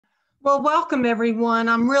Well, welcome everyone.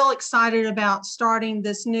 I'm real excited about starting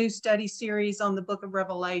this new study series on the book of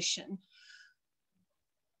Revelation.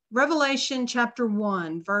 Revelation chapter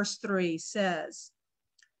 1, verse 3 says,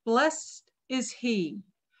 "Blessed is he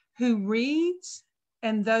who reads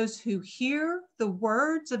and those who hear the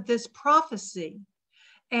words of this prophecy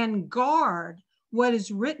and guard what is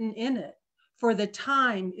written in it, for the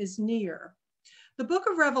time is near." The book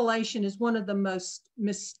of Revelation is one of the most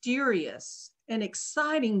mysterious and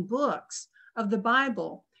exciting books of the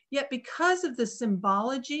Bible. Yet because of the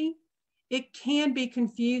symbology, it can be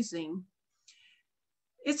confusing.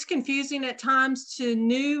 It's confusing at times to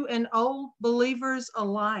new and old believers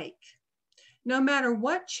alike. No matter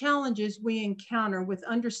what challenges we encounter with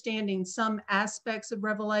understanding some aspects of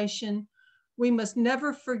Revelation, we must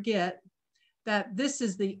never forget that this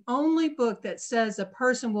is the only book that says a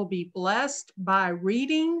person will be blessed by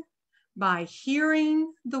reading, by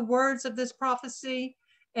hearing the words of this prophecy,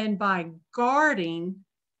 and by guarding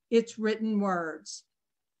its written words.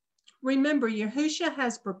 Remember, Yahushua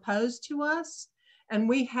has proposed to us, and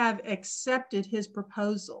we have accepted his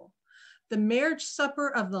proposal. The marriage supper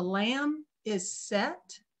of the Lamb is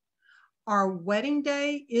set. Our wedding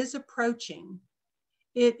day is approaching.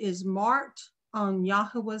 It is marked on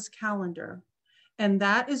Yahuwah's calendar, and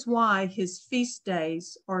that is why his feast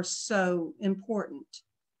days are so important.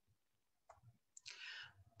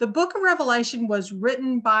 The book of Revelation was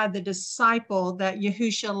written by the disciple that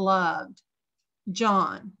Yahushua loved,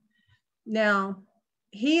 John. Now,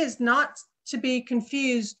 he is not to be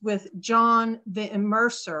confused with John the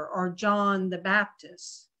Immerser or John the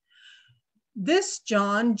Baptist. This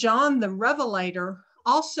John, John the Revelator,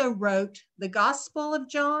 also wrote the Gospel of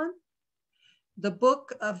John, the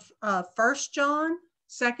book of 1 John,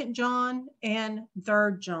 2 John, and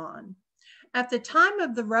 3 John. At the time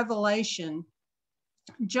of the Revelation,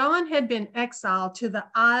 John had been exiled to the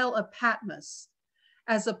Isle of Patmos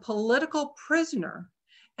as a political prisoner,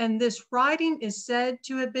 and this writing is said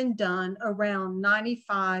to have been done around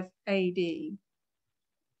 95 AD.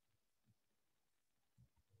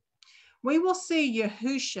 We will see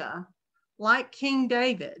Yahushua, like King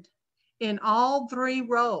David, in all three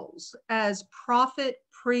roles as prophet,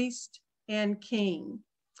 priest, and king.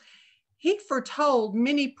 He foretold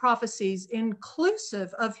many prophecies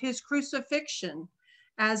inclusive of his crucifixion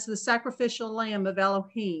as the sacrificial lamb of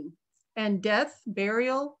Elohim, and death,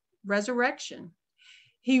 burial, resurrection.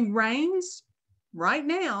 He reigns right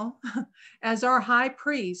now as our high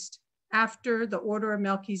priest after the order of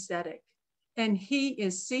Melchizedek, and he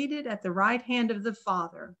is seated at the right hand of the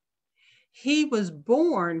Father. He was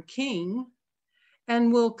born king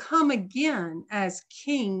and will come again as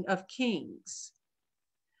King of Kings.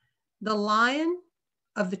 The Lion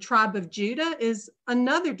of the tribe of Judah is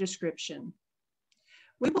another description.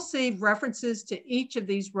 We will see references to each of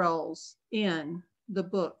these roles in the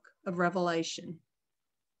book of Revelation.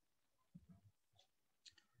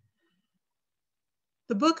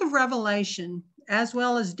 The book of Revelation, as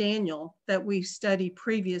well as Daniel that we studied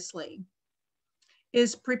previously,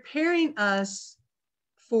 is preparing us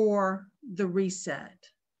for the reset.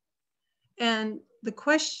 And the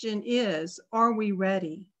question is, are we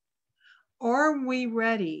ready? Are we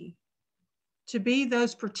ready to be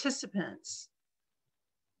those participants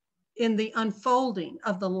in the unfolding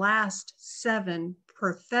of the last 7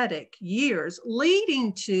 prophetic years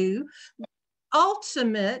leading to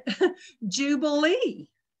ultimate Jubilee?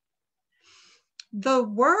 The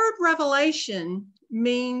word revelation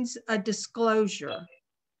means a disclosure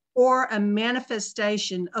or a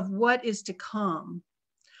manifestation of what is to come.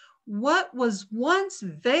 What was once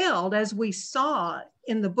veiled, as we saw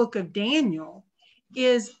in the book of Daniel,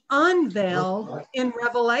 is unveiled in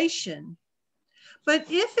Revelation. But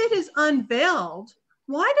if it is unveiled,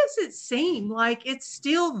 why does it seem like it's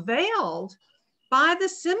still veiled by the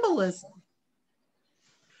symbolism?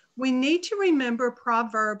 We need to remember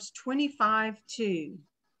Proverbs 25:2.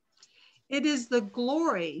 It is the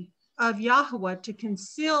glory of Yahweh to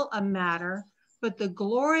conceal a matter, but the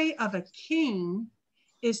glory of a king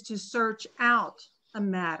is to search out a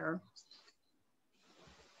matter.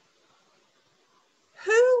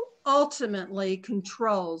 Who ultimately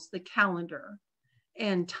controls the calendar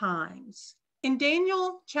and times? In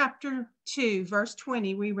Daniel chapter 2, verse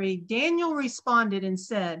 20, we read, Daniel responded and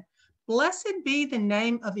said, "Blessed be the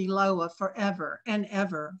name of Eloah forever and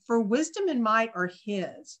ever, for wisdom and might are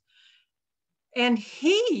his. And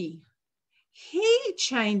he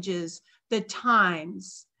changes the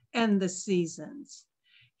times and the seasons.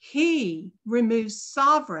 He removes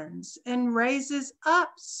sovereigns and raises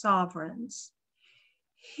up sovereigns.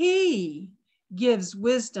 He gives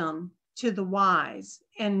wisdom to the wise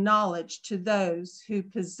and knowledge to those who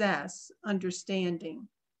possess understanding.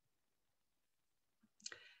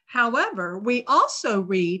 However, we also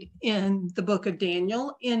read in the book of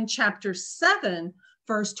Daniel in chapter 7,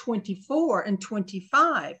 verse 24 and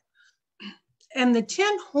 25, and the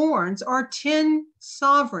 10 horns are 10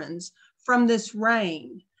 sovereigns from this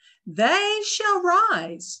reign. They shall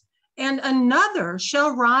rise, and another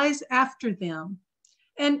shall rise after them,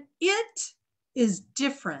 and it is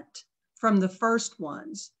different from the first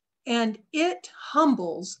ones, and it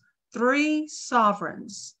humbles 3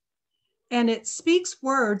 sovereigns, and it speaks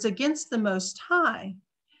words against the Most High,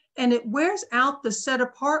 and it wears out the set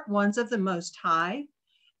apart ones of the Most High,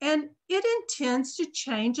 and it intends to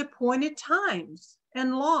change appointed times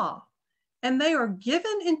and law, and they are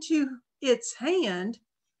given into its hand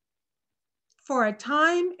for a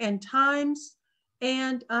time and times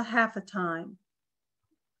and a half a time.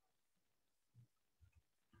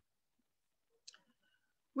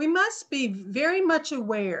 We must be very much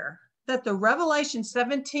aware that the Revelation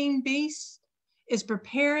 17 beast is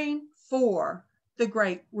preparing for the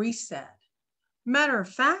Great Reset. Matter of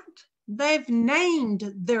fact, they've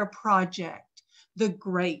named their project the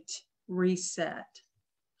Great Reset.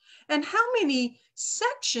 And how many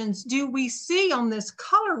sections do we see on this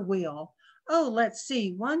color wheel? Oh, let's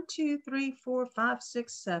see. 1, 2, 3, 4, 5,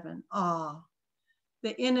 6, 7. Ah,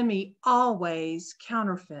 the enemy always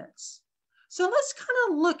counterfeits. So let's kind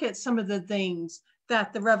of look at some of the things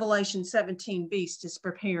that the Revelation 17 beast is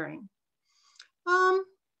preparing.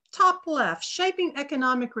 Top left, shaping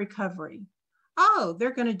economic recovery. Oh,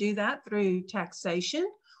 they're going to do that through taxation,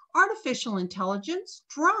 artificial intelligence,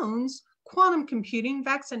 drones, quantum computing,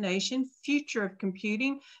 vaccination, future of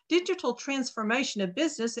computing, digital transformation of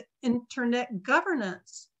business, internet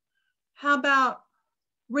governance. How about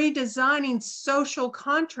redesigning social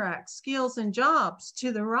contracts, skills, and jobs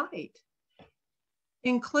to the right?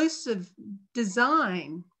 Inclusive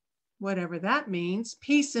design, whatever that means,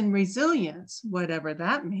 peace and resilience, whatever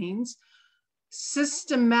that means,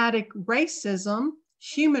 systematic racism,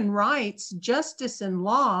 human rights, justice and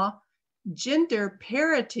law, gender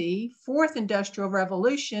parity, fourth industrial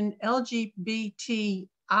revolution, LGBTI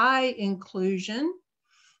inclusion,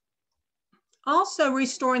 also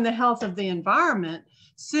restoring the health of the environment,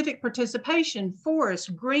 civic participation, forests,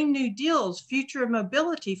 Green New Deals, future of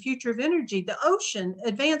mobility, future of energy, the ocean,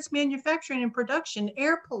 advanced manufacturing and production,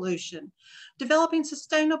 air pollution, developing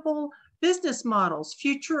sustainable business models,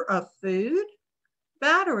 future of food,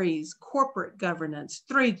 batteries, corporate governance,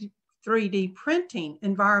 3D printing,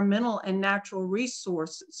 environmental and natural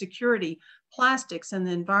resource security, plastics and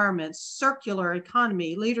the environment, circular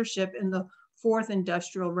economy, leadership in the fourth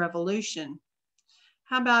industrial revolution.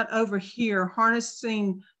 How about over here,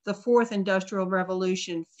 harnessing the fourth industrial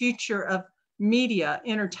revolution, future of media,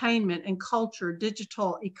 entertainment and culture,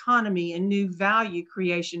 digital economy and new value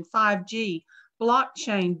creation, 5G,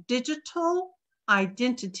 blockchain, digital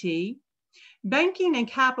identity, banking and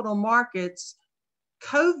capital markets,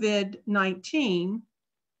 COVID-19,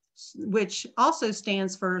 which also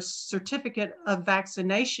stands for Certificate of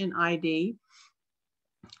Vaccination ID,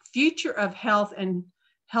 future of health and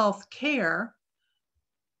health care,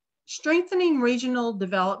 strengthening regional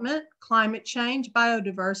development, climate change,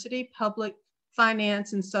 biodiversity, public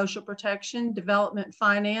finance and social protection, development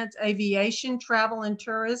finance, aviation, travel and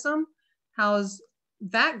tourism. How is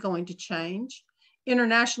that going to change?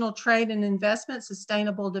 International trade and investment,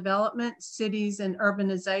 sustainable development, cities and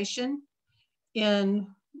urbanization, in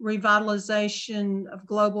revitalization of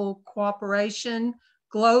global cooperation,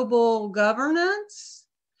 global governance,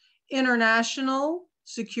 international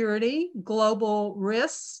security, global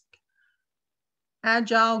risk,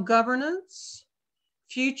 agile governance,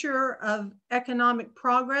 future of economic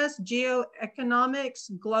progress,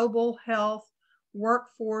 geoeconomics, global health,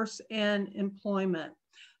 workforce, and employment.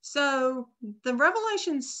 So the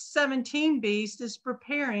Revelation 17 beast is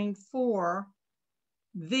preparing for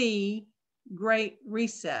the Great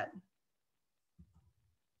Reset.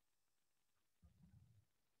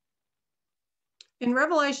 In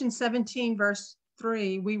Revelation 17, verse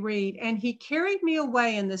 3, we read, "And he carried me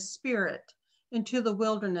away in the spirit into the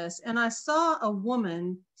wilderness, and I saw a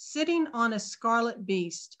woman sitting on a scarlet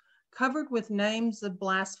beast, covered with names of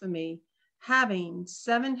blasphemy, having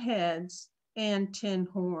 7 heads and 10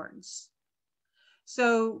 horns."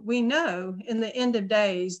 So we know in the end of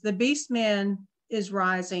days, the beast man is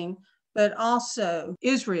rising, but also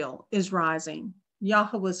Israel is rising,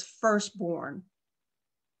 Yahweh's firstborn.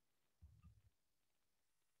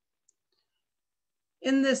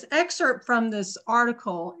 In this excerpt from this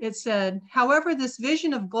article, it said, "However, this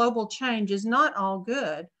vision of global change is not all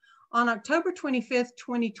good. On October 25th,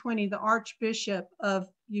 2020, the Archbishop of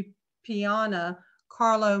Upiana,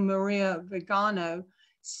 Carlo Maria Vigano,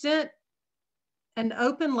 sent an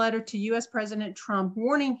open letter to U.S. President Trump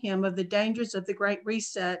warning him of the dangers of the Great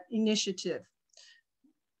Reset initiative.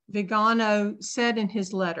 Vigano said in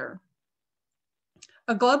his letter,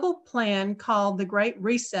 "A global plan called the Great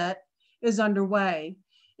Reset is underway.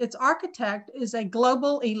 Its architect is a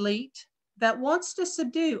global elite that wants to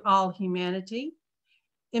subdue all humanity,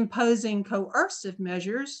 imposing coercive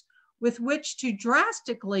measures with which to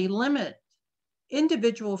drastically limit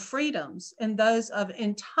individual freedoms and those of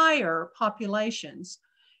entire populations.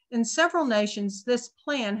 In several nations, this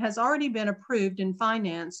plan has already been approved and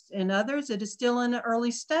financed. In others, it is still in an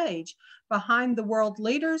early stage. Behind the world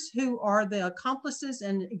leaders who are the accomplices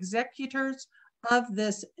and executors of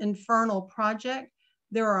this infernal project,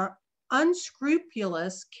 there are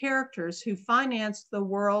unscrupulous characters who finance the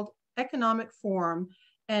World Economic Forum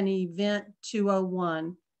and Event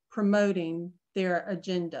 201, promoting their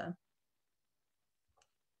agenda."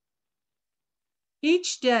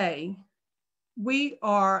 Each day, we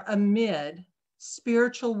are amid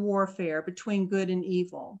spiritual warfare between good and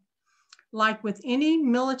evil. Like with any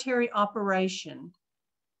military operation,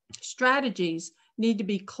 strategies need to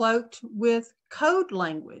be cloaked with code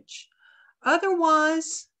language.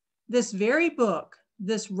 Otherwise, this very book,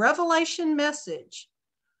 this revelation message,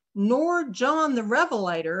 nor John the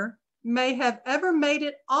Revelator may have ever made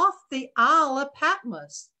it off the Isle of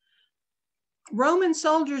Patmos. Roman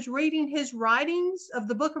soldiers reading his writings of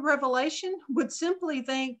the book of Revelation would simply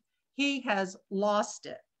think he has lost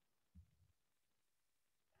it.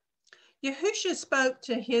 Yahushua spoke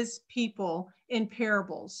to his people in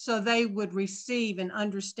parables so they would receive and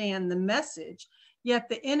understand the message, yet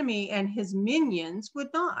the enemy and his minions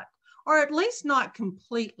would not, or at least not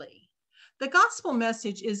completely. The gospel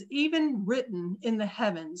message is even written in the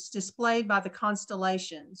heavens, displayed by the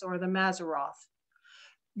constellations or the Mazzaroth.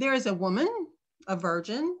 There is a woman, a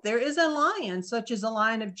virgin. There is a lion, such as a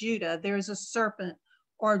lion of Judah. There is a serpent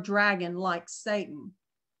or a dragon like Satan.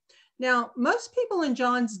 Now, most people in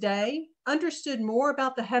John's day understood more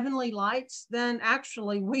about the heavenly lights than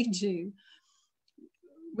actually we do.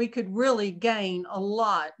 We could really gain a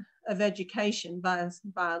lot of education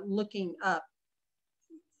by looking up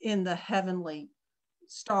in the heavenly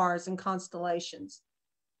stars and constellations.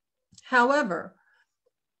 However,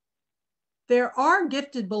 there are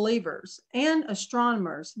gifted believers and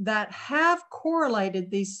astronomers that have correlated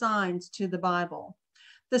these signs to the Bible.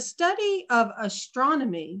 The study of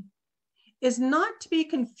astronomy is not to be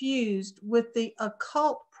confused with the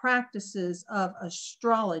occult practices of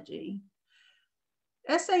astrology.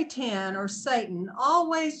 Satan or Satan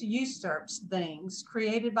always usurps things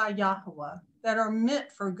created by Yahweh that are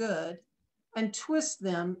meant for good and twists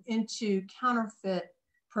them into counterfeit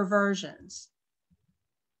perversions.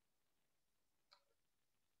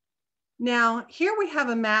 Now, here we have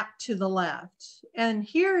a map to the left, and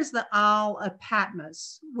here is the Isle of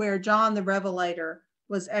Patmos, where John the Revelator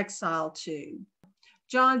was exiled to.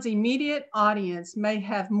 John's immediate audience may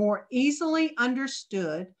have more easily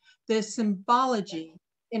understood the symbology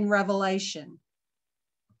in Revelation.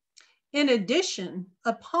 In addition,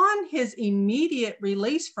 upon his immediate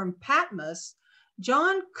release from Patmos,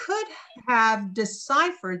 John could have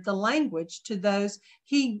deciphered the language to those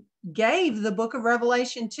he gave the book of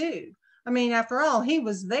Revelation to. I mean, after all, he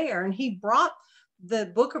was there and he brought the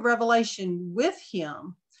book of Revelation with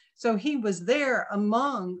him. So he was there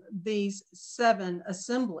among these 7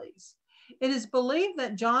 assemblies. It is believed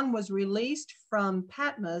that John was released from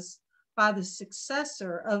Patmos by the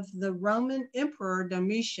successor of the Roman Emperor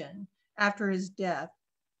Domitian after his death.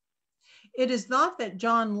 It is thought that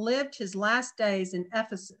John lived his last days in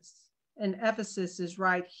Ephesus, and Ephesus is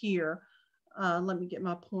right here. Let me get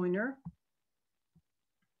my pointer.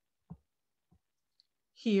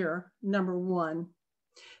 Here, number 1.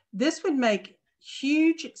 This would make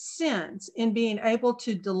huge sense in being able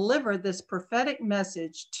to deliver this prophetic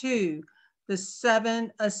message to the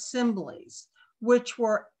 7 assemblies, which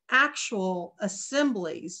were actual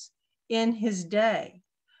assemblies in his day,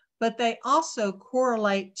 but they also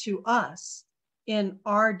correlate to us in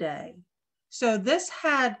our day. So this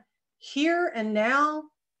had here and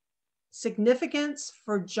now significance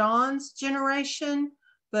for John's generation,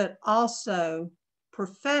 but also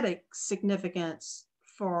prophetic significance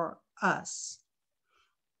for us.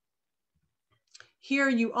 Here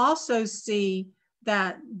you also see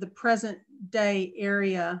that the present day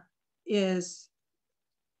area is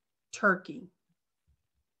Turkey.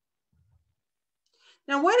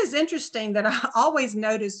 Now, what is interesting that I always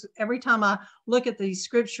notice every time I look at these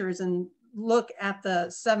scriptures and look at the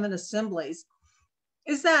 7 assemblies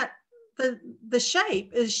is that the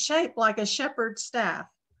shape is shaped like a shepherd's staff.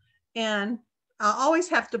 And I always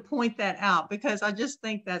have to point that out because I just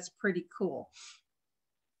think that's pretty cool.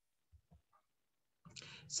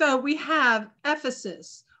 So we have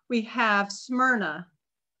Ephesus, we have Smyrna,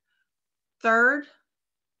 third,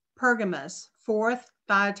 Pergamos, fourth,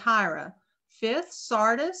 Thyatira, fifth,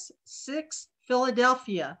 Sardis, sixth,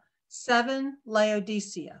 Philadelphia, 7,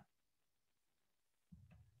 Laodicea.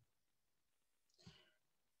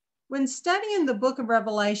 When studying the book of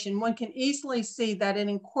Revelation, one can easily see that it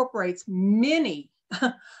incorporates many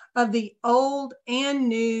of the Old and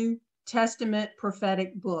New Testament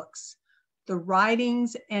prophetic books, the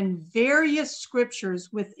writings and various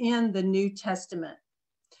scriptures within the New Testament.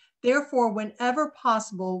 Therefore, whenever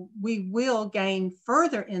possible, we will gain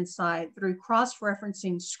further insight through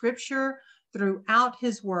cross-referencing scripture throughout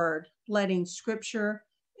his word, letting scripture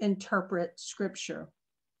interpret scripture.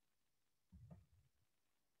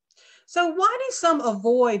 So why do some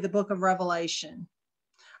avoid the book of Revelation?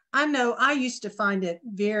 I know I used to find it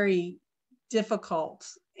very difficult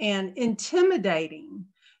and intimidating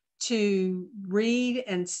to read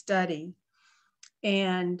and study.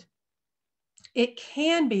 And it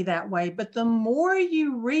can be that way, but the more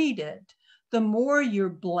you read it, the more you're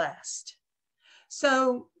blessed.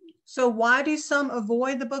 So why do some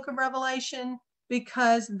avoid the book of Revelation?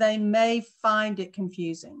 Because they may find it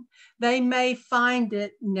confusing. They may find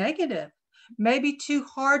it negative, maybe too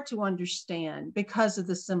hard to understand because of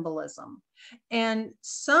the symbolism. And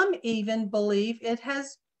some even believe it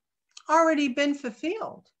has already been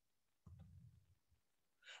fulfilled.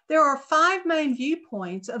 There are 5 main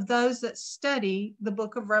viewpoints of those that study the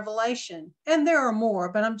book of Revelation, and there are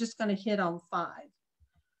more, but I'm just going to hit on 5.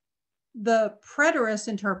 The preterist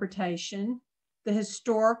interpretation, the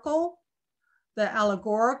historical, the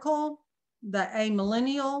allegorical, the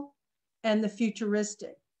amillennial, and the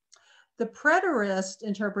futuristic. The preterist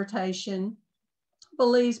interpretation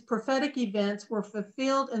believes prophetic events were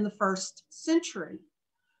fulfilled in the 1st century.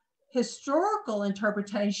 Historical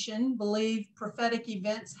interpretation believes prophetic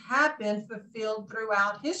events have been fulfilled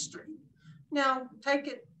throughout history. Now,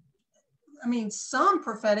 some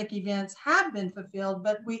prophetic events have been fulfilled,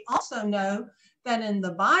 but we also know that in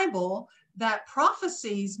the Bible, that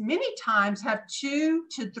prophecies many times have 2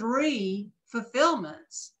 to 3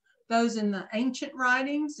 fulfillments, those in the ancient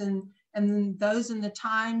writings and then those in the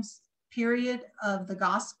times period of the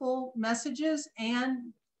gospel messages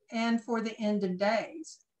and for the end of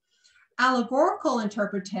days. Allegorical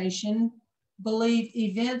interpretation believe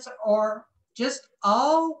events are just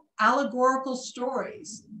all allegorical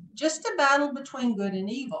stories, just a battle between good and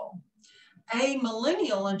evil. A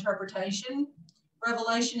millennial interpretation,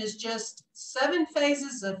 Revelation is just 7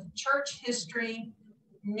 phases of church history,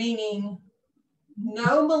 meaning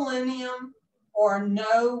no millennium or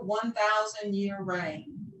no 1,000-year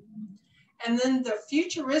reign. And then the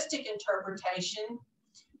futuristic interpretation,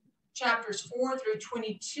 chapters 4 through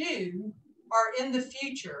 22, are in the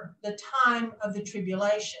future, the time of the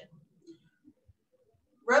tribulation.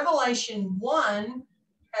 Revelation 1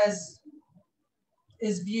 is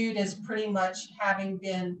viewed as pretty much having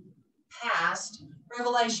been past.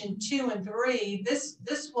 Revelation 2 and 3, this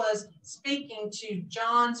was speaking to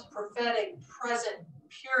John's prophetic present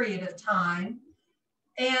period of time,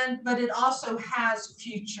 but it also has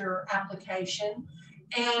future application.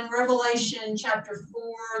 And Revelation chapter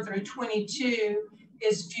 4 through 22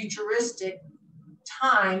 is futuristic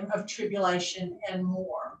time of tribulation and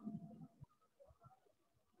more.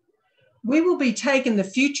 We will be taking the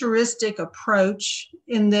futuristic approach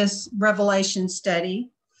in this Revelation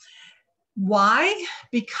study. Why?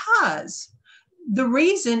 Because the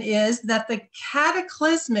reason is that the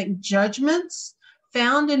cataclysmic judgments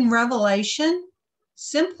found in Revelation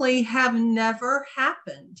simply have never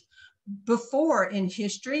happened before in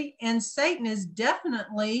history, and Satan is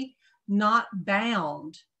definitely not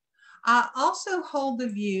bound. I also hold the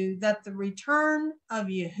view that the return of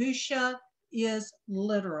Yahusha is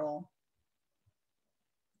literal.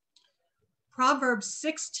 Proverbs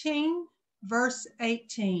 16, verse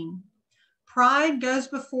 18. Pride goes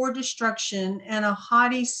before destruction and a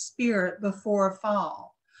haughty spirit before a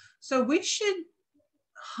fall. So we should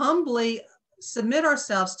humbly submit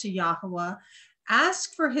ourselves to Yahweh,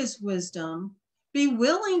 ask for his wisdom, be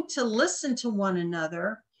willing to listen to one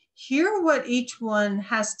another, hear what each one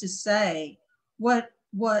has to say, what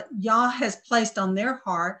Yah has placed on their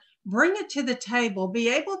heart, bring it to the table, be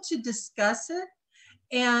able to discuss it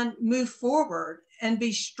and move forward and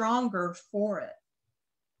be stronger for it.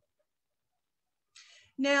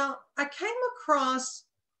 Now, I came across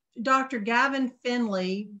Dr. Gavin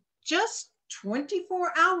Finley just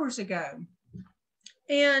 24 hours ago.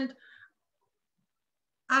 And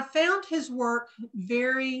I found his work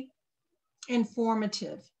very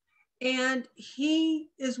informative. And he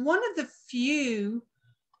is one of the few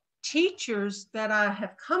teachers that I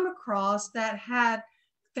have come across that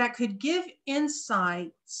could give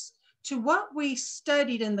insights to what we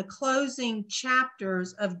studied in the closing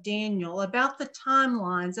chapters of Daniel about the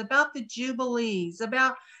timelines, about the Jubilees,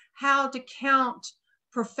 about how to count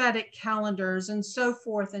prophetic calendars and so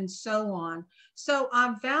forth and so on. So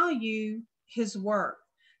I value his work.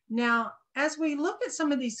 Now, as we look at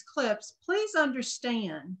some of these clips, please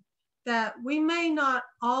understand that we may not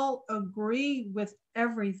all agree with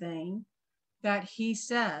everything that he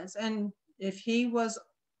says. And if he was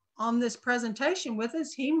on this presentation with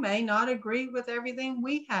us, he may not agree with everything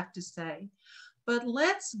we have to say. But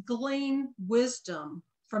let's glean wisdom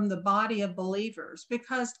from the body of believers,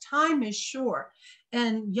 because time is short.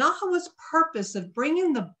 And Yahweh's purpose of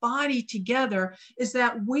bringing the body together is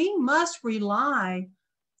that we must rely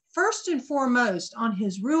first and foremost on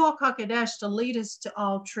his Ruach HaKodesh to lead us to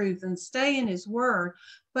all truth and stay in his word.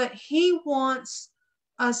 But he wants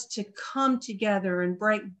us to come together and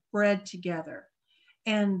break bread together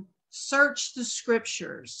and search the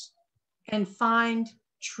scriptures and find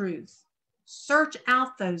truth. Search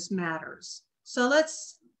out those matters. So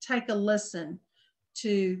let's take a listen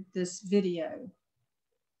to this video.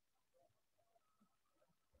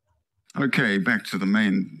 Okay, back to the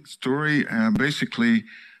main story. Basically,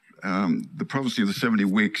 the prophecy of the 70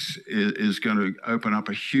 weeks is going to open up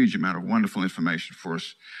a huge amount of wonderful information for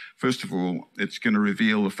us. First of all, it's going to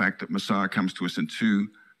reveal the fact that Messiah comes to us in two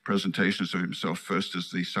presentations of himself. First as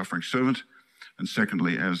the suffering servant, and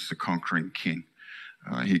secondly as the conquering king.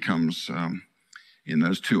 He comes in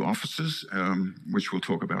those two offices, which we'll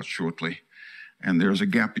talk about shortly. And there's a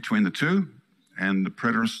gap between the two, and the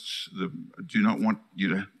preterists do not want you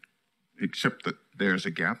to accept that there's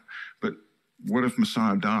a gap. But what if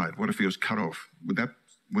Messiah died? What if he was cut off?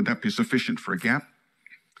 Would that be sufficient for a gap?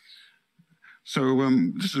 So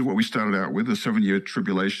this is what we started out with, the 7-year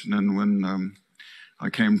tribulation. And when I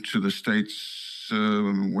came to the States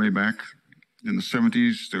way back in the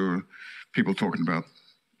 70s, there were people talking about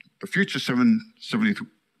the future 70th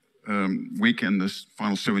week and this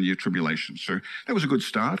final 7-year tribulation. So that was a good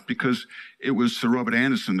start, because it was Sir Robert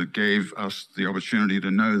Anderson that gave us the opportunity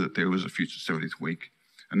to know that there was a future 70th week.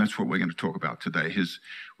 And that's what we're going to talk about today.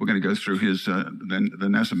 We're going to go through the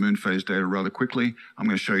NASA moon phase data rather quickly. I'm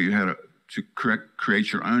going to show you how to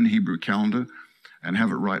create your own Hebrew calendar and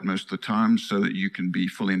have it right most of the time, so that you can be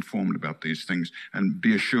fully informed about these things and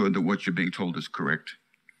be assured that what you're being told is correct.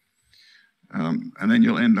 And then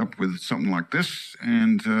you'll end up with something like this.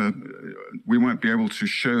 And we won't be able to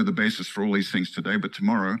show the basis for all these things today, but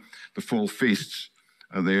tomorrow the fall feasts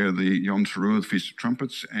are there, the Yom Teruah, the Feast of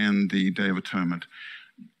Trumpets, and the Day of Atonement.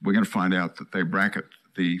 We're going to find out that they bracket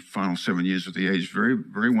the final 7 years of the age very,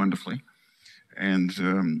 very wonderfully. And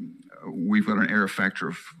we've got an error factor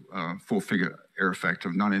of, four-figure error factor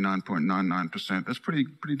of 99.99%. That's pretty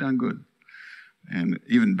darn good. And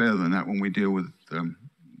even better than that when we deal with the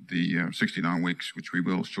 69 weeks, which we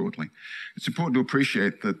will shortly. It's important to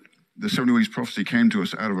appreciate that the 70 weeks prophecy came to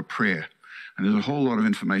us out of a prayer. And there's a whole lot of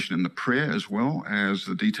information in the prayer, as well as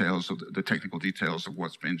the details of the technical details of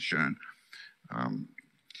what's been shown.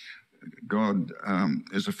 God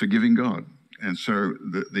is a forgiving God. And so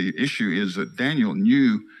the issue is that Daniel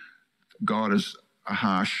knew God as a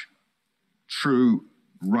harsh, true,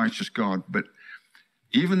 righteous God. But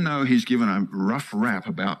even though he's given a rough rap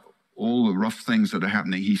about all the rough things that are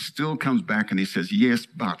happening, he still comes back and he says, yes,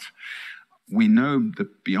 but we know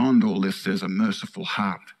that beyond all this, there's a merciful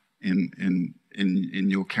heart in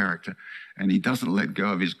your character. And he doesn't let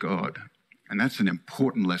go of his God. And that's an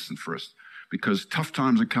important lesson for us, because tough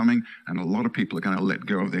times are coming and a lot of people are going to let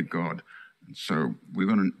go of their God. And so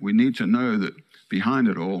we need to know that behind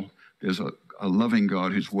it all, there's a loving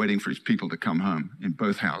God who's waiting for his people to come home in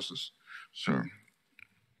both houses.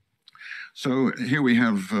 So here we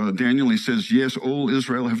have Daniel. He says, yes, all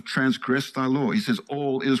Israel have transgressed thy law. He says,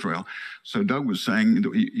 all Israel. So Doug was saying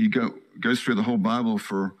that he goes through the whole Bible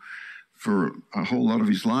for a whole lot of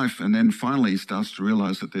his life, and then finally he starts to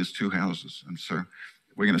realize that there's two houses. And so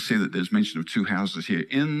we're going to see that there's mention of two houses here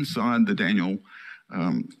inside the Daniel's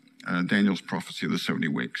prophecy of the 70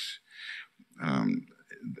 weeks.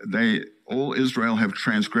 All Israel have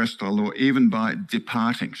transgressed our law, even by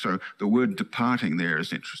departing. So the word departing there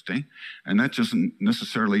is interesting. And that doesn't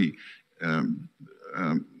necessarily, the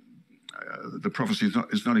prophecy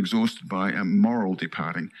is not exhausted by a moral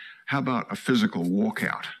departing. How about a physical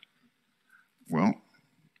walkout? Well,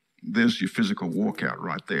 there's your physical walkout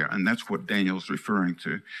right there. And that's what Daniel's referring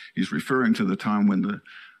to. He's referring to the time when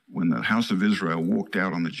when the house of Israel walked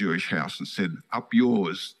out on the Jewish house and said, "Up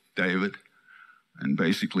yours, David," and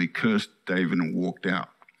basically cursed David and walked out.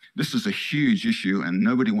 This is a huge issue, and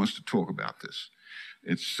nobody wants to talk about this.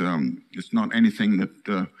 It's not anything that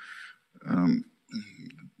the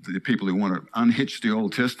people who want to unhitch the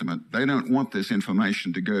Old Testament, they don't want this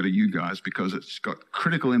information to go to you guys, because it's got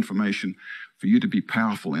critical information for you to be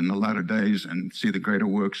powerful in the latter days and see the greater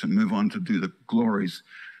works and move on to do the glories.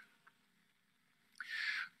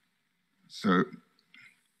 So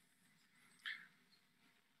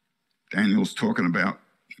Daniel's talking about,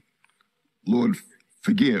 Lord,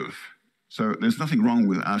 forgive. So there's nothing wrong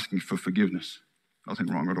with asking for forgiveness. Nothing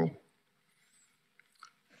wrong at all.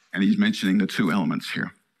 And he's mentioning the two elements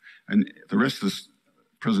here. And the rest of this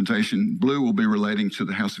presentation, blue will be relating to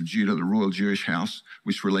the house of Judah, the royal Jewish house,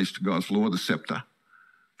 which relates to God's law, the scepter,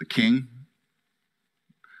 the king,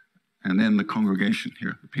 and then the congregation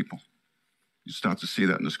here, the people. You start to see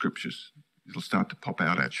that in the scriptures. It'll start to pop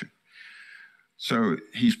out at you. So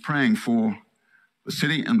he's praying for the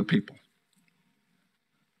city and the people.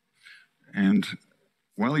 And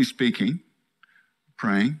while he's speaking,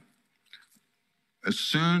 praying, as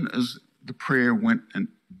soon as the prayer went and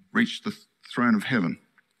reached the throne of heaven,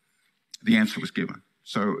 the answer was given.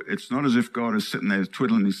 So it's not as if God is sitting there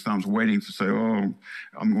twiddling his thumbs waiting to say, "Oh,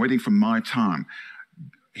 I'm waiting for my time."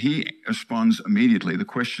 He responds immediately. The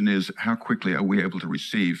question is, how quickly are we able to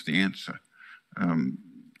receive the answer?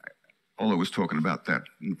 Ola was talking about that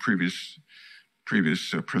in the previous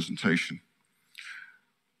presentation.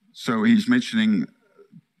 So he's mentioning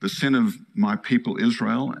the sin of my people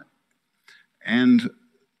Israel, and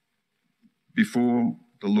before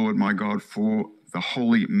the Lord my God for the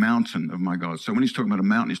holy mountain of my God. So when he's talking about a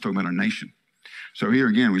mountain, he's talking about a nation. So here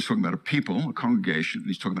again, he's talking about a people, a congregation, and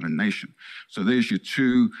he's talking about a nation. So there's your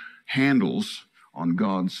two handles on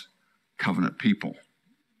God's covenant people,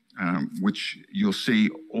 which you'll see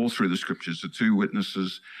all through the scriptures: the two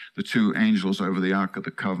witnesses, the two angels over the Ark of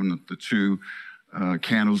the Covenant, the two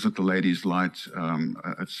candles that the ladies light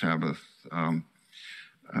at Sabbath,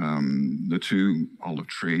 the two olive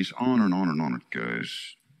trees, on and on and on it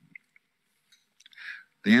goes.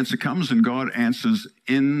 The answer comes, and God answers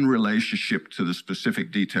in relationship to the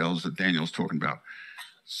specific details that Daniel's talking about.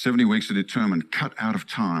 70 weeks are determined, cut out of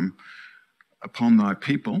time, upon thy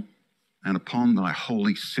people and upon thy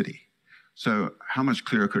holy city. So how much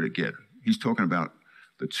clearer could it get? He's talking about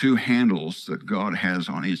the two handles that God has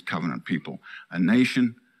on his covenant people, a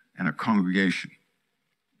nation and a congregation.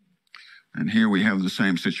 And here we have the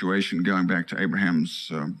same situation going back to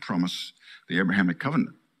Abraham's promise, the Abrahamic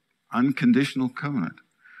covenant, unconditional covenant.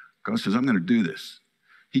 God says, "I'm going to do this."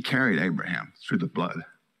 He carried Abraham through the blood.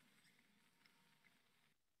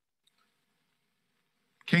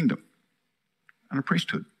 Kingdom and a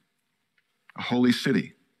priesthood, a holy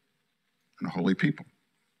city and a holy people,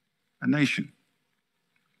 a nation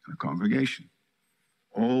and a congregation,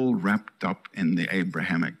 all wrapped up in the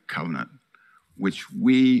Abrahamic covenant, which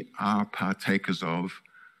we are partakers of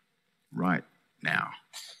right now.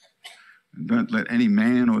 And don't let any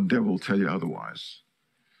man or devil tell you otherwise.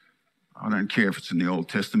 I don't care if it's in the Old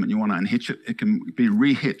Testament. You want to unhitch it, it can be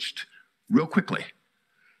rehitched real quickly.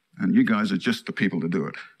 And you guys are just the people to do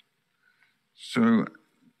it. So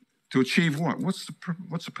to achieve what? What's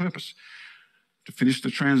the purpose? To finish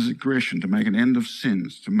the transgression, to make an end of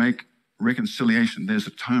sins, to make reconciliation. There's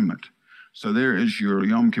atonement. So there is your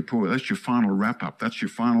Yom Kippur. That's your final wrap-up. That's your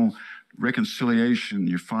final reconciliation,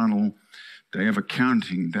 your final day of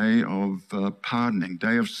accounting, day of pardoning,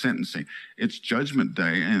 day of sentencing. It's Judgment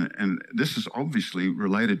Day, and this is obviously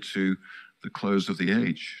related to the close of the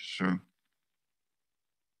age. So,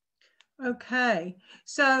 okay,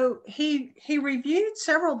 so he reviewed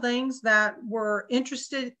several things that were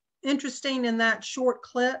interesting in that short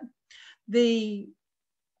clip. The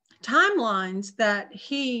timelines that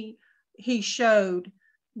he showed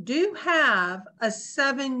do have a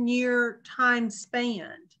 7-year time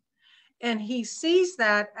span. And he sees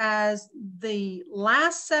that as the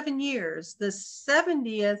last 7 years, the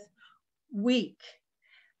 70th week.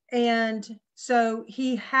 And so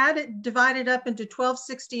he had it divided up into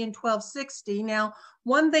 1260 and 1260. Now,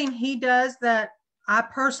 one thing he does that I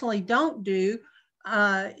personally don't do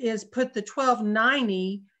is put the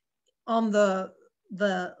 1290 on the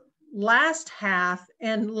last half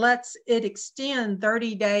and lets it extend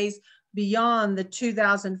 30 days beyond the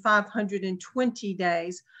 2,520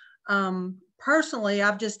 days. Personally,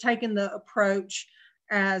 I've just taken the approach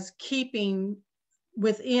as keeping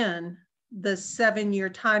within the 7-year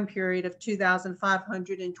time period of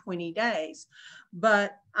 2,520 days.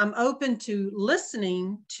 But I'm open to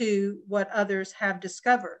listening to what others have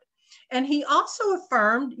discovered. And he also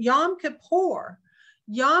affirmed Yom Kippur.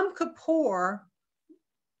 Yom Kippur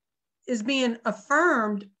is being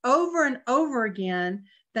affirmed over and over again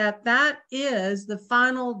that is the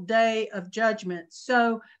final day of judgment.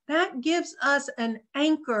 So that gives us an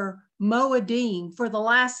anchor moedim for the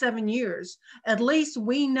last 7 years. At least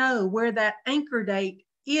we know where that anchor date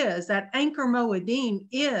is, that anchor moedim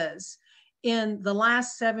is in the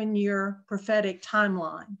last 7-year prophetic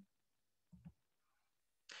timeline.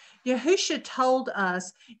 Yahusha told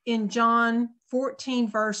us in John 14,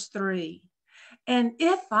 verse 3, and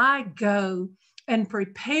if I go and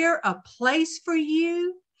prepare a place for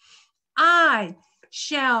you, I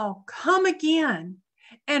shall come again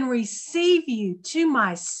and receive you to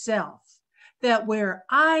myself, that where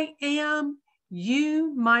I am,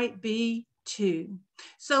 you might be too.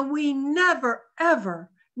 So we never,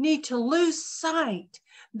 ever need to lose sight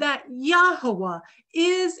that Yahweh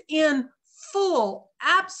is in full,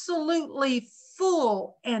 absolutely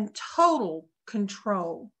full and total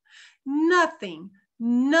control. Nothing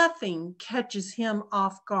catches him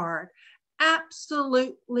off guard.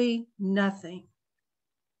 Absolutely nothing.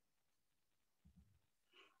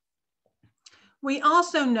 We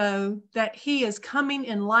also know that he is coming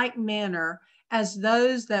in like manner as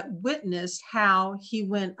those that witnessed how he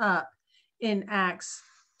went up in Acts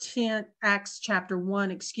chapter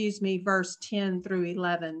 1, verse 10 through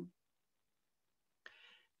 11.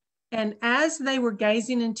 And as they were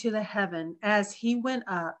gazing into the heaven as he went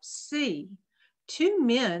up, see, 2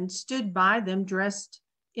 men stood by them dressed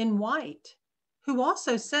in white, who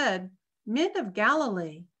also said, Men of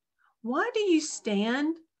Galilee, why do you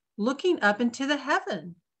stand looking up into the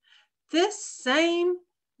heaven? This same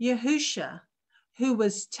Yahusha, who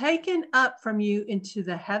was taken up from you into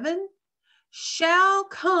the heaven, shall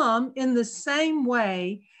come in the same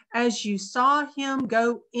way as you saw him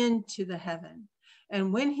go into the heaven.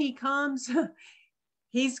 And when he comes,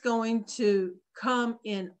 he's going to come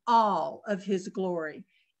in all of his glory.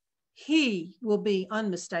 He will be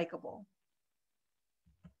unmistakable.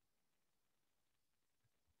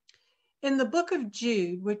 In the book of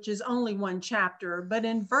Jude, which is only 1 chapter, but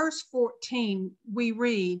in verse 14, we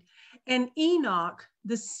read, and Enoch,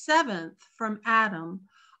 the 7th from Adam,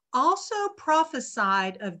 also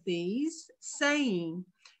prophesied of these, saying,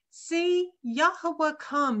 See, Yahweh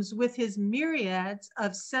comes with his myriads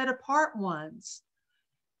of set-apart ones,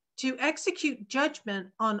 to execute judgment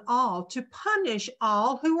on all, to punish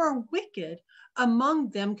all who are wicked among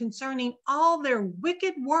them concerning all their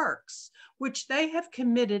wicked works, which they have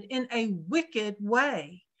committed in a wicked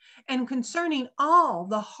way, and concerning all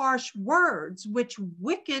the harsh words which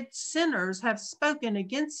wicked sinners have spoken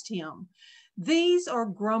against him. These are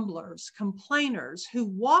grumblers, complainers, who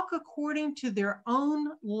walk according to their own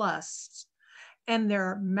lusts, and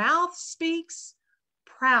their mouth speaks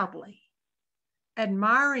proudly,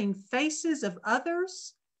 admiring faces of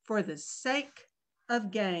others for the sake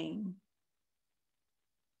of gain.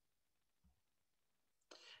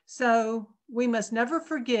 So we must never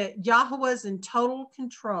forget Yahweh's in total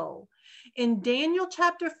control. In Daniel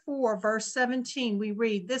chapter 4, verse 17, we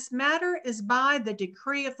read, This matter is by the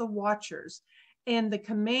decree of the watchers, and the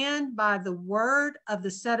command by the word of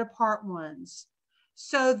the set-apart ones,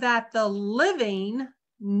 so that the living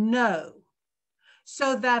know,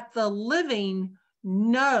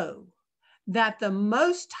 that the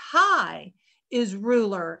Most High is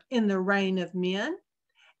ruler in the reign of men,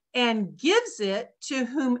 and gives it to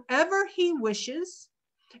whomever he wishes,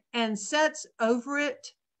 and sets over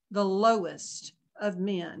it the lowest of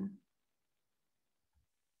men.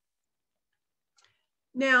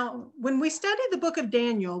 Now, when we studied the book of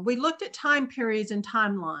Daniel, we looked at time periods and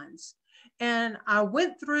timelines. And I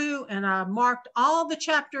went through and I marked all the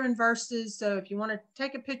chapter and verses. So if you want to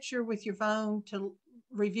take a picture with your phone to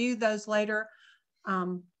review those later,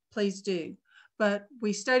 please do. But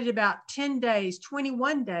we studied about 10 days,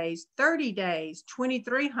 21 days, 30 days,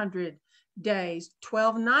 2,300 days,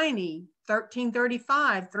 1,290,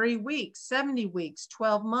 1,335, 3 weeks, 70 weeks,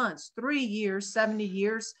 12 months, 3 years, 70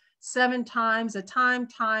 years, 7 times, a time,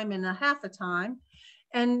 and a half a time.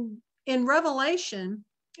 And in Revelation,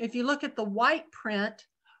 if you look at the white print,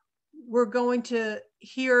 we're going to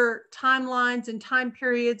hear timelines and time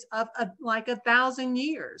periods of like 1,000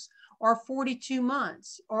 years, or 42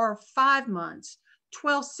 months, or 5 months,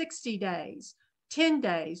 1,260 days, 10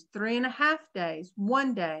 days, 3.5 days,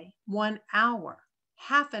 1 day, 1 hour,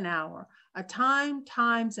 half an hour, a time,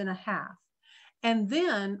 times and a half. And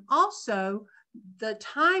then also the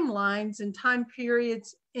timelines and time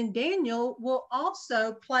periods in Daniel will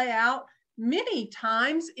also play out many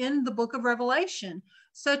times in the book of Revelation,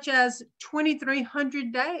 such as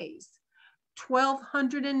 2,300 days,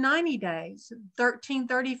 1,290 days,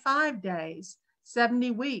 1,335 days,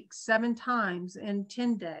 70 weeks, 7 times, and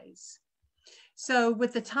 10 days. So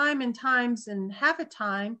with the time and times and half a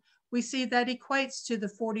time, we see that equates to the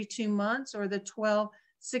 42 months or the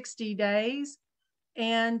 1260 days.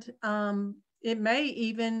 And it may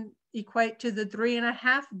even equate to the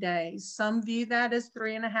 3.5 days. Some view that as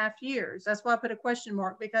 3.5 years. That's why I put a question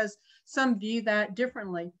mark, because some view that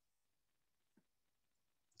differently.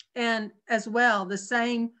 And as well, the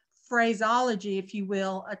same phraseology, if you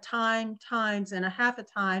will, a time, times, and a half a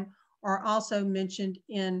time are also mentioned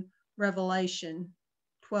in Revelation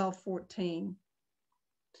 12:14.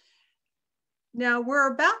 Now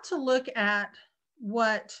we're about to look at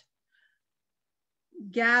what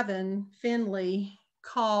Gavin Finley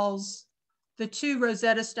calls the 2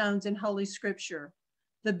 Rosetta Stones in Holy Scripture,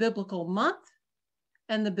 the biblical month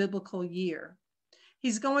and the biblical year.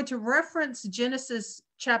 He's going to reference Genesis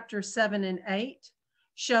chapter 7 and 8,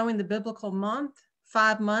 showing the biblical month,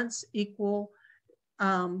 5 months equal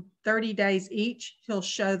 30 days each. He'll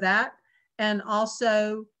show that. And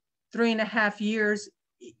also 3.5 years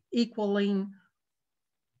equaling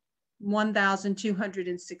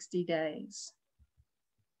 1,260 days.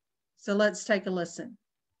 So let's take a listen.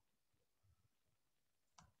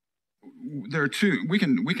 There are two. We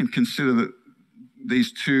can consider that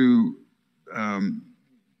these two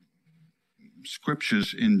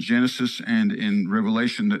scriptures in Genesis and in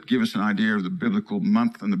Revelation that give us an idea of the biblical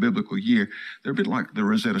month and the biblical year. They're a bit like the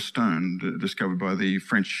Rosetta Stone discovered by the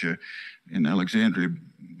French in Alexandria.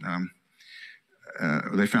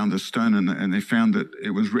 They found this stone and they found that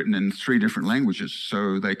it was written in 3 different languages,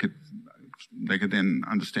 so they could then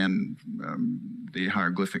understand the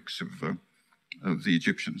hieroglyphics of the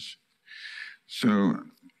Egyptians. So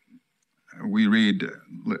we read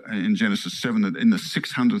in Genesis 7 that in the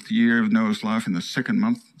 600th year of Noah's life, in the 2nd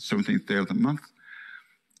month, 17th day of the month,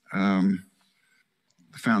 the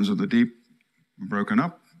fountains of the deep were broken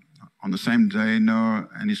up. On the same day, Noah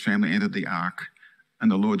and his family entered the ark, and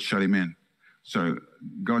the Lord shut him in. So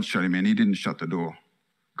God shut him in. He didn't shut the door.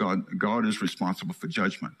 God is responsible for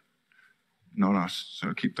judgment, not us.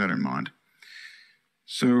 So keep that in mind.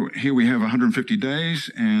 So here we have 150 days,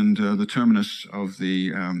 and the terminus of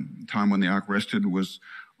the time when the ark rested was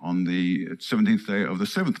on the 17th day of the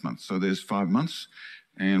 7th month. So there's 5 months,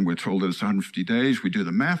 and we're told that it's 150 days. We do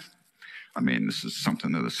the math. I mean, this is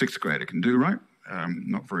something that a 6th grader can do, right?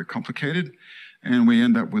 Not very complicated. And we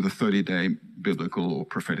end up with a 30-day biblical or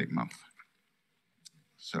prophetic month.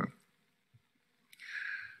 So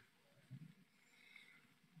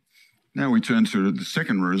now we turn to the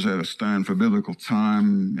second Rosetta Stone for biblical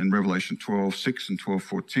time in Revelation 12:6 and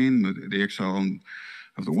 12:14, the exile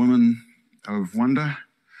of the woman of wonder.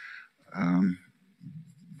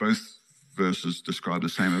 Both verses describe the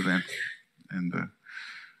same event. And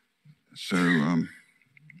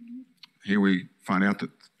here we find out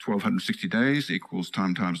that 1,260 days equals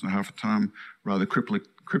time times and a half a time, rather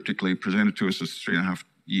cryptically presented to us as 3.5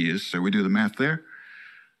 years. So we do the math there.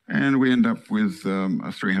 And we end up with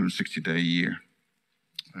a 360-day year.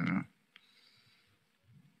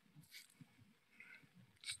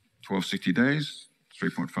 1,260 days,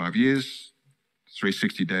 3.5 years,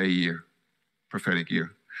 360-day year, prophetic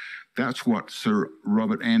year. That's what Sir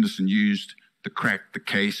Robert Anderson used to crack the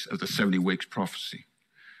case of the 70 weeks prophecy.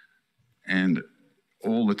 And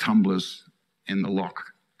all the tumblers in the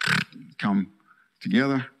lock come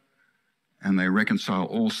together, and they reconcile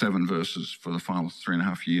all 7 verses for the final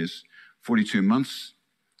 3.5 years. 42 months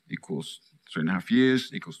equals 3.5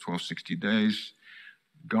 years, equals 1,260 days.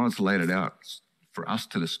 God's laid it out for us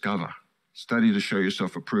to discover. Study to show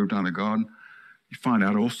yourself approved unto God. You find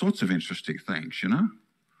out all sorts of interesting things, you know?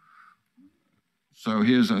 So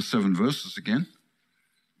here's our 7 verses again.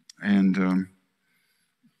 And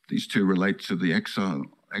these 2 relate to the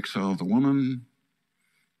exile of the woman.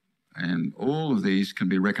 And all of these can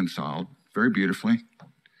be reconciled very beautifully.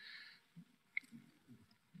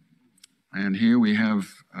 And here we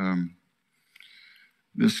have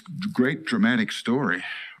this great dramatic story,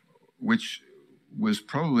 which was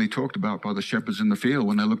probably talked about by the shepherds in the field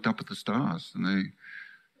when they looked up at the stars. And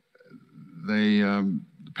the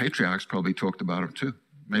patriarchs probably talked about it too.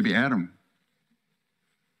 Maybe Adam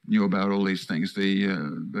knew about all these things. The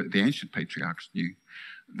ancient patriarchs knew.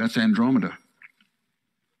 That's Andromeda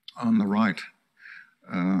on the right.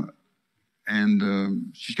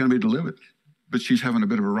 And she's going to be delivered, but she's having a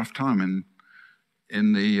bit of a rough time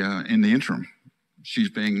in the interim. She's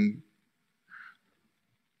being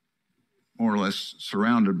more or less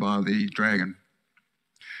surrounded by the dragon.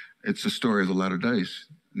 It's the story of the latter days.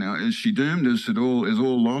 Now, is she doomed? Is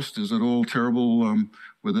all lost? Is it all terrible?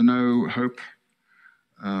 Were there no hope,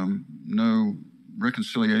 no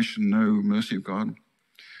reconciliation, no mercy of God?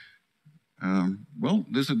 Well,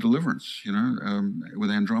 there's a deliverance, you know.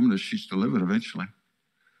 With Andromeda, she's delivered eventually,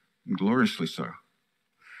 and gloriously so.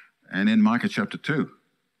 And in Micah chapter 2,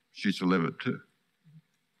 she's delivered too.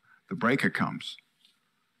 The breaker comes.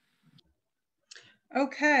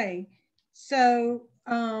 Okay, so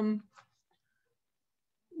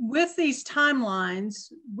with these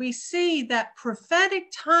timelines, we see that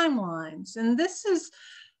prophetic timelines, and this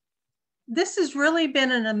has really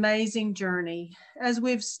been an amazing journey as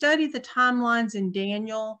we've studied the timelines in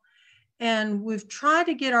Daniel, and we've tried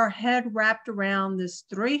to get our head wrapped around this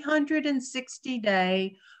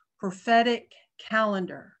 360-day prophetic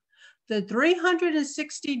calendar. The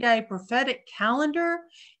 360-day prophetic calendar,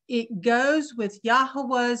 it goes with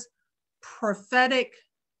Yahweh's prophetic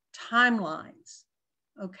timelines,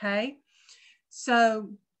 okay? So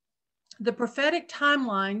the prophetic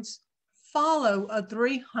timelines follow a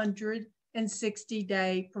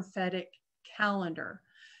 360-day prophetic calendar.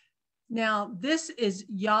 Now, this is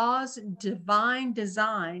Yah's divine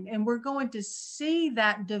design, and we're going to see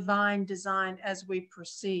that divine design as we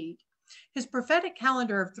proceed. His prophetic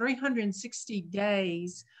calendar of 360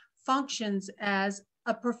 days functions as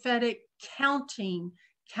a prophetic counting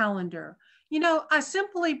calendar. You know, I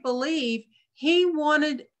simply believe he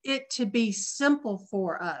wanted it to be simple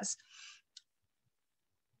for us.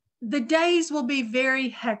 The days will be very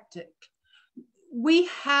hectic. We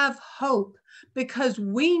have hope because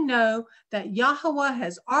we know that Yahweh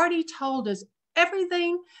has already told us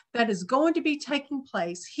everything that is going to be taking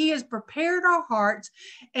place. He has prepared our hearts,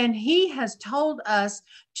 and he has told us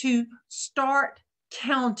to start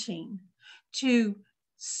counting, to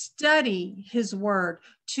study his word,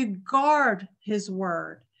 to guard his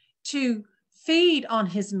word, to feed on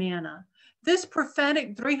his manna. This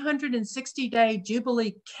prophetic 360-day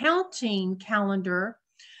Jubilee counting calendar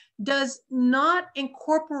does not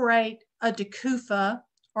incorporate a Tekufa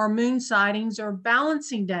or moon sightings or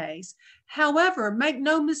balancing days. However, make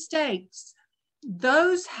no mistakes,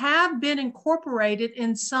 those have been incorporated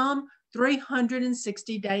in some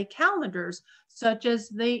 360-day calendars, such as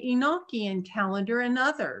the Enochian calendar and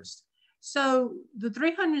others. So the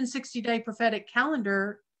 360-day prophetic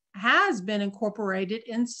calendar has been incorporated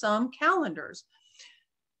in some calendars.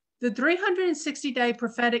 The 360-day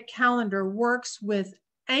prophetic calendar works with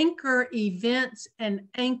anchor events and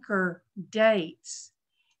anchor dates.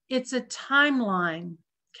 It's a timeline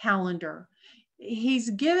calendar. He's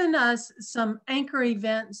given us some anchor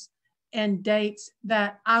events and dates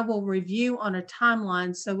that I will review on a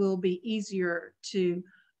timeline, so it will be easier to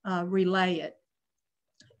relay it.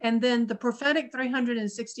 And then the prophetic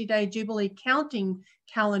 360-day Jubilee counting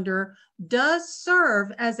calendar does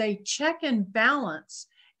serve as a check and balance,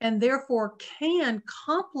 and therefore can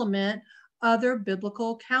complement other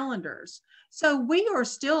biblical calendars. So we are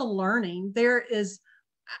still learning.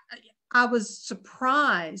 I was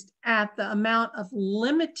surprised at the amount of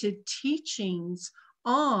limited teachings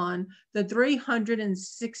on the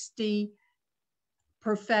 360-day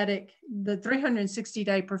prophetic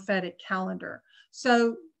calendar.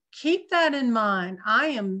 So keep that in mind. I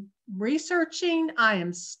am researching, I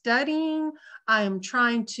am studying, I am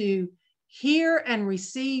trying to hear and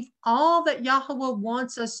receive all that Yahweh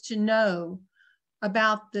wants us to know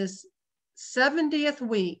about this 70th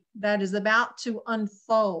week that is about to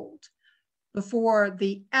unfold before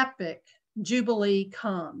the epic Jubilee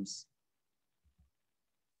comes.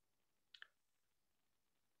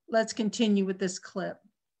 Let's continue with this clip.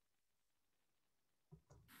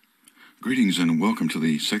 Greetings and welcome to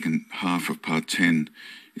the second half of part 10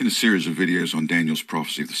 in a series of videos on Daniel's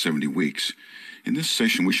prophecy of the 70 weeks. In this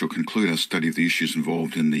session, we shall conclude our study of the issues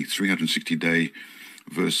involved in the 360-day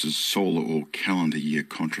versus solar or calendar year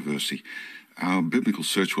controversy. Our biblical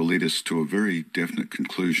search will lead us to a very definite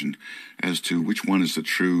conclusion as to which one is the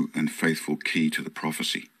true and faithful key to the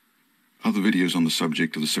prophecy. Other videos on the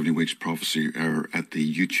subject of the 70 weeks prophecy are at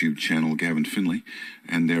the YouTube channel Gavin Finley,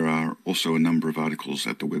 and there are also a number of articles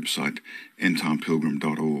at the website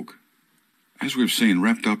endtimepilgrim.org. As we've seen,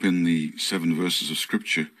 wrapped up in the 7 verses of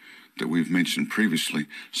Scripture that we've mentioned previously,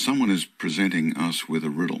 someone is presenting us with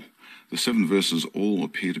a riddle. The 7 verses all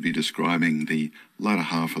appear to be describing the latter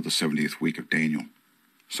half of the 70th week of Daniel.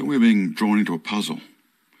 So we're being drawn into a puzzle.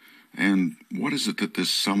 And what is it that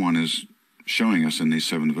this someone is showing us in these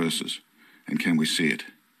 7 verses? And can we see it?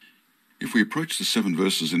 If we approach the 7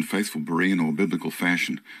 verses in faithful Berean or biblical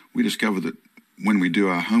fashion, we discover that when we do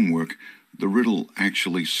our homework, the riddle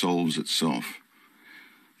actually solves itself.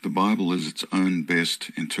 The Bible is its own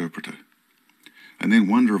best interpreter. And then,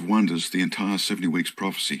 wonder of wonders, the entire 70 weeks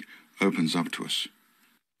prophecy opens up to us.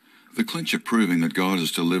 The clincher proving that God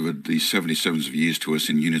has delivered the 77s of years to us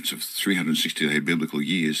in units of 360-day biblical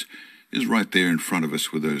years is right there in front of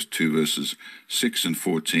us with those two verses, 6 and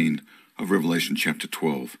 14 of Revelation chapter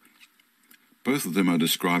 12. Both of them are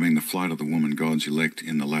describing the flight of the woman, God's elect,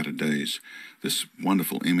 in the latter days. This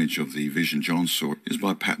wonderful image of the vision John saw is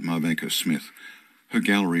by Pat Marvenko-Smith. Her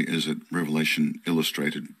gallery is at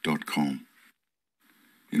revelationillustrated.com.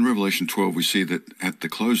 In Revelation 12, we see that at the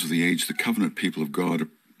close of the age, the covenant people of God are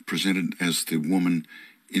presented as the woman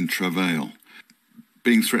in travail.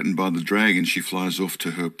 Being threatened by the dragon, she flies off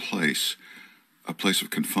to her place, a place of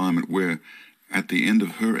confinement where, at the end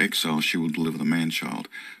of her exile, she will deliver the man-child.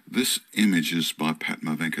 This image is by Pat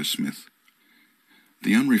Marvenko-Smith.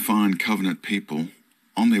 The unrefined covenant people,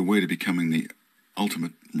 on their way to becoming the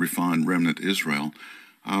ultimate refined remnant Israel,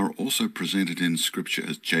 are also presented in Scripture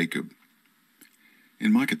as Jacob.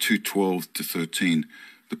 In Micah 2:12-13,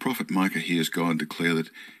 the prophet Micah hears God declare that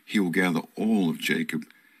he will gather all of Jacob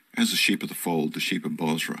as the sheep of the fold, the sheep of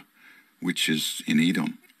Bozrah, which is in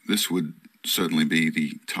Edom. This would certainly be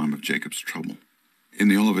the time of Jacob's trouble. In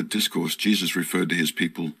the Olivet Discourse, Jesus referred to his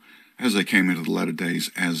people as they came into the latter days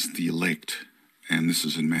as the elect, and this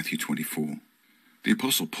is in Matthew 24. The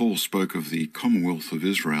Apostle Paul spoke of the commonwealth of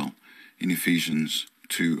Israel in Ephesians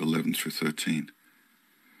 2:11-13.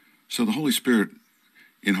 So the Holy Spirit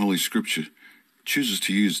in Holy Scripture chooses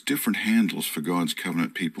to use different handles for God's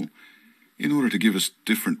covenant people in order to give us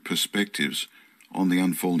different perspectives on the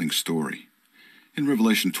unfolding story. In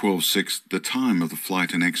Revelation 12:6, the time of the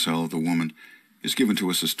flight and exile of the woman is given to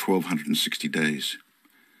us as 1,260 days.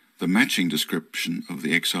 The matching description of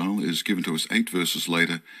the exile is given to us 8 verses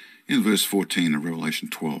later in verse 14 of Revelation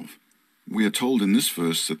 12. We are told in this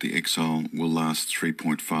verse that the exile will last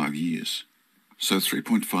 3.5 years. So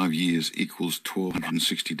 3.5 years equals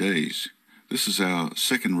 1,260 days. This is our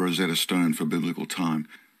second Rosetta Stone for biblical time.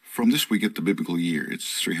 From this we get the biblical year.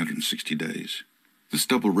 It's 360 days. This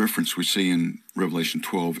double reference we see in Revelation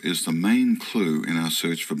 12 is the main clue in our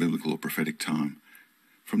search for biblical or prophetic time.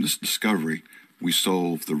 From this discovery, we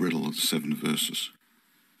solve the riddle of the 7 verses.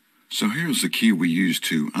 So here is the key we use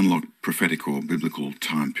to unlock prophetic or biblical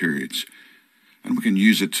time periods, and we can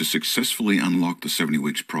use it to successfully unlock the 70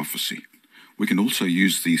 weeks prophecy. We can also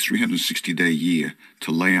use the 360-day year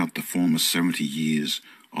to lay out the former 70 years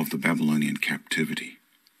of the Babylonian captivity.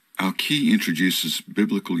 Our key introduces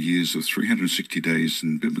biblical years of 360 days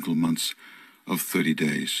and biblical months of 30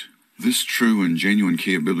 days. This true and genuine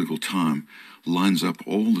key of biblical time lines up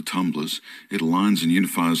all the tumblers. It aligns and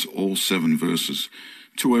unifies all 7 verses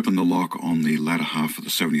to open the lock on the latter half of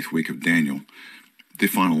the 70th week of Daniel, the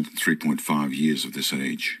final 3.5 years of this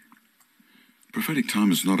age. Prophetic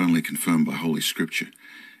time is not only confirmed by Holy Scripture,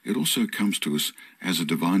 it also comes to us as a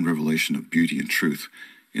divine revelation of beauty and truth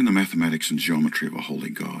in the mathematics and geometry of a holy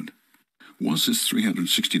God. Was this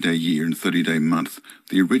 360-day year and 30-day month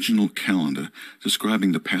the original calendar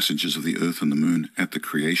describing the passages of the earth and the moon at the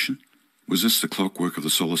creation? Was this the clockwork of the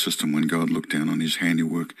solar system when God looked down on his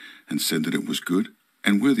handiwork and said that it was good?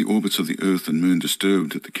 And were the orbits of the earth and moon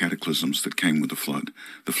disturbed at the cataclysms that came with the flood?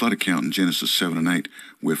 The flood account in Genesis 7 and 8,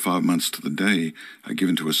 where 5 months to the day are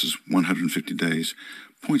given to us as 150 days,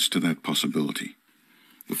 points to that possibility.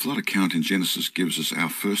 The flood account in Genesis gives us our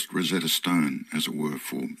first Rosetta Stone, as it were,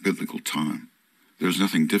 for biblical time. There is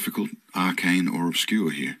nothing difficult, arcane, or obscure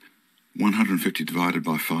here. 150 divided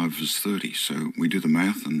by 5 is 30, so we do the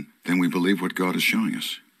math and then we believe what God is showing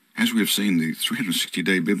us. As we have seen, the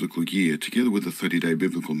 360-day biblical year, together with the 30-day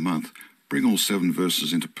biblical month, bring all 7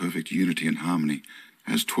 verses into perfect unity and harmony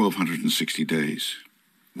as 1,260 days.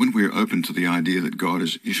 When we are open to the idea that God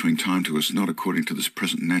is issuing time to us not according to this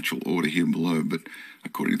present natural order here below, but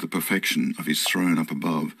according to the perfection of his throne up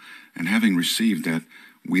above, and having received that,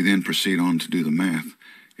 we then proceed on to do the math,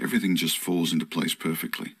 everything just falls into place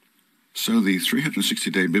perfectly. So the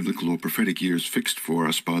 360-day biblical or prophetic year is fixed for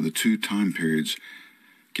us by the 2 time periods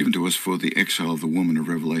given to us for the exile of the woman of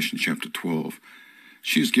Revelation chapter 12.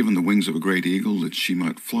 She is given the wings of a great eagle that she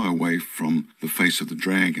might fly away from the face of the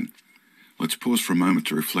dragon. Let's pause for a moment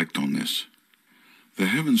to reflect on this. The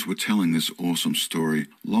heavens were telling this awesome story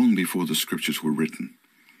long before the scriptures were written.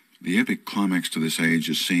 The epic climax to this age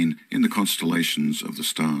is seen in the constellations of the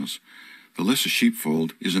stars. The Lesser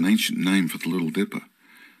Sheepfold is an ancient name for the Little Dipper.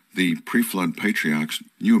 The pre-flood patriarchs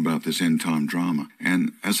knew about this end-time drama,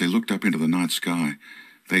 and as they looked up into the night sky,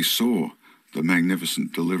 they saw the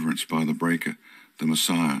magnificent deliverance by the breaker, the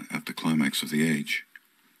Messiah, at the climax of the age.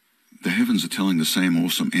 The heavens are telling the same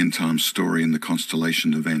awesome end-time story in the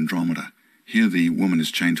constellation of Andromeda. Here the woman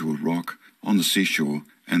is chained to a rock on the seashore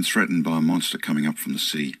and threatened by a monster coming up from the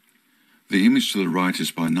sea. The image to the right is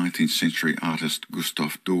by 19th century artist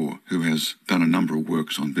Gustav Doré, who has done a number of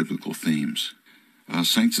works on biblical themes.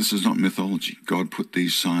 Saints, this is not mythology. God put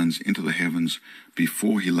these signs into the heavens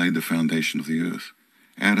before he laid the foundation of the earth.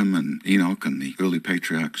 Adam and Enoch and the early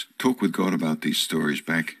patriarchs talked with God about these stories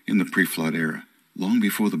back in the pre-flood era. Long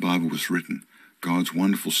before the Bible was written, God's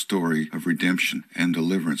wonderful story of redemption and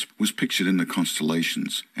deliverance was pictured in the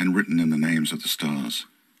constellations and written in the names of the stars.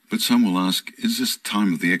 But some will ask, is this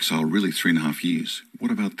time of the exile really 3.5 years?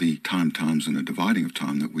 What about the times, and the dividing of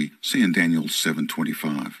time that we see in Daniel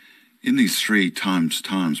 7:25? In these 3 times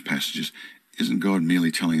passages, isn't God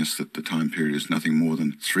merely telling us that the time period is nothing more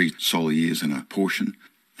than 3 solar years and a portion,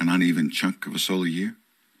 an uneven chunk of a solar year?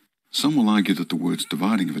 Some will argue that the words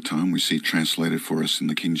dividing of a time we see translated for us in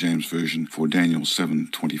the King James Version for Daniel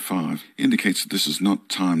 7:25 indicates that this is not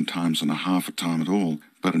times and a half a time at all,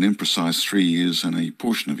 but an imprecise 3 years and a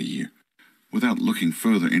portion of a year. Without looking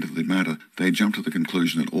further into the matter, they jump to the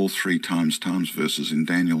conclusion that all 3 times verses in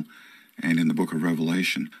Daniel and in the book of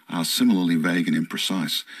Revelation are similarly vague and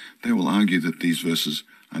imprecise. They will argue that these verses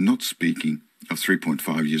are not speaking of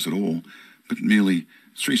 3.5 years at all, but merely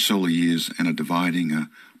 3 solar years and a dividing, a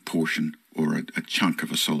portion, or a chunk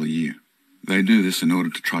of a solar year. They do this in order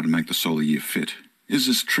to try to make the solar year fit. Is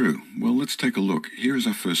this true? Well, let's take a look. Here is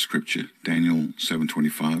our first scripture, Daniel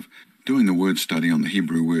 7:25. Doing the word study on the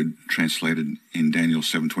Hebrew word translated in Daniel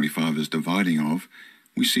 7:25 as dividing of,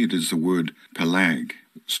 we see it as the word pelag,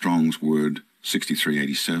 Strong's word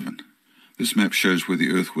 6387. This map shows where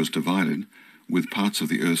the earth was divided, with parts of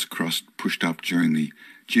the earth's crust pushed up during the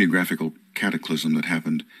geographical cataclysm that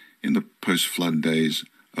happened in the post-flood days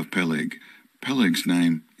of Peleg. Peleg's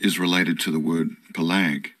name is related to the word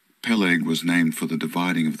Pelag. Peleg was named for the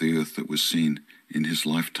dividing of the earth that was seen in his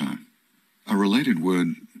lifetime. A related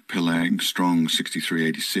word, Pelag, Strong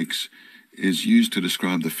 6386, is used to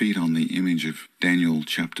describe the feet on the image of Daniel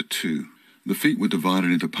chapter 2. The feet were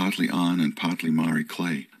divided into partly iron and partly miry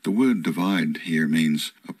clay. The word divide here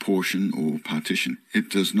means a portion or partition. It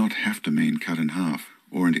does not have to mean cut in half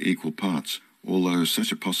or into equal parts, although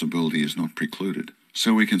such a possibility is not precluded.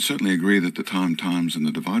 So we can certainly agree that the times and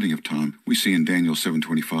the dividing of time we see in Daniel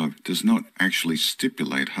 7:25 does not actually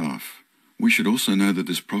stipulate half. We should also know that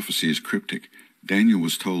this prophecy is cryptic. Daniel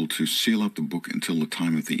was told to seal up the book until the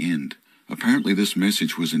time of the end. Apparently this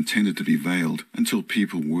message was intended to be veiled until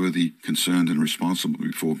people worthy, concerned, and responsible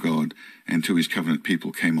before God and to his covenant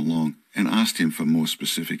people came along and asked him for more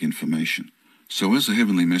specific information. So as the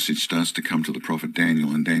heavenly message starts to come to the prophet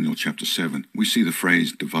Daniel in Daniel chapter 7, we see the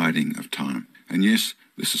phrase dividing of time. And yes,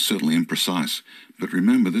 this is certainly imprecise, but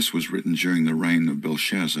remember this was written during the reign of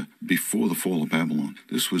Belshazzar before the fall of Babylon.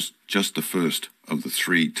 This was just the first of the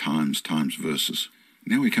 3 times verses.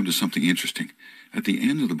 Now we come to something interesting. At the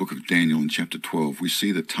end of the book of Daniel in chapter 12, we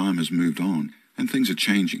see that time has moved on and things are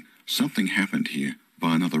changing. Something happened here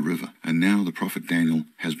by another river, and now the prophet Daniel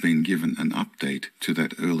has been given an update to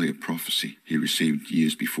that earlier prophecy he received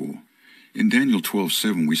years before. In Daniel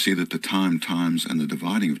 12:7, we see that the times, and the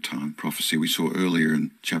dividing of time prophecy we saw earlier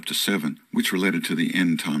in chapter 7, which related to the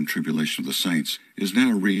end-time tribulation of the saints, is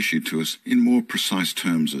now reissued to us in more precise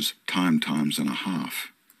terms as times and a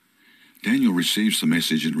half. Daniel receives the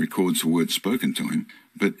message and records the words spoken to him,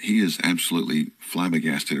 but he is absolutely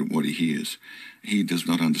flabbergasted at what he hears. He does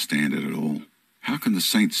not understand it at all. How can the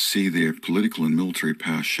saints see their political and military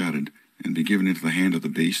power shattered and be given into the hand of the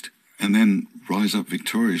beast, and then rise up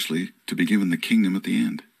victoriously to be given the kingdom at the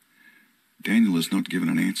end? Daniel is not given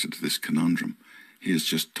an answer to this conundrum. He is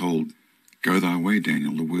just told, "Go thy way,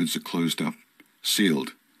 Daniel, the words are closed up,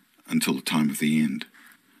 sealed, until the time of the end."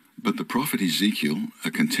 But the prophet Ezekiel,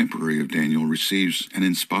 a contemporary of Daniel, receives an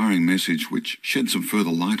inspiring message which sheds some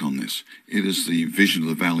further light on this. It is the vision of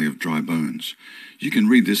the valley of dry bones. You can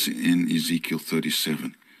read this in Ezekiel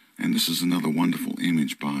 37, and this is another wonderful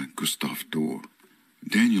image by Gustav Doré.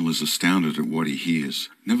 Daniel is astounded at what he hears.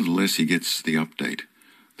 Nevertheless, he gets the update.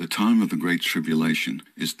 The time of the Great Tribulation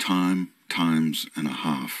is times and a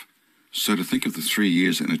half. So to think of the 3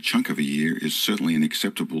 years and a chunk of a year is certainly an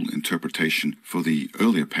acceptable interpretation for the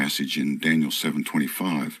earlier passage in Daniel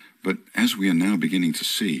 7:25. But as we are now beginning to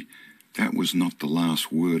see, that was not the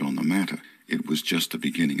last word on the matter. It was just the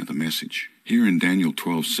beginning of the message. Here in Daniel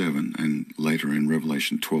 12:7 and later in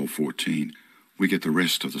Revelation 12:14, we get the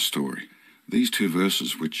rest of the story. These 2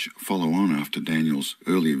 verses, which follow on after Daniel's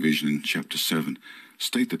earlier vision in chapter 7,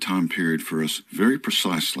 state the time period for us very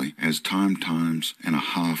precisely as times and a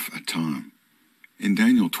half a time. In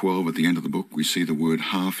Daniel 12, at the end of the book, we see the word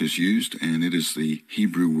half is used, and it is the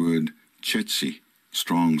Hebrew word chetzi,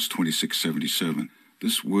 Strong's 2677.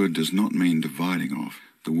 This word does not mean dividing of,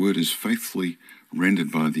 The word is faithfully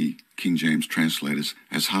rendered by the King James translators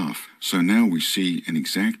as half. So now we see an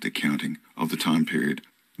exact accounting of the time period.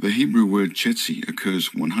 The Hebrew word chetzi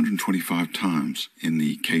occurs 125 times in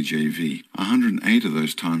the KJV. 108 of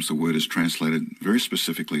those times the word is translated very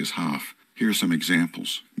specifically as half. Here are some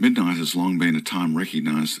examples. Midnight has long been a time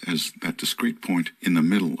recognized as that discrete point in the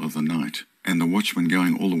middle of the night. And the watchmen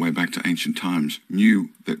going all the way back to ancient times knew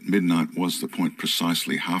that midnight was the point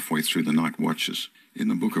precisely halfway through the night watches. In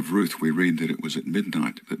the book of Ruth, we read that it was at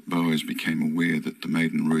midnight that Boaz became aware that the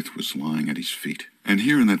maiden Ruth was lying at his feet. And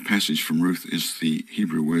here in that passage from Ruth is the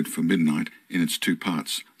Hebrew word for midnight in its two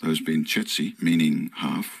parts, those being chetzi, meaning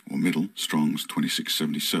half or middle, Strong's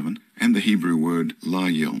 2677, and the Hebrew word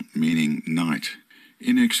layel, meaning night.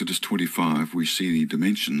 In Exodus 25, we see the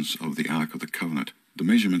dimensions of the Ark of the Covenant. The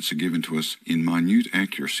measurements are given to us in minute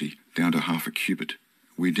accuracy down to half a cubit.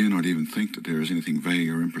 We dare not even think that there is anything vague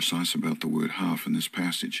or imprecise about the word half in this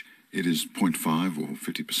passage. It is 0.5 or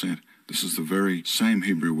 50%. This is the very same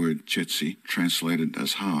Hebrew word chetzi, translated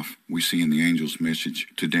as half, we see in the angel's message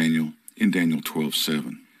to Daniel in Daniel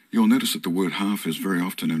 12:7. You'll notice that the word half is very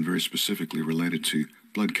often and very specifically related to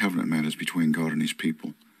blood covenant matters between God and his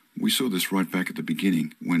people. We saw this right back at the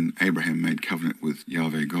beginning when Abraham made covenant with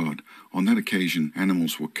Yahweh God. On that occasion,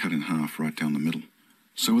 animals were cut in half right down the middle.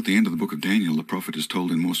 So at the end of the book of Daniel, the prophet is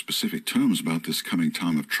told in more specific terms about this coming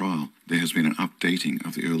time of trial. There has been an updating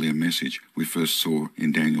of the earlier message we first saw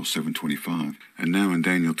in Daniel 7:25. And now in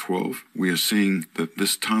Daniel 12, we are seeing that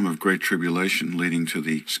this time of great tribulation leading to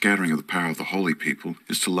the scattering of the power of the holy people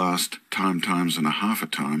is to last times and a half a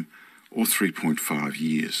time, or 3.5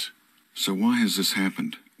 years. So why has this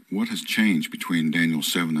happened? What has changed between Daniel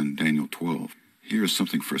 7 and Daniel 12? Here is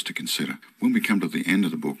something for us to consider. When we come to the end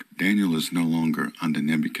of the book, Daniel is no longer under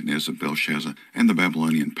Nebuchadnezzar, Belshazzar, and the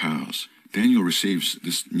Babylonian powers. Daniel receives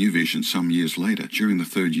this new vision some years later, during the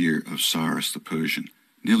 3rd year of Cyrus the Persian.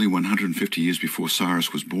 Nearly 150 years before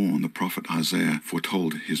Cyrus was born, the prophet Isaiah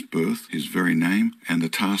foretold his birth, his very name, and the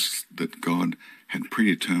tasks that God had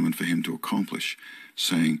predetermined for him to accomplish,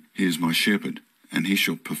 saying, "He is my shepherd, and he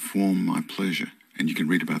shall perform my pleasure." And you can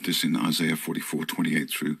read about this in Isaiah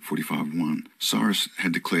 44:28 through 45:1. Cyrus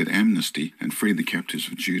had declared amnesty and freed the captives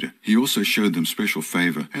of Judah. He also showed them special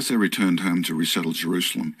favor as they returned home to resettle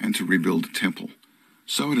Jerusalem and to rebuild the temple.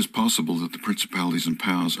 So it is possible that the principalities and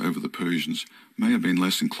powers over the Persians may have been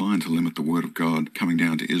less inclined to limit the word of God coming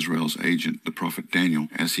down to Israel's agent, the prophet Daniel,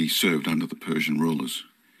 as he served under the Persian rulers.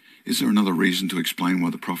 Is there another reason to explain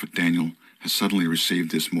why the prophet Daniel has suddenly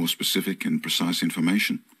received this more specific and precise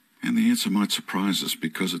information? And the answer might surprise us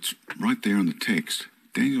because it's right there in the text.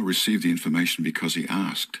 Daniel received the information because he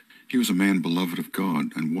asked. He was a man beloved of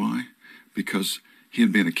God. And why? Because he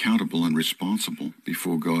had been accountable and responsible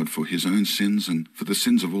before God for his own sins and for the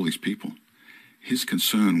sins of all his people. His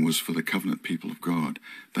concern was for the covenant people of God.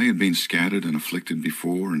 They had been scattered and afflicted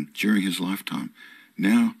before and during his lifetime.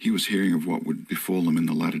 Now he was hearing of what would befall them in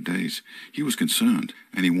the latter days. He was concerned,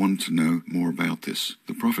 and he wanted to know more about this.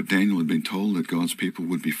 The prophet Daniel had been told that God's people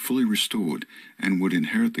would be fully restored and would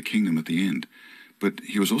inherit the kingdom at the end. But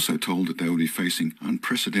he was also told that they would be facing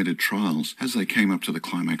unprecedented trials as they came up to the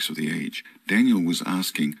climax of the age. Daniel was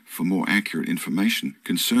asking for more accurate information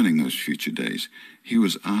concerning those future days. He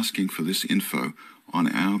was asking for this info on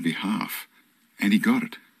our behalf, and he got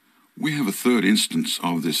it. We have a third instance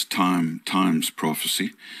of this times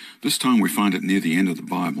prophecy. This time we find it near the end of the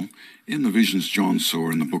Bible, in the visions John saw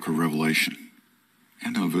in the book of Revelation.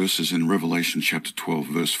 And our verse is in Revelation chapter 12,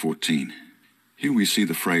 verse 14. Here we see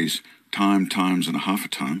the phrase times and a half a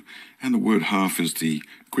time, and the word half is the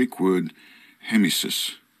Greek word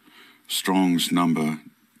hemisis, Strong's number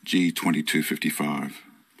G2255,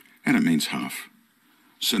 and it means half.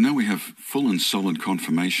 So now we have full and solid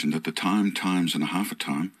confirmation that the times and a half a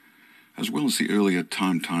time, as well as the earlier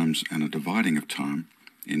times and a dividing of time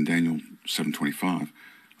in Daniel 7:25,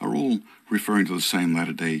 are all referring to the same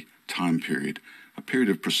latter-day time period, a period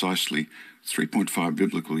of precisely 3.5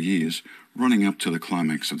 biblical years running up to the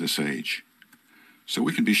climax of this age. So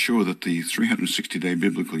we can be sure that the 360-day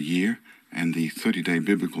biblical year and the 30-day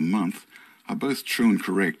biblical month are both true and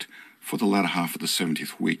correct for the latter half of the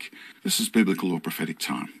 70th week. This is biblical or prophetic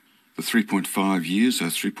time. The 3.5 years are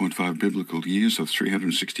 3.5 biblical years of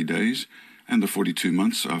 360 days, and the 42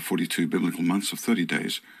 months are 42 biblical months of 30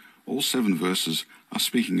 days. All 7 verses are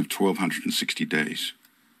speaking of 1,260 days.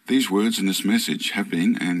 These words in this message have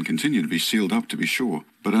been and continue to be sealed up, to be sure,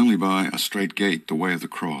 but only by a straight gate, the way of the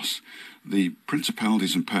cross. The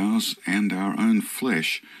principalities and powers and our own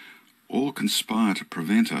flesh all conspire to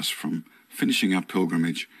prevent us from finishing our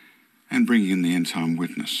pilgrimage and bringing in the end-time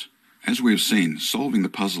witness. As we have seen, solving the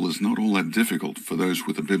puzzle is not all that difficult for those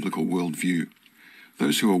with a biblical worldview.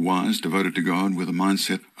 Those who are wise, devoted to God, with a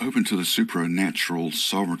mindset open to the supernatural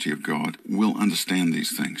sovereignty of God, will understand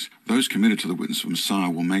these things. Those committed to the witness of Messiah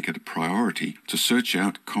will make it a priority to search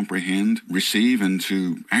out, comprehend, receive, and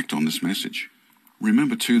to act on this message.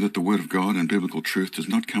 Remember, too, that the Word of God and biblical truth does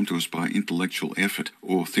not come to us by intellectual effort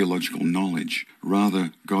or theological knowledge.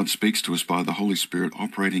 Rather, God speaks to us by the Holy Spirit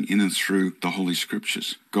operating in and through the Holy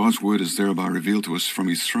Scriptures. God's Word is thereby revealed to us from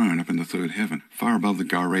His throne up in the third heaven, far above the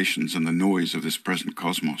gyrations and the noise of this present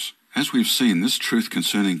cosmos. As we've seen, this truth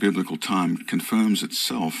concerning biblical time confirms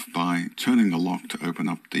itself by turning the lock to open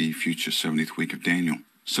up the future 70th week of Daniel.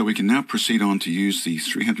 So we can now proceed on to use the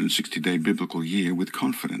 360-day biblical year with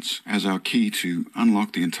confidence as our key to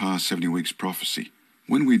unlock the entire 70 weeks prophecy.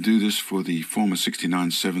 When we do this for the former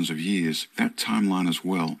 69 sevens of years, that timeline as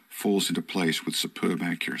well falls into place with superb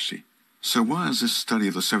accuracy. So why is this study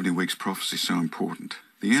of the 70 weeks prophecy so important?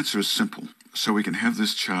 The answer is simple. So we can have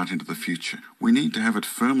this chart into the future. We need to have it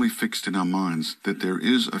firmly fixed in our minds that there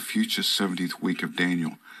is a future 70th week of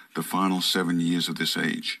Daniel, the final 7 years of this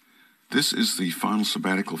age. This is the final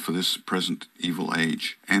sabbatical for this present evil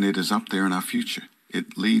age, and it is up there in our future.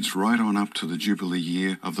 It leads right on up to the Jubilee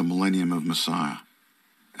year of the millennium of Messiah.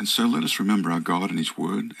 And so let us remember our God and His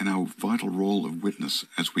Word and our vital role of witness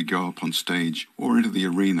as we go up on stage or into the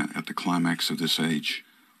arena at the climax of this age.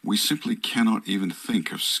 We simply cannot even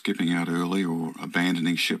think of skipping out early or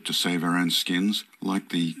abandoning ship to save our own skins, like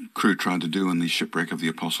the crew tried to do in the shipwreck of the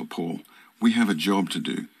Apostle Paul. We have a job to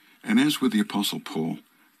do, and as with the Apostle Paul,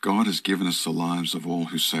 God has given us the lives of all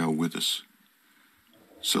who sail with us.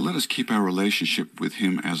 So let us keep our relationship with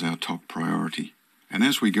Him as our top priority. And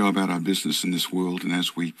as we go about our business in this world, and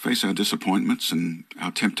as we face our disappointments and our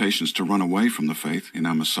temptations to run away from the faith in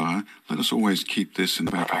our Messiah, let us always keep this in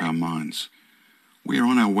the back of our minds. We are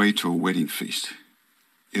on our way to a wedding feast.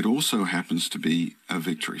 It also happens to be a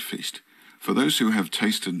victory feast. For those who have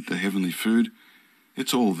tasted the heavenly food,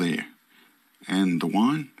 it's all there. And the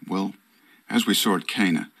wine, well, as we saw at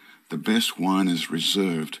Cana, the best wine is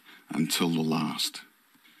reserved until the last.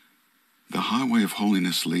 The highway of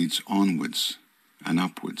holiness leads onwards and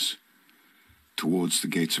upwards towards the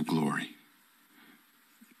gates of glory.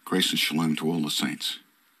 Grace and shalom to all the saints.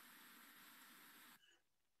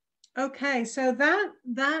 Okay, so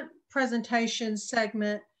that presentation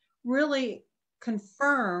segment really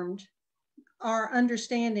confirmed our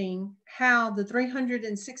understanding how the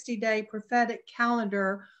 360-day prophetic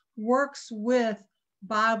calendar works with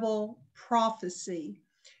Bible prophecy.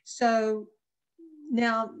 So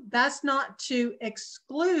now that's not to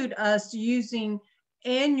exclude us using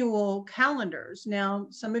annual calendars. Now,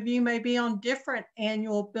 some of you may be on different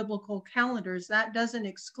annual biblical calendars. That doesn't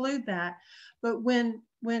exclude that. But when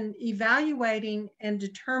evaluating and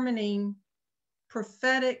determining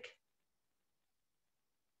prophetic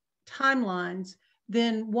timelines,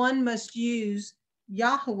 then one must use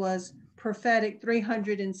Yahweh's prophetic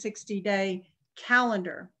 360-day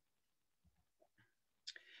calendar.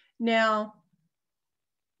 Now,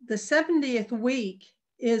 the 70th week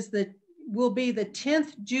will be the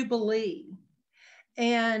 10th Jubilee,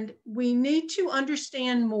 and we need to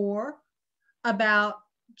understand more about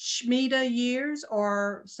Shemitah years,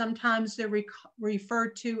 or sometimes they're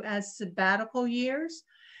referred to as sabbatical years.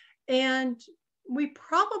 And we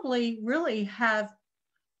probably really have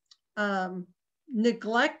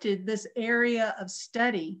neglected this area of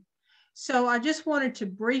study. So I just wanted to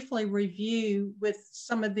briefly review with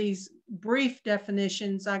some of these brief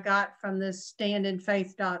definitions I got from this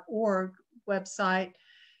standinfaith.org website.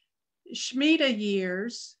 Shemitah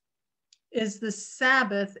years is the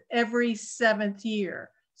Sabbath every 7th year.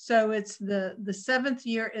 So it's the 7th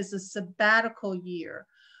year is a sabbatical year.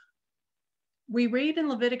 We read in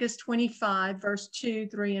Leviticus 25, verse 2,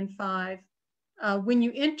 3, and 5, when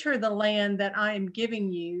you enter the land that I am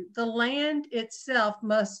giving you, the land itself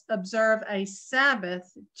must observe a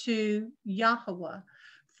Sabbath to Yahweh.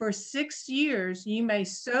 For 6 years you may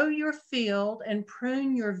sow your field and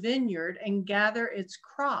prune your vineyard and gather its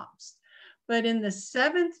crops. But in the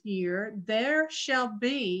 7th year there shall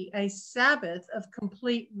be a Sabbath of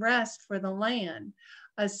complete rest for the land,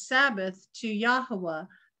 a Sabbath to Yahweh.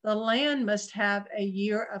 The land must have a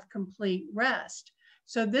year of complete rest.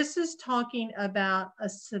 So this is talking about a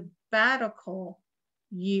sabbatical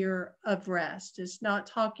year of rest. It's not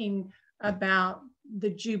talking about the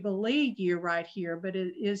Jubilee year right here, but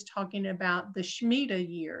it is talking about the Shemitah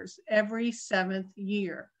years, every 7th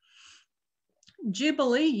year.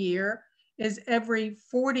 Jubilee year is every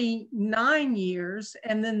 49 years,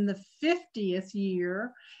 and then the 50th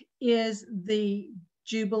year is the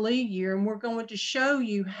Jubilee year, and we're going to show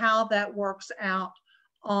you how that works out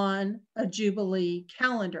on a Jubilee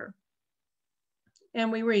calendar.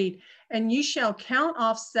 And we read, and you shall count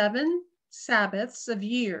off 7 Sabbaths of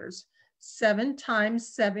years, 7 times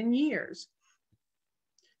 7 years,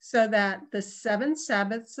 so that the 7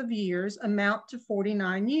 Sabbaths of years amount to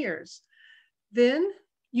 49 years. Then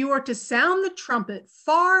you are to sound the trumpet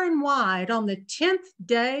far and wide on the 10th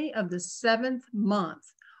day of the 7th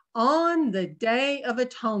month, on the Day of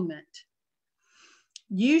Atonement.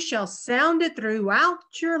 You shall sound it throughout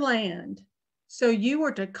your land. So you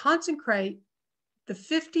are to consecrate the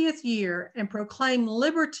 50th year and proclaim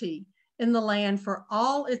liberty in the land for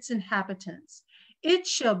all its inhabitants. It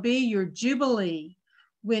shall be your Jubilee,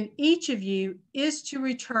 when each of you is to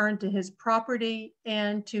return to his property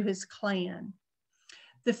and to his clan.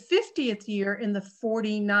 The 50th year in the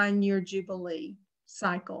 49-year Jubilee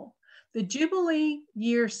cycle. The Jubilee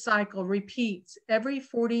year cycle repeats every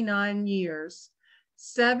 49 years,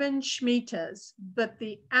 7 Shemitahs, but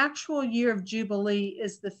the actual year of Jubilee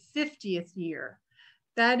is the 50th year.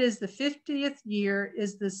 That is, the 50th year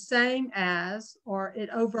is the same as, or it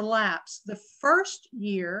overlaps, the first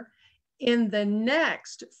year in the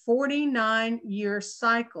next 49-year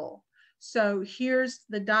cycle. So here's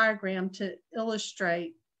the diagram to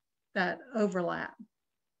illustrate that overlap.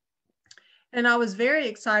 And I was very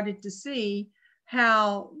excited to see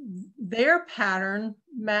how their pattern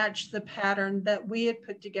matched the pattern that we had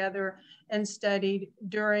put together and studied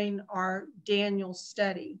during our Daniel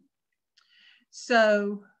study.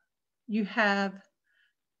 So you have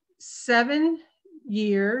 7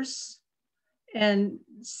 years, and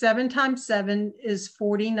 7 times 7 is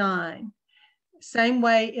 49. Same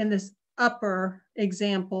way in this upper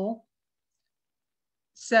example,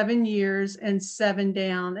 7 years and 7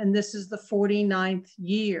 down, and this is the 49th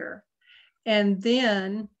year. And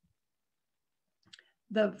then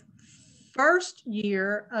the first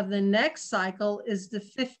year of the next cycle is the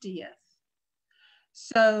 50th.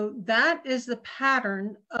 So that is the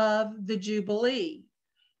pattern of the Jubilee.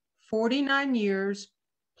 49 years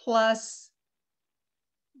plus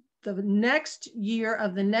the next year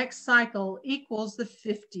of the next cycle equals the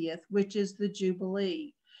 50th, which is the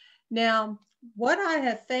Jubilee. Now, what I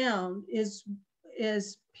have found is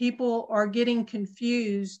people are getting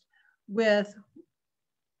confused with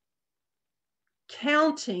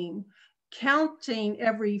counting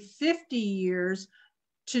every 50 years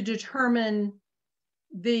to determine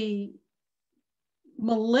the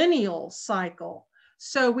millennial cycle.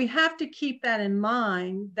 So we have to keep that in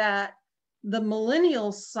mind, that the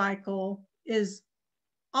millennial cycle is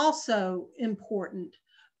also important,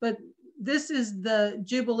 but this is the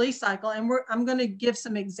Jubilee cycle, and I'm going to give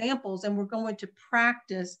some examples, and we're going to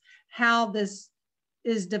practice how this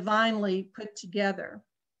is divinely put together.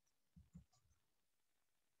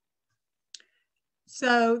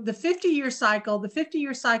 So the 50-year cycle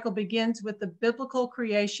begins with the biblical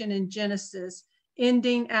creation in Genesis,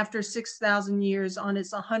 ending after 6,000 years on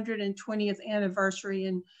its 120th anniversary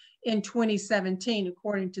in 2017,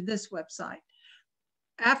 according to this website.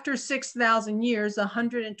 After 6,000 years, the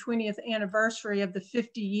 120th anniversary of the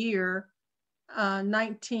 50-year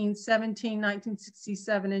 1917,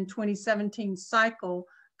 1967, and 2017 cycle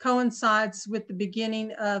coincides with the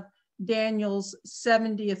beginning of Daniel's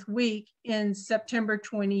 70th week in September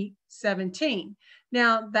 2017.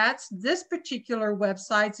 Now, that's this particular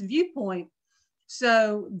website's viewpoint.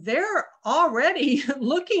 So they're already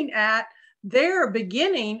looking at their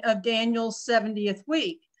beginning of Daniel's 70th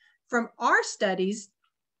week. From our studies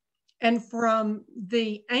and from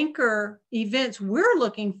the anchor events we're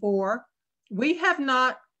looking for, we have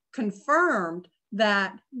not confirmed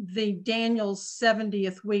that the Daniel's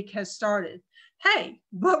 70th week has started. Hey,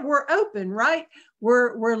 but we're open, right?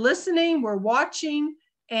 We're listening, we're watching,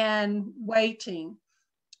 and waiting.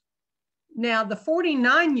 Now, the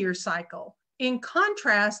 49-year cycle. In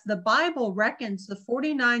contrast, the Bible reckons the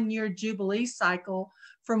 49-year Jubilee cycle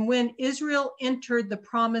from when Israel entered the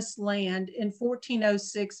Promised Land in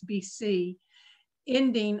 1406 BC,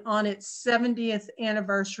 ending on its 70th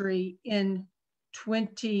anniversary in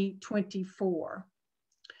 2024.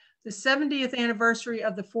 The 70th anniversary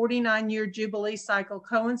of the 49-year Jubilee cycle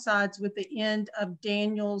coincides with the end of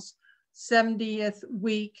Daniel's 70th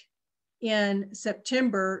week in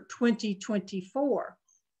September 2024.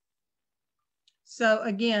 So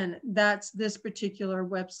again, that's this particular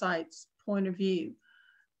website's point of view.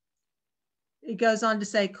 It goes on to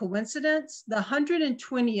say, coincidence? The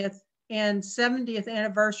 120th and 70th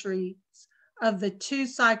anniversaries of the two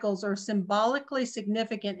cycles are symbolically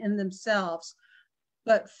significant in themselves,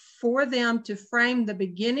 but for them to frame the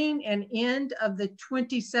beginning and end of the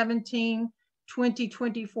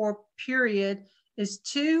 2024 period is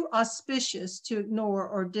too auspicious to ignore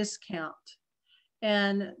or discount.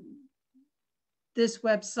 And this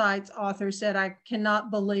website's author said, I cannot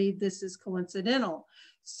believe this is coincidental.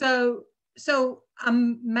 So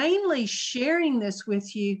I'm mainly sharing this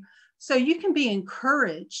with you so you can be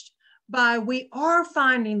encouraged by, we are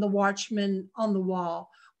finding the watchmen on the wall.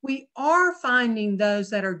 We are finding those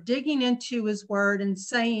that are digging into his word and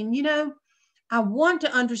saying, you know, I want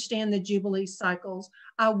to understand the Jubilee cycles.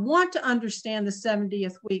 I want to understand the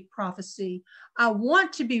 70th week prophecy. I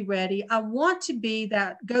want to be ready. I want to be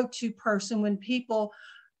that go-to person when people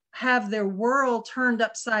have their world turned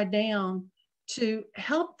upside down, to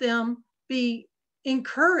help them be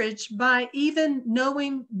encouraged by even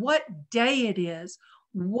knowing what day it is.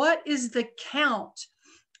 What is the count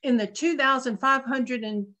in the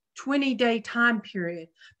 2,520-day time period?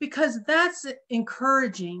 Because that's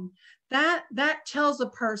encouraging. That tells a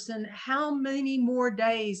person how many more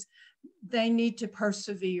days they need to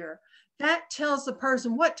persevere. That tells the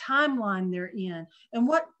person what timeline they're in, and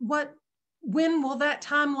when will that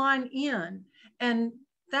timeline end. And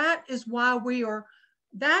that is why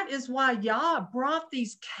Yah brought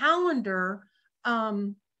these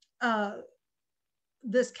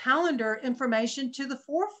this calendar information to the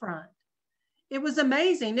forefront. It was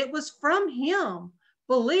amazing. It was from him.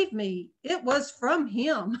 Believe me, it was from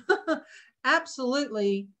him.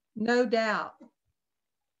 Absolutely, no doubt.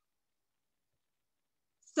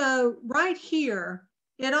 So right here,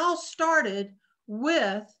 it all started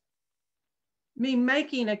with me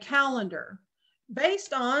making a calendar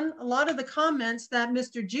based on a lot of the comments that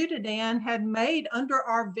Mr. Judadan had made under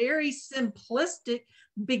our very simplistic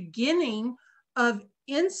beginning of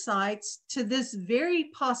insights to this very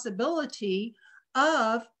possibility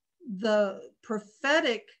of the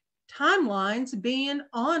prophetic timelines being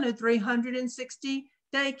on a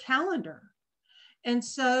 360-day calendar. And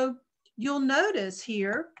so you'll notice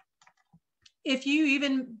here, if you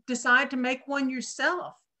even decide to make one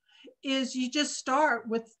yourself, is you just start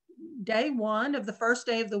with day one of the first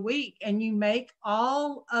day of the week, and you make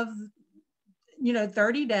all of,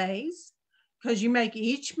 30 days, because you make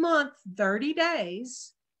each month 30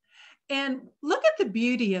 days. And look at the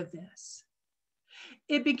beauty of this.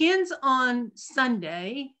 It begins on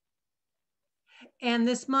Sunday, and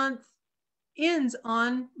this month ends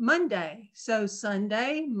on Monday. So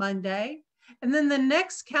Sunday, Monday, and then the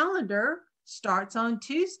next calendar starts on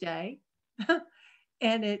Tuesday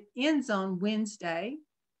and it ends on Wednesday.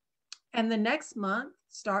 And the next month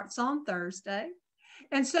starts on Thursday.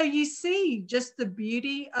 And so you see just the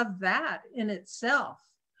beauty of that in itself.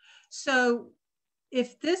 So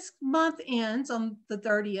if this month ends on the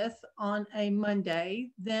 30th on a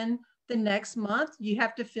Monday, then the next month you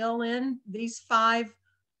have to fill in these 5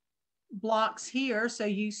 blocks here. So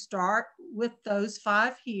you start with those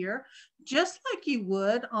 5 here, just like you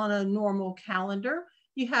would on a normal calendar.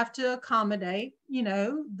 You have to accommodate,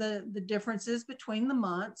 the differences between the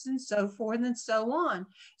months and so forth and so on.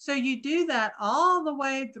 So you do that all the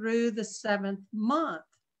way through the 7th month.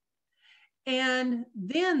 And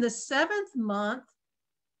then the 7th month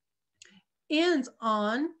ends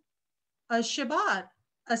on a Shabbat,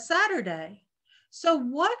 a Saturday. So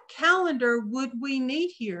what calendar would we need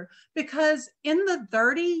here? Because in the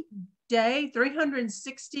 30-day,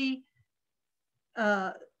 360,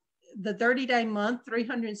 the 30-day month,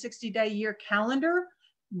 360-day year calendar,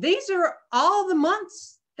 these are all the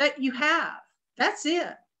months that you have. That's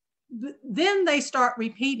it. Then they start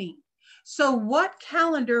repeating. So what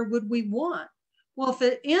calendar would we want? Well, if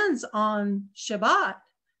it ends on Shabbat,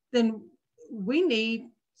 then we need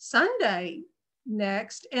Sunday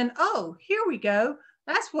next. And oh, here we go.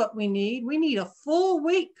 That's what we need. We need a full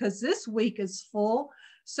week, because this week is full.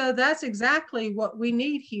 So that's exactly what we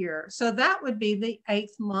need here. So that would be the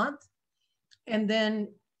 8th month. And then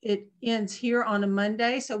it ends here on a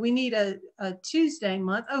Monday. So we need a Tuesday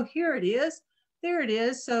month. Oh, here it is. There it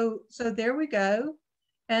is. So there we go.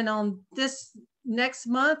 And on this next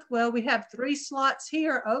month, well, we have 3 slots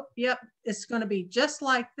here. Oh, yep, it's going to be just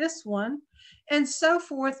like this one, and so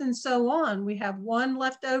forth and so on. We have 1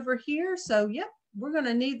 left over here. So, yep, we're going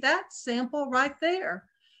to need that sample right there.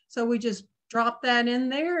 So we just drop that in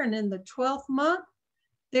there, and in the 12th month,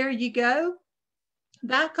 there you go.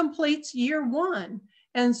 That completes year 1.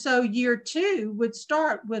 And so year 2 would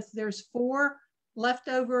start with, there's 4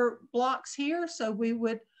 leftover blocks here. So we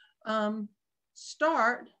would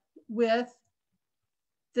start with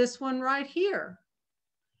this one right here.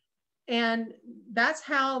 And that's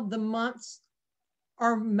how the months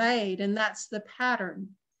are made, and that's the pattern.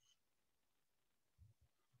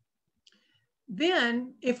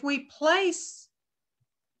 Then if we place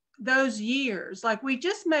those years, like we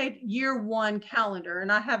just made year 1 calendar,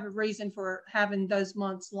 and I have a reason for having those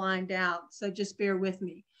months lined out, so just bear with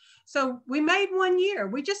me. So we made 1 year,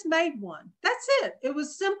 we just made one. That's it. It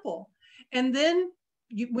was simple. And then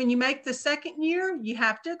when you make the second year, you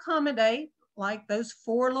have to accommodate like those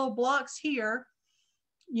 4 little blocks here.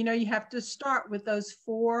 You know, you have to start with those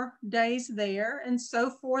 4 days there, and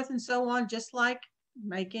so forth and so on, just like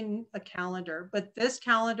making a calendar. But this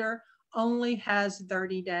calendar only has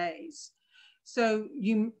 30 days. So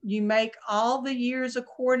you make all the years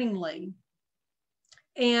accordingly.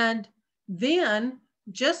 And then,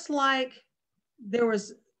 just like there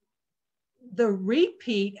was the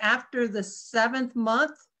repeat after the 7th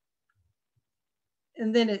month,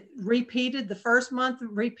 and then it repeated the first month,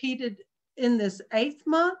 repeated in this 8th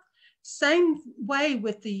month, same way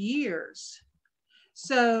with the years.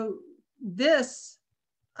 So this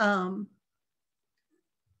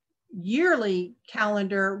yearly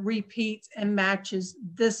calendar repeats and matches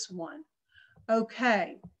this one.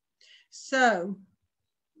 Okay, so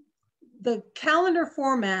the calendar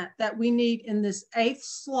format that we need in this 8th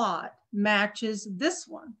slot matches this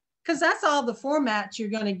one, because that's all the formats you're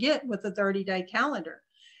going to get with a 30-day calendar.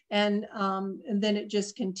 And then it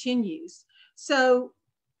just continues. So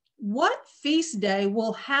what feast day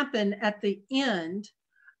will happen at the end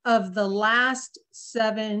of the last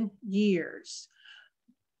 7 years?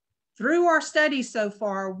 Through our study so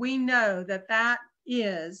far, we know that that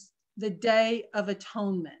is the Day of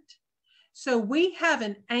Atonement. So we have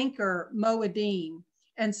an anchor moedim.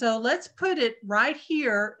 And so let's put it right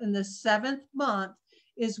here in the 7th month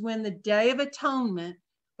is when the Day of Atonement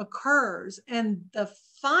occurs. And the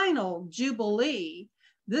final Jubilee,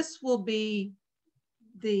 this will be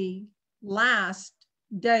the last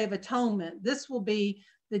Day of Atonement. This will be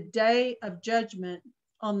the Day of Judgment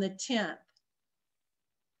on the 10th.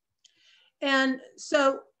 And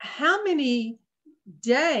so how many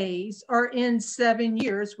days are in 7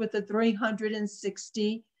 years with a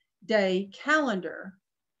 360-day calendar?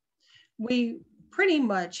 We pretty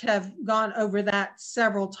much have gone over that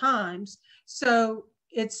several times. So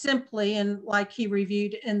it's simply, and like he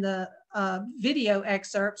reviewed in the video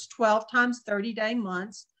excerpts, 12 times 30-day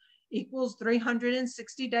months equals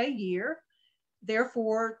 360-day year.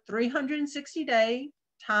 Therefore, 360-day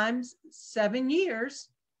times 7 years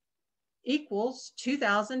equals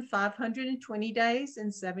 2,520 days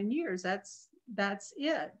in 7 years. That's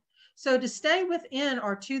it. So to stay within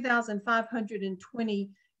our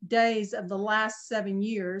 2,520 days of the last 7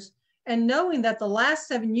 years, and knowing that the last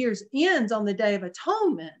 7 years ends on the Day of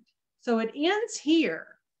Atonement, so it ends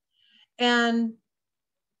here. And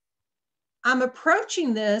I'm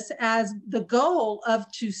approaching this as the goal of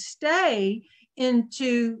to stay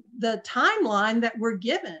into the timeline that we're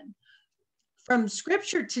given. From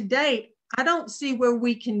scripture to date, I don't see where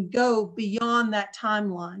we can go beyond that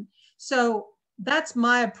timeline. So that's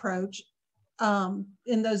my approach.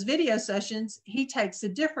 In those video sessions, he takes a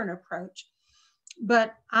different approach.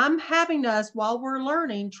 But I'm having us, while we're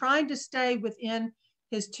learning, trying to stay within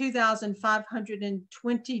his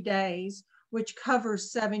 2,520 days, which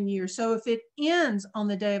covers 7 years. So if it ends on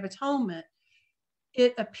the Day of Atonement,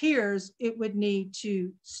 it appears it would need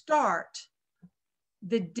to start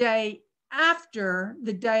the day after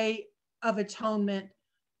the Day of Atonement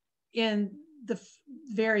in the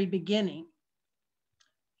very beginning.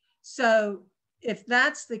 So if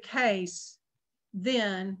that's the case,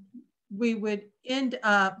 then we would end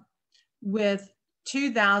up with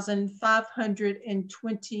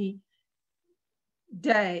 2,520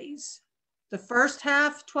 days. The first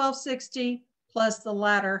half, 1260, plus the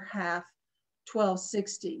latter half,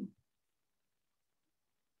 1260.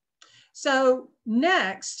 So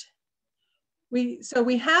next, we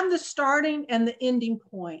have the starting and the ending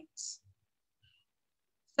points.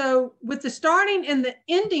 So with the starting and the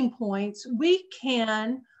ending points, we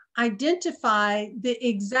can identify the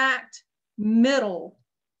exact middle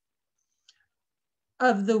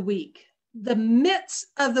of the week, the midst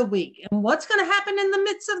of the week. And what's going to happen in the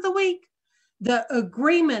midst of the week? The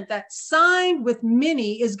agreement that's signed with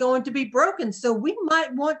many is going to be broken. So we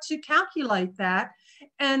might want to calculate that.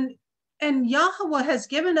 And Yahweh has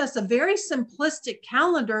given us a very simplistic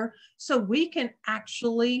calendar so we can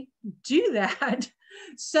actually do that.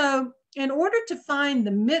 So in order to find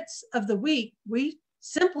the midst of the week, we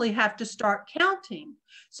simply have to start counting.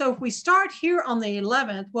 So if we start here on the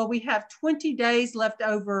 11th, well, we have 20 days left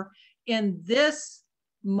over in this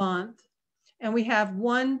month. And we have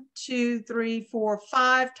 1, 2, 3, 4,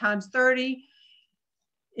 5 times 30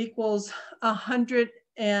 equals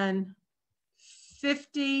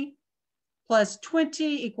 150 plus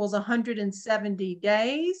 20 equals 170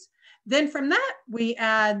 days. Then from that, we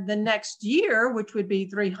add the next year, which would be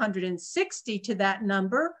 360 to that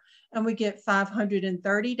number, and we get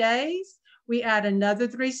 530 days. We add another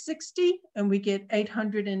 360 and we get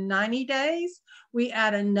 890 days. We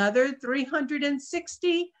add another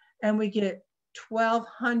 360 and we get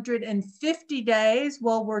 1,250 days.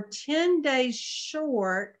 Well, we're 10 days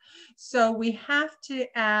short, so we have to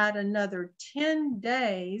add another 10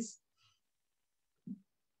 days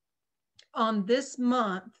on this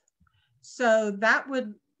month. So that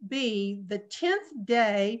would be the 10th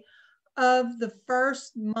day of the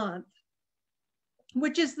first month,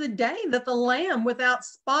 which is the day that the lamb without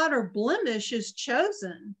spot or blemish is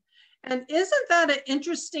chosen. And isn't that an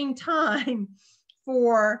interesting time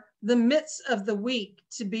for the midst of the week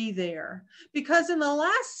to be there? Because in the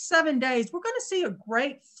last 7 days, we're going to see a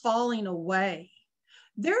great falling away.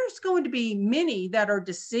 There's going to be many that are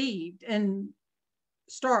deceived and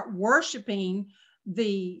start worshiping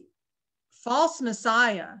the false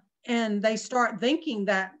Messiah, and they start thinking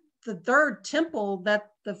that the third temple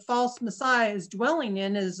that the false Messiah is dwelling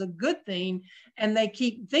in is a good thing, and they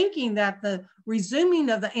keep thinking that the resuming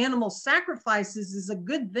of the animal sacrifices is a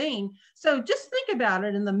good thing. So just think about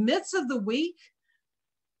it. In the midst of the week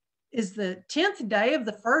is the 10th day of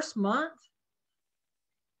the first month.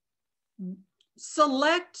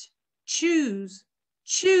 Select, choose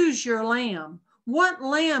your lamb. What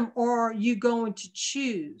lamb are you going to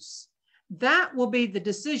choose? That will be the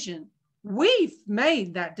decision. We've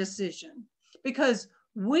made that decision because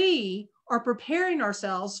we are preparing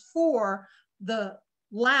ourselves for the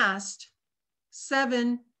last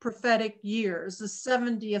 7 prophetic years, the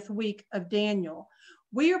 70th week of Daniel.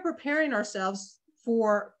 We are preparing ourselves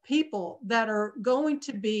for people that are going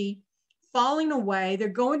to be falling away. They're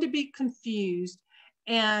going to be confused,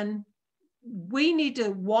 and we need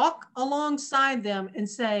to walk alongside them and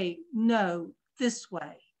say, no, this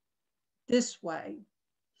way, this way.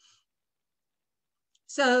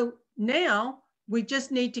 So now we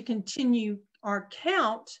just need to continue our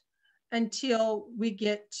count until we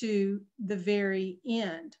get to the very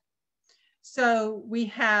end. So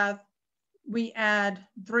we add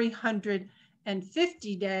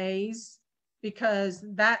 350 days because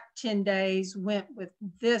that 10 days went with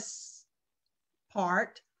this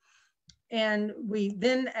part. And we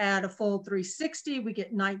then add a full 360, we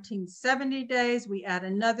get 1970 days. We add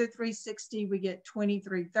another 360, we get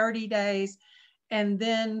 2330 days. And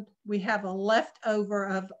then we have a leftover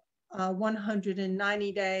of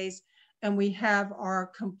 190 days, and we have our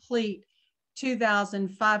complete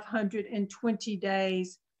 2,520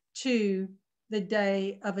 days to the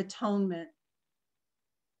Day of Atonement.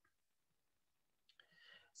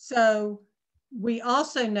 So we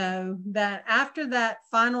also know that after that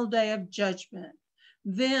final day of judgment,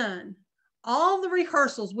 then all the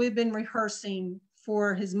rehearsals we've been rehearsing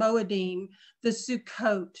for his moedim, the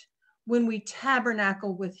Sukkot, when we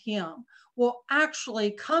tabernacle with him, will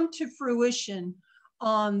actually come to fruition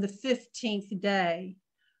on the 15th day.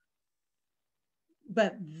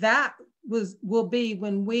 But that will be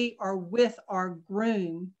when we are with our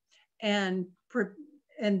groom and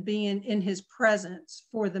being in his presence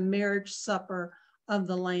for the marriage supper of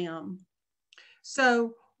the Lamb.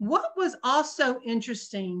 So what was also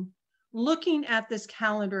interesting, looking at this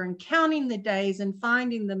calendar and counting the days and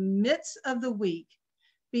finding the midst of the week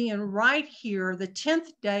being right here, the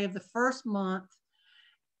 10th day of the first month,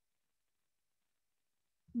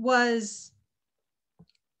 was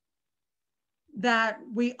that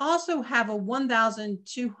we also have a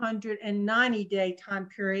 1,290 day time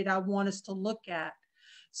period I want us to look at.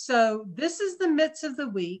 So this is the midst of the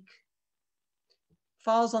week,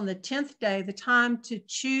 falls on the 10th day, the time to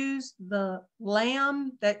choose the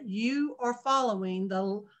lamb that you are following,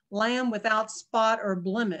 the lamb without spot or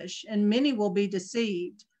blemish, and many will be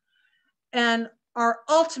deceived. And our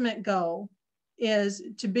ultimate goal is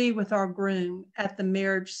to be with our groom at the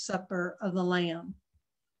marriage supper of the Lamb.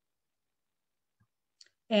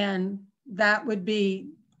 And that would be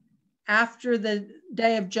after the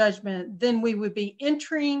day of judgment. Then we would be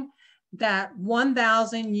entering that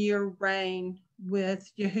 1,000-year reign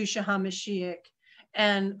with Yahushua HaMashiach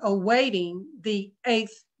and awaiting the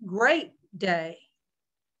 8th great day.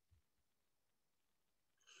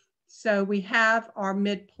 So we have our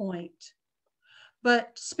midpoint.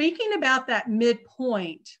 But speaking about that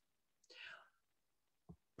midpoint,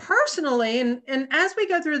 personally, and as we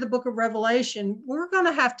go through the book of Revelation, we're going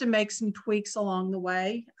to have to make some tweaks along the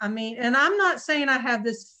way. I mean, and I'm not saying I have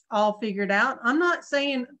this all figured out. I'm not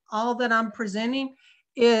saying all that I'm presenting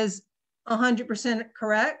is 100%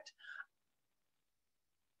 correct.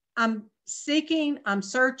 I'm seeking, I'm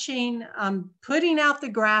searching, I'm putting out the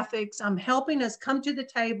graphics, I'm helping us come to the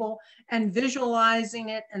table and visualizing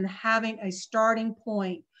it and having a starting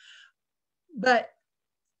point. But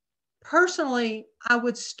personally, I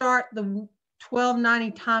would start the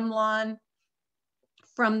 1290 timeline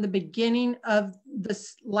from the beginning of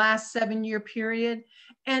this last 7-year period.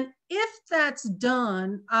 And if that's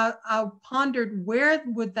done, I pondered, where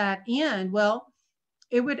would that end? Well,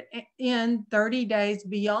 it would end 30 days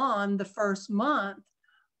beyond the first month.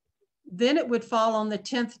 Then it would fall on the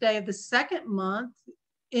 10th day of the second month,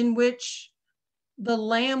 in which the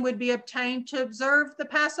lamb would be obtained to observe the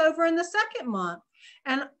Passover in the second month.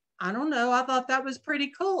 And I don't know, I thought that was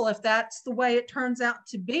pretty cool if that's the way it turns out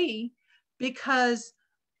to be, because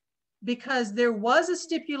there was a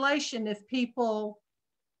stipulation, if people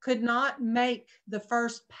could not make the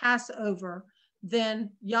first Passover, then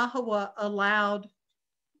Yahweh allowed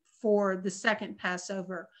for the second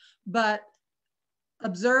Passover. But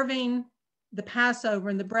observing the Passover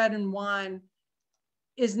and the bread and wine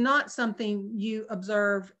is not something you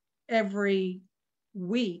observe every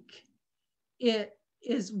week. It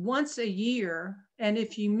is once a year. And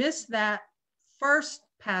if you miss that first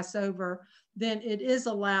Passover, then it is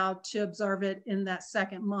allowed to observe it in that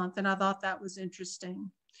second month. And I thought that was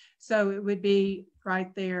interesting. So it would be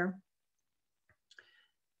right there.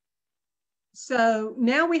 So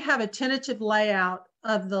now we have a tentative layout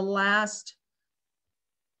of the last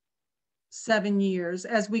 7 years.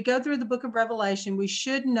 As we go through the book of Revelation, we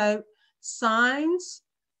should note signs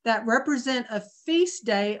that represent a feast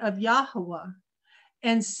day of Yahweh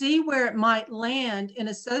and see where it might land in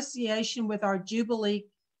association with our Jubilee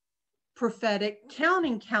prophetic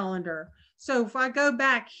counting calendar. So if I go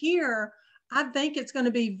back here, I think it's going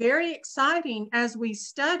to be very exciting as we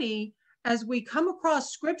study, as we come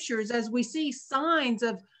across scriptures, as we see signs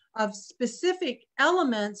of specific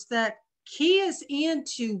elements that key us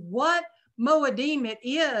into what moedim it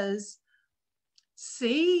is.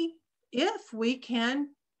 See if we can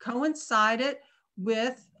coincide it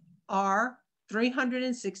with our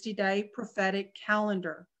 360-day prophetic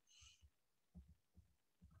calendar.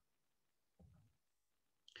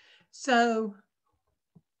 So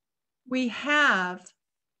we have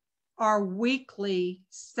our weekly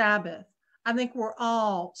Sabbath. I think we're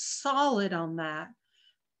all solid on that.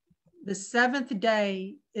 The seventh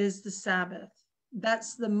day is the Sabbath.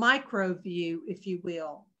 That's the micro view, if you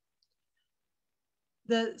will.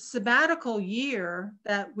 The sabbatical year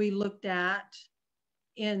that we looked at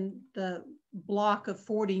in the block of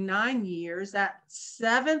 49 years, that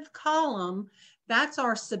seventh column, that's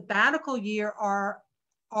our sabbatical year,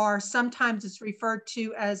 or sometimes it's referred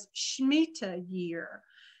to as Shemitah year.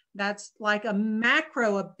 That's like a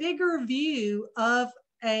macro, a bigger view of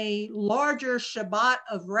a larger Shabbat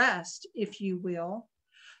of rest, if you will.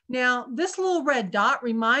 Now, this little red dot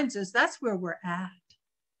reminds us that's where we're at.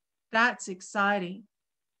 That's exciting.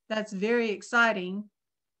 That's very exciting.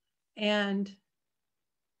 And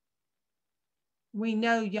we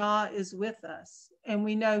know Yah is with us, and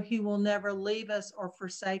we know he will never leave us or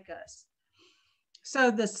forsake us.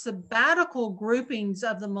 So the sabbatical groupings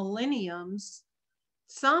of the millenniums,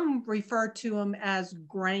 some refer to them as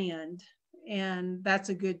grand, and that's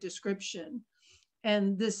a good description.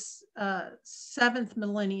 And this seventh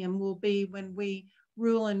millennium will be when we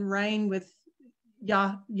rule and reign with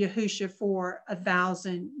Yahusha for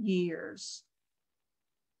 1,000 years.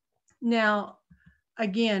 Now,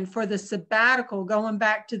 again, for the sabbatical, going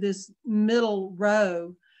back to this middle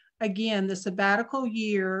row, again, the sabbatical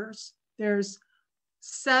years, there's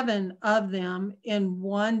 7 of them in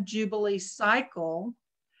one Jubilee cycle.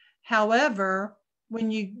 However,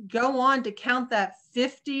 when you go on to count that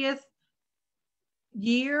 50th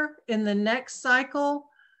year in the next cycle,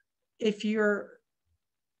 if you're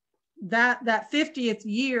that 50th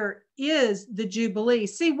year is the Jubilee.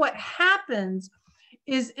 See, what happens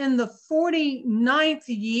is in the 49th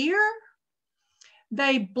year,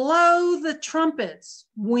 they blow the trumpets.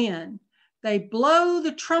 When? They blow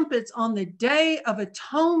the trumpets on the Day of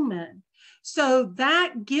Atonement. So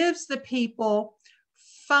that gives the people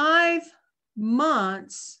 5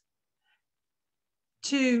 months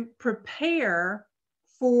to prepare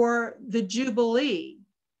for the Jubilee.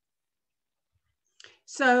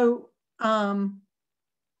 So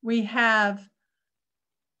we have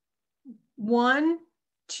 1,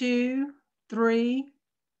 2, 3,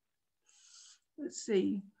 let's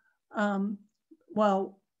see,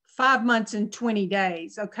 well, 5 months and 20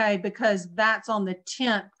 days, okay, because that's on the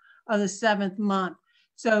 10th of the 7th month.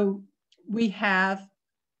 So we have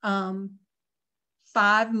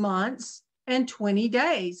 5 months and 20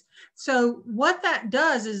 days. So what that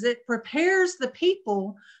does is it prepares the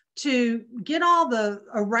people to get all the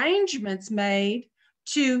arrangements made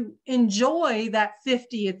to enjoy that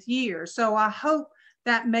 50th year. So I hope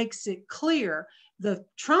that makes it clear. The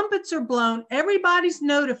trumpets are blown, everybody's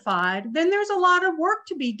notified, then there's a lot of work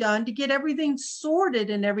to be done to get everything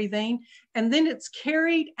sorted and everything, and then it's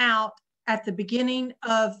carried out at the beginning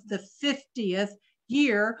of the 50th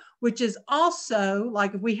year, which is also,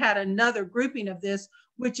 like if we had another grouping of this,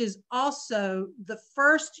 which is also the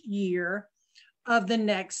first year of the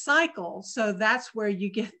next cycle. So that's where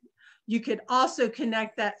you could also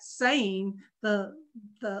connect that saying the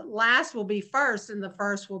last will be first and the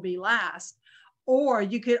first will be last. Or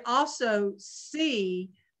you could also see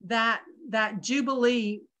that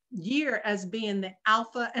Jubilee year as being the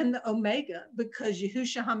Alpha and the Omega, because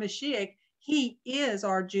Yahushua HaMashiach, he is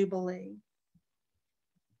our Jubilee.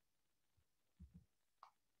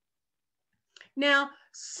 Now,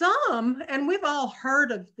 some, and we've all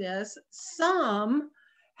heard of this, some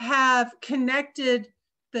have connected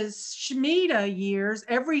the Shemitah years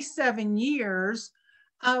every 7 years.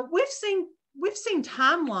 We've seen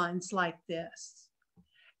timelines like this.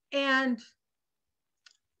 And,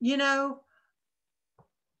 you know,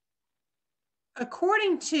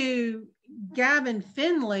 according to Gavin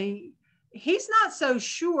Finley, he's not so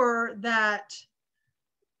sure that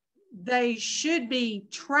they should be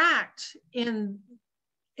tracked in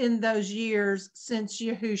those years since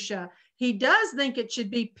Yahusha. He does think it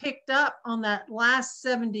should be picked up on that last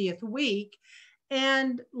 70th week.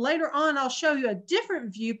 And later on, I'll show you a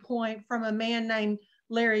different viewpoint from a man named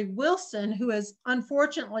Larry Wilson, who has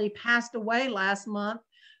unfortunately passed away last month,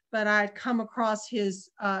 but I'd come across his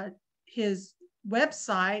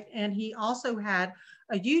website, and he also had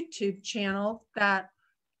a YouTube channel that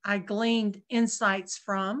I gleaned insights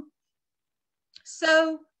from.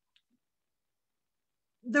 So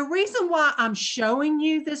the reason why I'm showing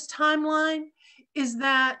you this timeline is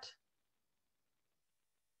that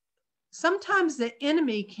sometimes the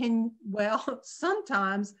enemy can, well,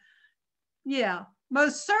 sometimes, yeah,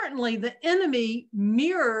 most certainly the enemy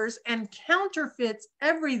mirrors and counterfeits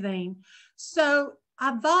everything. So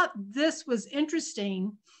I thought this was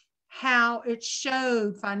interesting, how it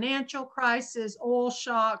showed financial crisis, oil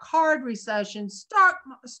shock, hard recession, stock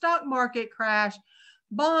market crash,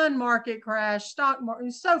 bond market crash, stock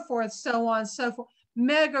market, so forth, so on, so forth,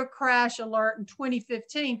 mega crash alert in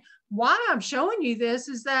 2015. Why I'm showing you this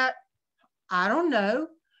is that, I don't know,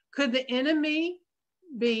 could the enemy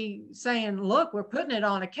be saying, look, we're putting it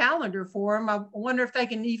on a calendar for them. I wonder if they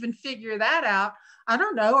can even figure that out. I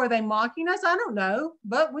don't know. Are they mocking us? I don't know.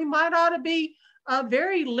 But we might ought to be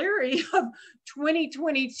very leery of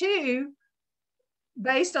 2022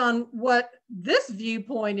 based on what this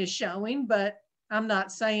viewpoint is showing. But I'm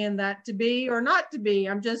not saying that to be or not to be.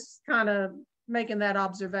 I'm just kind of making that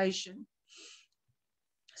observation.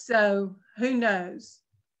 So who knows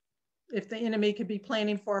if the enemy could be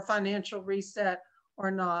planning for a financial reset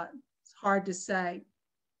or not. It's hard to say.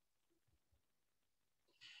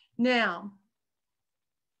 Now,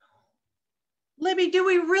 Libby, do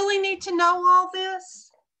we really need to know all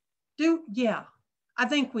this? Yeah, I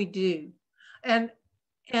think we do. And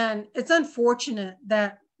it's unfortunate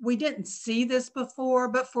that we didn't see this before,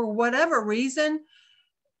 but for whatever reason,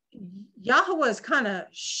 Yahweh is kind of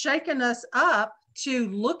shaking us up to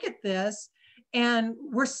look at this, and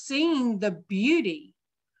we're seeing the beauty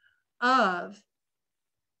of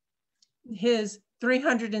his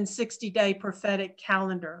 360-day prophetic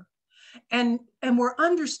calendar. And we're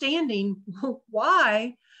understanding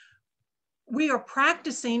why we are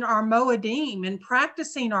practicing our moedim and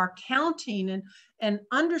practicing our counting and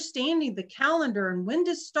understanding the calendar and when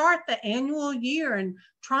to start the annual year and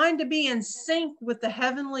trying to be in sync with the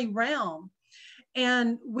heavenly realm.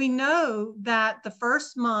 And we know that the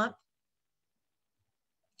first month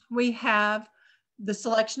we have the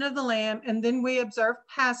selection of the lamb, and then we observe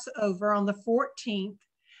Passover on the 14th,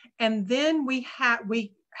 and then we have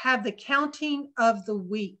the counting of the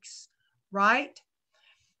weeks, right?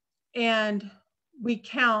 And we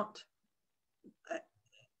count,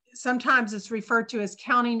 sometimes it's referred to as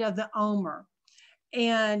counting of the Omer,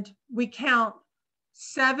 and we count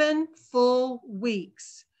 7 full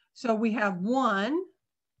weeks. So we have 1,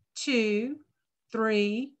 2,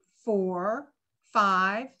 3, 4,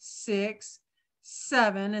 5, 6,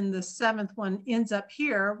 7, and the 7th one ends up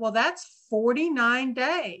here. Well, that's 49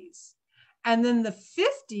 days. And then the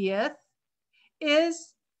 50th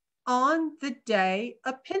is on the day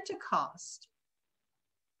of Pentecost.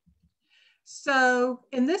 So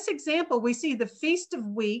in this example, we see the Feast of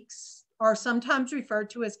Weeks, or sometimes referred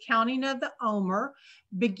to as counting of the Omer,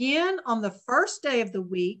 begin on the first day of the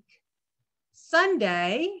week,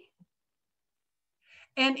 Sunday,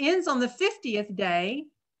 and ends on the 50th day,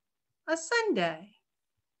 a Sunday,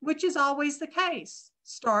 which is always the case,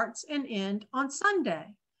 starts and ends on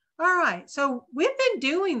Sunday. All right, so we've been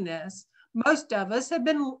doing this. Most of us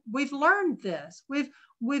we've learned this.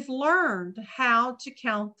 We've learned how to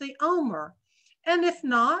count the Omer. And if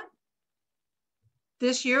not,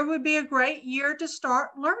 this year would be a great year to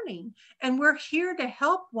start learning. And we're here to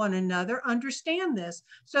help one another understand this.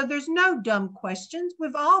 So there's no dumb questions.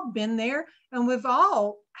 We've all been there and we've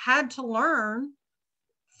all had to learn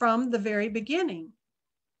from the very beginning.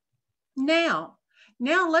 Now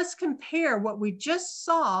let's compare what we just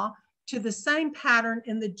saw to the same pattern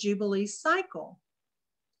in the Jubilee cycle.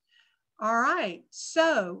 All right,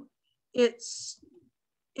 so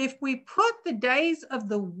if we put the days of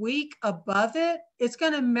the week above it, it's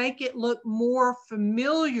going to make it look more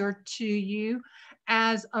familiar to you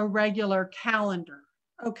as a regular calendar.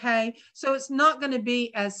 Okay, so it's not going to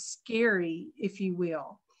be as scary, if you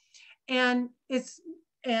will. And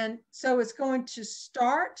so it's going to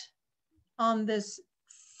start on this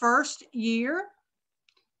first year,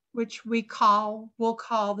 which we'll call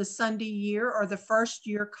the Sunday year or the first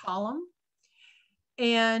year column.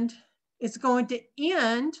 And it's going to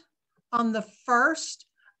end on the first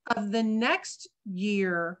of the next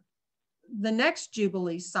year, the next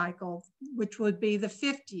Jubilee cycle, which would be the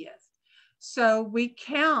 50th. So we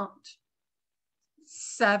count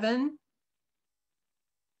 7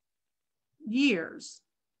 years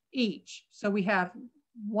each. So we have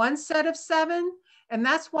one set of 7, and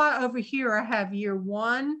that's why over here I have year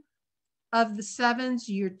 1 of the 7s,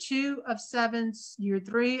 year 2 of 7s, year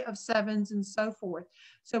 3 of 7s, and so forth.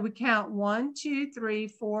 So we count 1, 2, 3,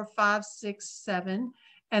 4, 5, 6, 7,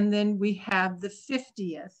 and then we have the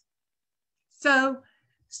 50th. So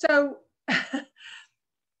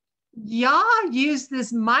Yah used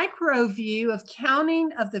this micro view of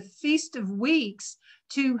counting of the Feast of Weeks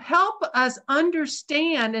to help us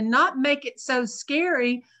understand and not make it so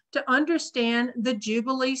scary to understand the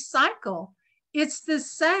Jubilee cycle. It's the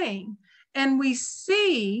same. And we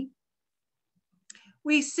see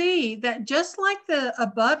that just like the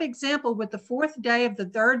above example with the 4th day of the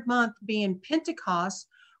 3rd month being Pentecost,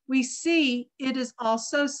 we see it is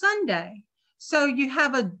also Sunday. So you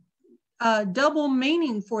have a double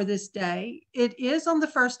meaning for this day. It is on the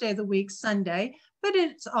first day of the week, Sunday, but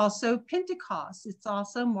it's also Pentecost. It's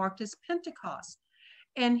also marked as Pentecost.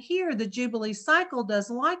 And here the Jubilee cycle does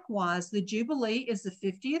likewise. The Jubilee is the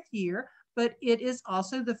 50th year, but it is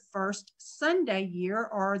also the first Sunday year,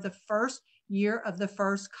 or the first year of the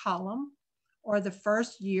first column, or the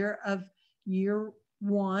first year of year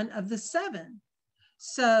 1 of the 7.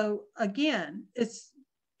 So again, it's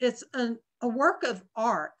a work of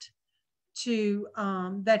art to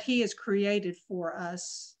that he has created for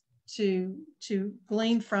us to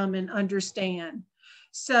glean from and understand.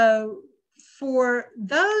 So for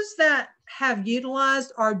those that have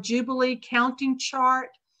utilized our Jubilee counting chart,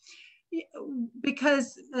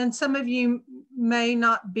 because, and some of you may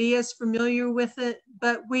not be as familiar with it,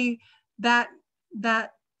 but that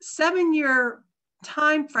 7-year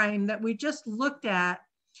time frame that we just looked at,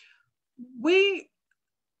 we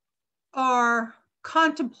are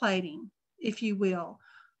contemplating, if you will,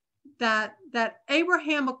 that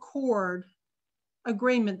Abraham Accord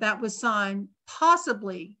agreement that was signed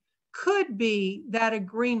possibly could be that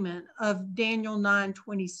agreement of Daniel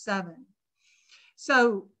 9:27.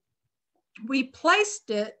 So we placed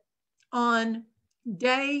it on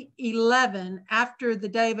day 11 after the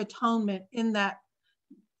Day of Atonement in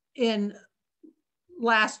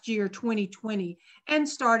last year, 2020, and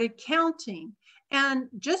started counting. And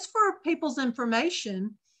just for people's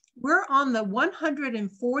information, we're on the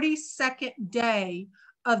 142nd day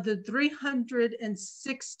of the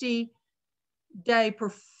 360-day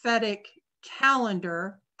prophetic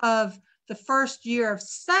calendar of the first year of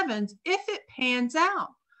 7s, if it pans out.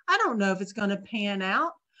 I don't know if it's going to pan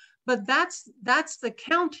out, but that's the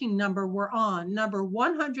counting number we're on, number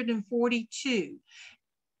 142.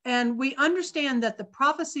 And we understand that the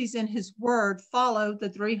prophecies in his word follow the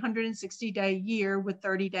 360-day year with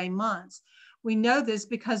 30-day months. We know this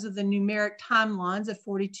because of the numeric timelines of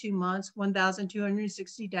 42 months,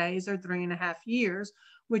 1,260 days, or 3.5 years,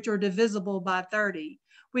 which are divisible by 30.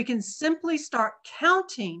 We can simply start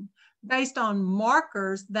counting based on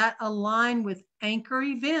markers that align with anchor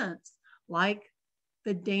events, like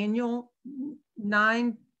the Daniel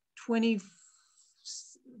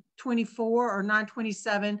 9:24 or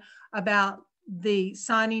 9:27 about the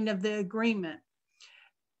signing of the agreement,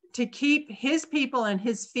 to keep his people and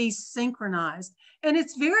his feast synchronized. And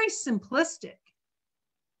it's very simplistic.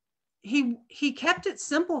 He kept it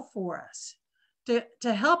simple for us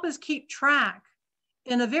to help us keep track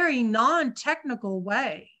in a very non-technical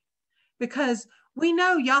way, because we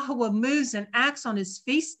know Yahweh moves and acts on his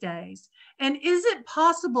feast days. And is it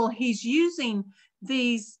possible he's using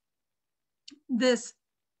this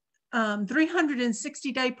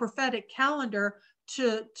 360-day prophetic calendar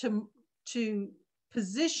to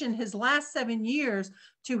position his last 7 years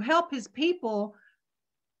to help his people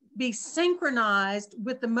be synchronized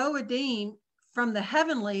with the moedim from the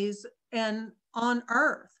heavenlies and on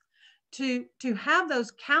earth, to have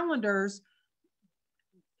those calendars?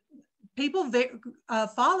 People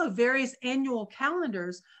follow various annual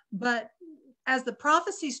calendars, but as the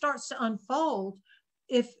prophecy starts to unfold,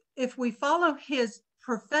 if we follow his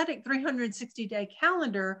prophetic 360-day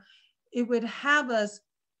calendar, it would have us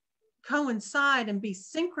coincide and be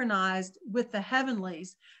synchronized with the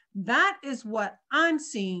heavenlies. That is what I'm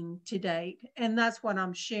seeing to date, and that's what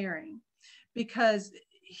I'm sharing, because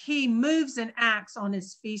he moves and acts on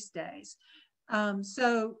his feast days.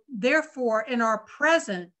 So therefore, in our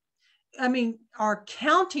present, our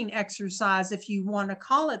counting exercise, if you want to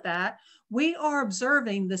call it that, we are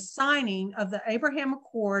observing the signing of the Abraham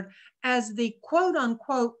Accord as the quote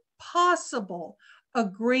unquote possible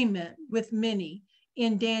agreement with many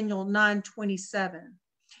in Daniel 9:27.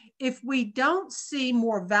 If we don't see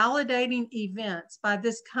more validating events by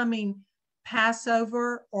this coming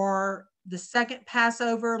Passover or the second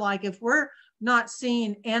Passover, like if we're not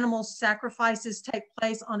seeing animal sacrifices take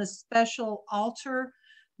place on a special altar,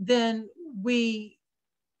 then we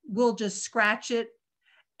will just scratch it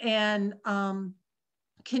and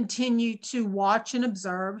continue to watch and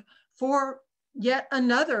observe for yet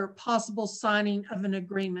another possible signing of an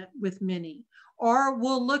agreement with many. Or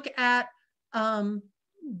we'll look at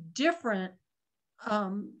different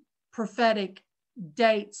prophetic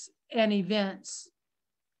dates and events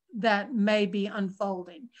that may be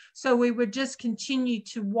unfolding. So we would just continue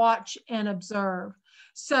to watch and observe.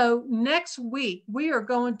 So next week, we are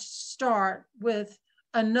going to start with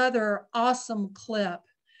another awesome clip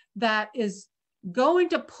that is going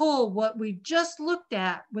to pull what we just looked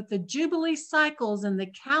at with the Jubilee cycles and the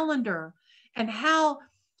calendar, and how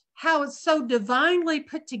it's so divinely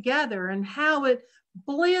put together, and how it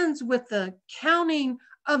blends with the counting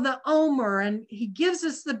of the Omer, and he gives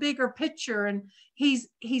us the bigger picture, and he's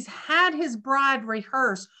had his bride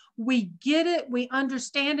rehearse. We get it, we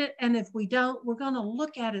understand it, and if we don't, we're going to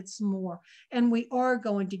look at it some more, and we are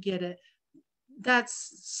going to get it.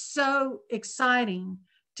 That's so exciting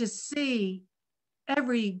to see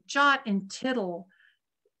every jot and tittle.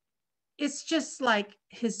 It's just like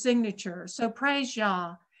his signature. So praise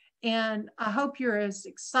Yah. And I hope you're as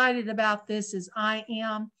excited about this as I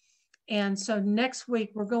am. And so next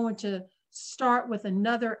week, we're going to start with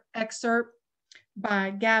another excerpt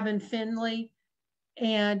by Gavin Finley.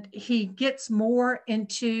 And he gets more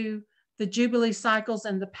into the Jubilee cycles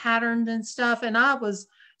and the patterns and stuff. And I was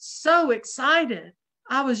so excited.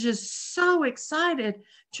 I was just so excited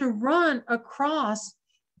to run across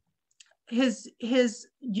his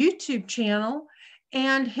YouTube channel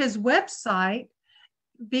and his website,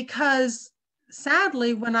 because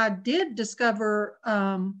sadly, when I did discover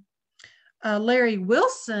Larry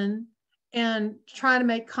Wilson and try to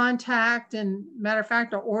make contact, and matter of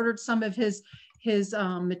fact, I ordered some of his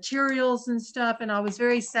materials and stuff, and I was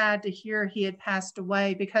very sad to hear he had passed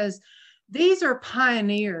away, because these are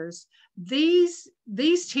pioneers. These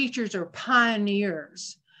teachers are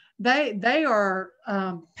pioneers. They are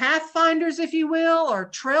pathfinders, if you will,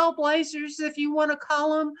 or trailblazers, if you want to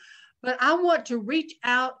call them. But I want to reach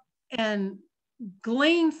out and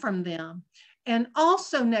glean from them. And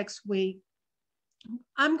also next week,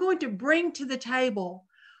 I'm going to bring to the table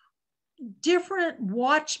different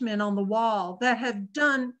watchmen on the wall that have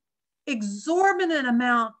done exorbitant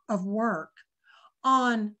amount of work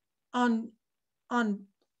on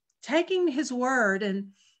taking his word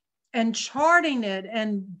and charting it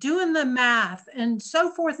and doing the math and so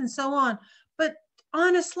forth and so on. But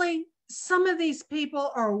honestly, some of these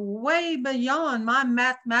people are way beyond my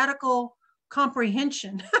mathematical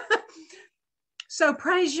comprehension. So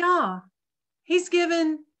praise Yah. He's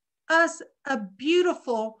given us a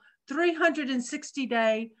beautiful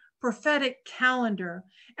 360-day prophetic calendar.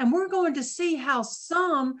 And we're going to see how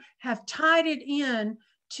some have tied it in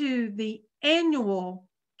to the annual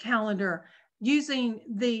calendar using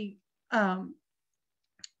the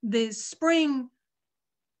spring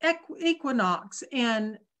equinox,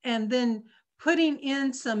 and then putting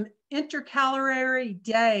in some intercalary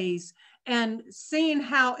days, and seeing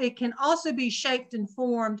how it can also be shaped and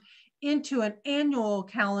formed into an annual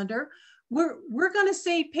calendar. We're going to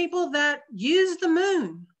see people that use the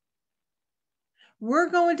moon. We're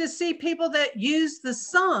going to see people that use the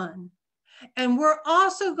sun. And we're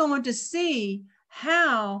also going to see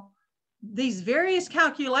how these various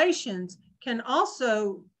calculations can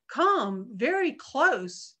also come very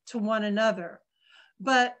close to one another.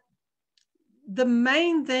 But the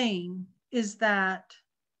main thing is that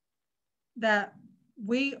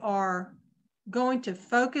we are going to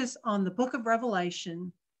focus on the book of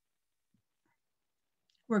Revelation.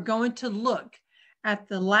 We're going to look at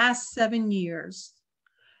the last 7 years,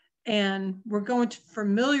 and we're going to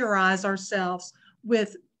familiarize ourselves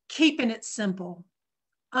with keeping it simple,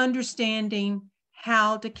 understanding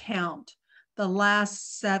how to count the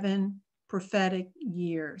last 7 prophetic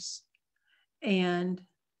years. And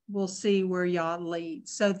we'll see where Yah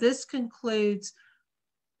leads. So this concludes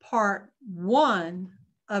part 1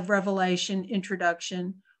 of Revelation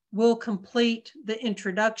introduction. We'll complete the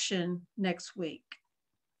introduction next week.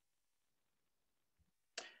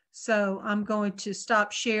 So I'm going to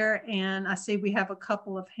stop share, and I see we have a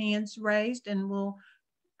couple of hands raised, and we'll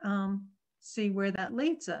see where that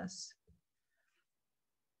leads us.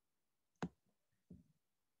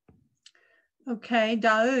 Okay,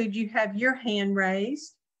 Daoud, you have your hand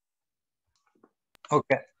raised.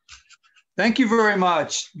 Okay. Thank you very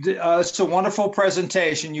much. It's a wonderful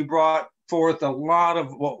presentation. You brought forth a lot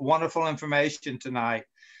of wonderful information tonight.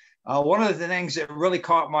 One of the things that really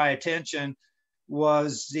caught my attention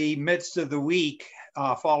was the midst of the week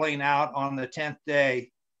falling out on the 10th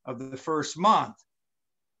day of the first month.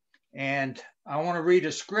 And I want to read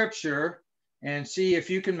a scripture and see if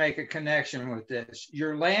you can make a connection with this.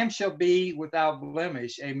 Your lamb shall be without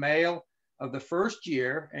blemish, a male of the first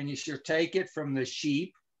year, and you shall take it from the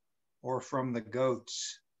sheep or from the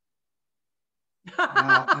goats.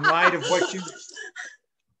 Now, in light of what you...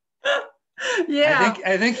 Yeah.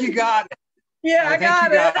 I think you got it. Yeah, I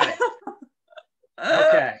got it.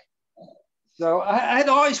 Okay. So I'd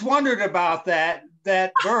always wondered about that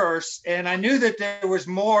verse, and I knew that there was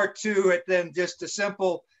more to it than just a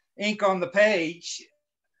simple ink on the page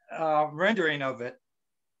rendering of it.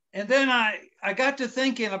 And then I got to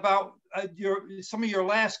thinking about some of your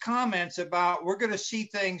last comments about we're going to see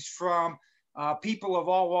things from people of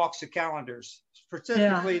all walks of calendars,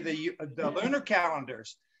 specifically the lunar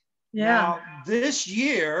calendars. Yeah. Now, this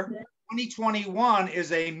year, 2021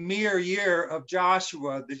 is a mere year of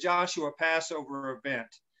Joshua, the Joshua Passover event.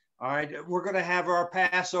 All right, we're going to have our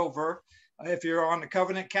Passover. If you're on the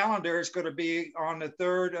Covenant calendar, it's going to be on the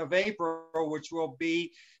 3rd of April, which will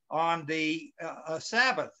be on the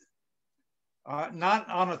Sabbath. Not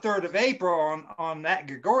on the 3rd of April on that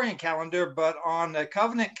Gregorian calendar, but on the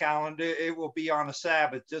Covenant calendar, it will be on a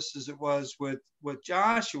Sabbath, just as it was with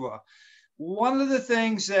Joshua. One of the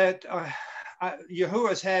things that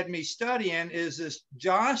Yahuwah's had me studying is this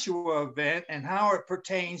Joshua event and how it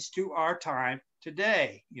pertains to our time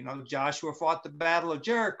today. You know, Joshua fought the Battle of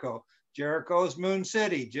Jericho. Jericho is Moon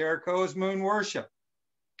City. Jericho is moon worship.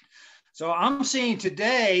 So I'm seeing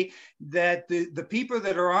today that the people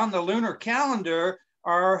that are on the lunar calendar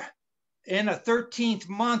are in a 13th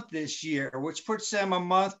month this year, which puts them a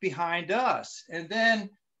month behind us. And then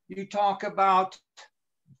you talk about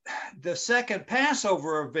the second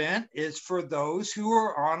Passover event is for those who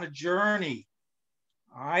are on a journey.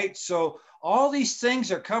 All right, so all these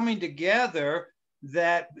things are coming together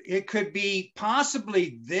that it could be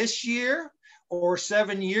possibly this year or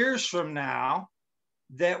 7 years from now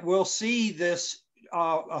that we'll see this,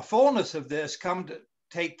 a fullness of this come to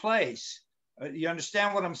take place. You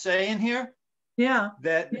understand what I'm saying here? Yeah.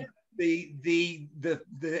 That the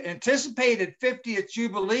anticipated 50th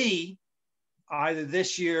Jubilee, either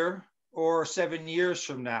this year or 7 years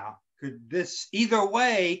from now, either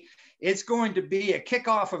way, it's going to be a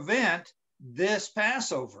kickoff event this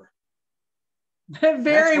Passover.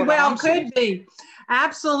 Very well could be.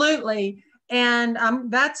 Absolutely. And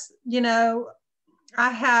that's, you know, I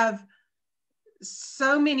have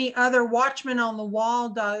so many other watchmen on the wall,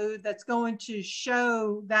 though, that's going to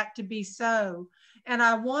show that to be so. And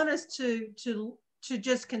I want us to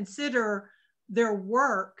just consider their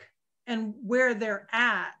work and where they're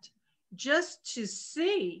at, just to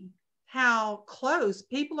see how close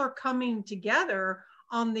people are coming together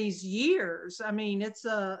on these years. I mean, it's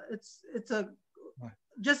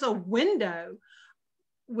just a window,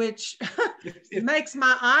 which makes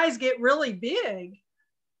my eyes get really big.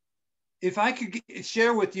 If I could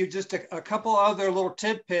share with you just a couple other little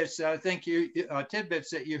tidbits that I think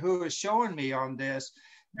tidbits that Yahuwah is showing me on this.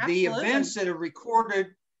 Absolutely. The events that are recorded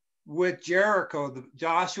with Jericho,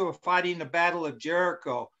 Joshua fighting the Battle of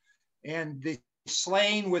Jericho, and the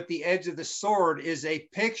slain with the edge of the sword is a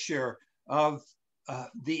picture of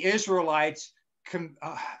the Israelites,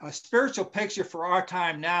 a spiritual picture for our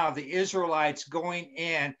time now, the Israelites going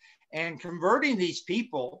in and converting these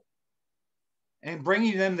people and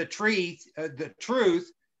bringing them the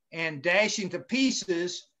truth and dashing to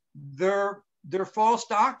pieces their false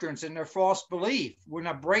doctrines and their false belief. When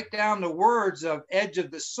I break down the words of edge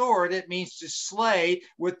of the sword, it means to slay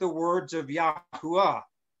with the words of Yahuwah.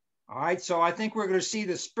 All right, so I think we're going to see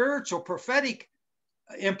the spiritual prophetic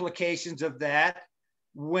implications of that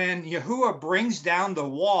when Yahuwah brings down the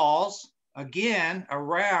walls again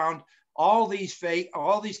around all these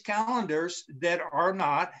calendars that are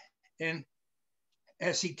not, and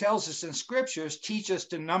as he tells us in scriptures, teach us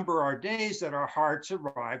to number our days that our hearts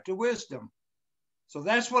arrive to wisdom. So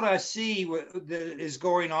that's what I see that is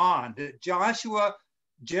going on. The Joshua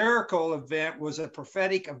Jericho event was a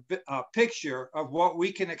prophetic picture of what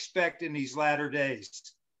we can expect in these latter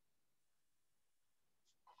days.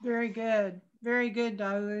 Very good. Very good,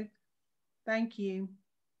 Dawood. Thank you.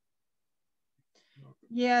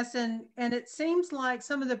 Yes, and it seems like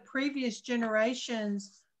some of the previous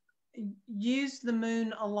generations used the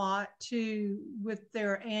moon a lot too with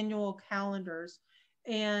their annual calendars.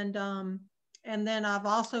 And then I've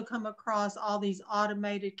also come across all these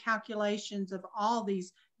automated calculations of all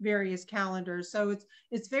these various calendars. So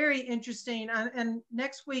it's very interesting. And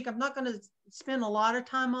next week, I'm not going to spend a lot of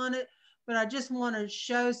time on it, but I just want to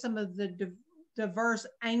show some of the diverse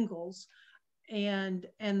angles and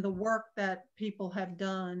the work that people have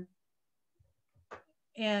done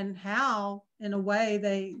and how, in a way,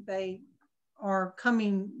 they are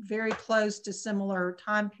coming very close to similar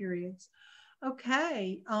time periods.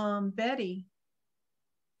 Okay, Betty.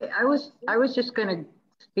 I was just going to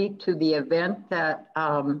speak to the event that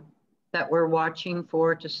that we're watching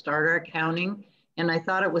for to start our counting, and I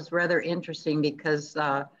thought it was rather interesting because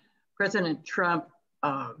President Trump,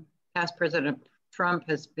 past President Trump,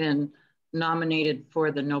 has been nominated for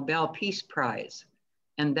the Nobel Peace Prize,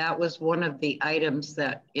 and that was one of the items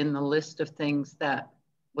that in the list of things that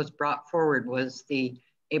was brought forward was the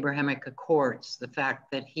Abrahamic Accords, the fact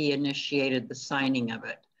that he initiated the signing of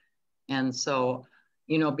it, and so.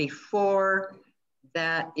 You know, before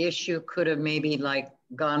that issue could have maybe like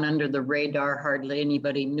gone under the radar, hardly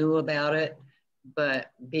anybody knew about it,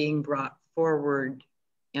 but being brought forward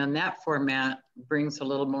in that format brings a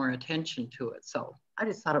little more attention to it. So I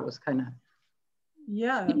just thought it was kind of.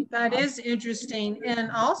 Yeah, that is interesting.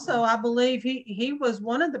 And also, I believe he was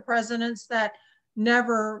one of the presidents that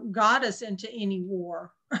never got us into any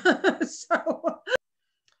war. So,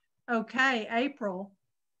 okay, April.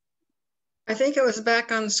 I think it was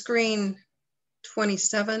back on screen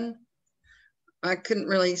 27. I couldn't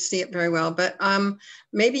really see it very well, but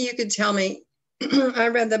maybe you could tell me. I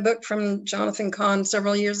read the book from Jonathan Cahn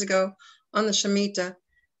several years ago on the Shemitah.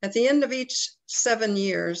 At the end of each 7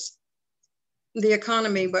 years, the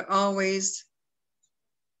economy would always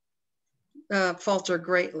falter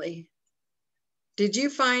greatly. Did you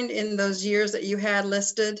find in those years that you had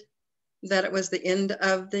listed that it was the end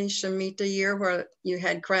of the Shemitah year where you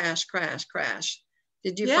had crash, crash, crash?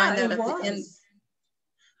 Did you find that at the end?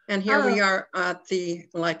 And here we are at the,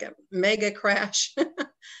 like a mega crash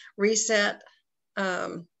reset.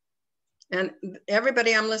 And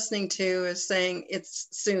everybody I'm listening to is saying it's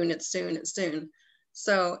soon, it's soon, it's soon.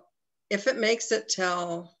 So if it makes it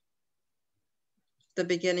till the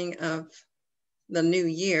beginning of the new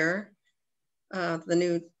year, the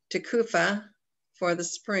new Tekufa for the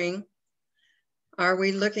spring, are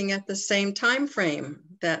we looking at the same time frame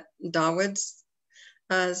that Dawood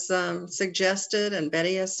has suggested and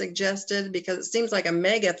Betty has suggested? Because it seems like a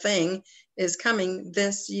mega thing is coming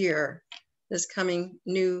this year, this coming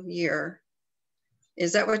new year.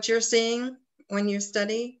 Is that what you're seeing when you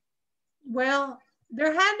study? Well,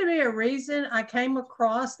 there had to be a reason I came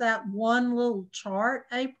across that one little chart,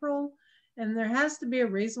 April, and there has to be a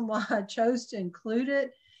reason why I chose to include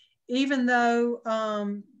it, even though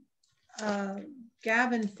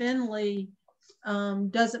Gavin Finley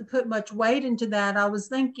doesn't put much weight into that. I was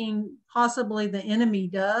thinking possibly the enemy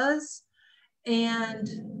does. And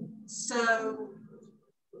so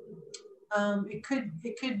it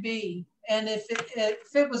could be. And if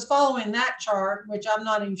it was following that chart, which I'm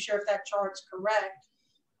not even sure if that chart's correct,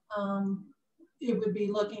 it would be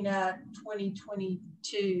looking at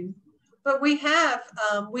 2022. But we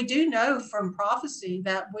do know from prophecy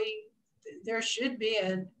that there should be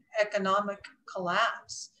an economic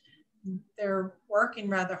collapse. They're working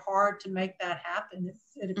rather hard to make that happen,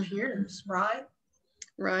 it appears, right?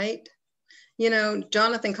 Right. You know,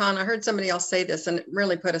 Jonathan Cahn, I heard somebody else say this and it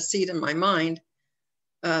really put a seed in my mind.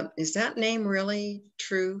 Is that name really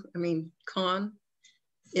true? I mean, Cahn,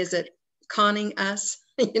 is it conning us,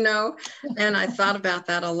 you know? And I thought about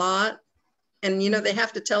that a lot. And, you know, they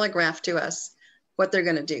have to telegraph to us what they're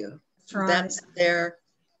going to do. That's right. That's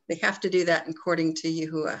they have to do that according to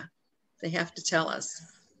Yahuwah. They have to tell us.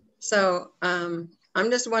 So I'm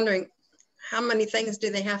just wondering, how many things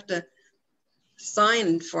do they have to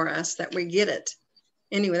sign for us that we get it?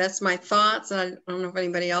 Anyway, that's my thoughts. I don't know if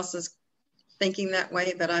anybody else is thinking that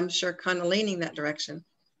way, but I'm sure kind of leaning that direction.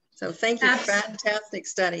 So thank you. Fantastic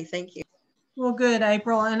study. Thank you. Well, good,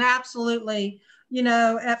 April. And absolutely, you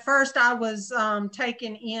know, at first I was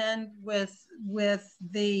taken in with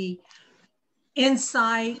the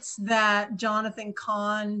insights that Jonathan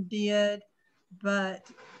Cahn did, but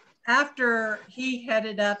after he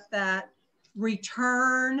headed up that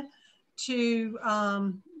return to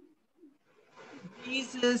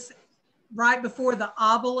Jesus right before the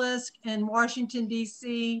obelisk in Washington,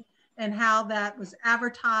 D.C., and how that was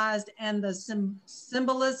advertised and the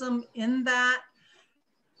symbolism in that,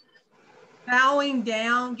 bowing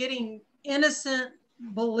down, getting innocent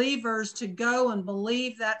believers to go and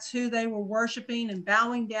believe that's who they were worshiping and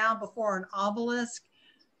bowing down before an obelisk.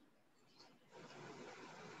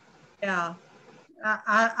 Yeah,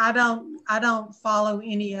 I don't follow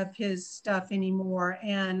any of his stuff anymore,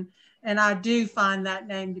 and I do find that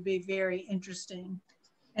name to be very interesting,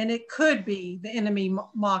 and it could be the enemy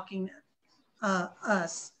mocking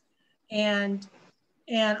us, and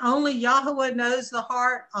only Yahweh knows the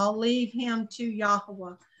heart. I'll leave him to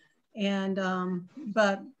Yahweh, and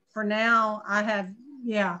but for now I have,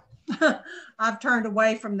 yeah, I've turned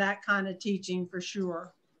away from that kind of teaching for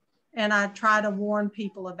sure. And I try to warn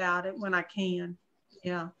people about it when I can.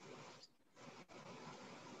 Yeah.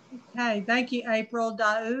 Okay, thank you, April.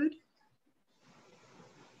 Daoud?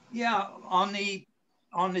 Yeah, on the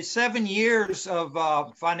 7 years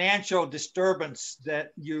of financial disturbance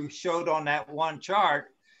that you showed on that one chart,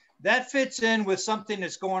 that fits in with something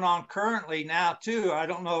that's going on currently now too. I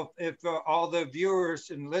don't know if all the viewers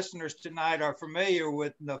and listeners tonight are familiar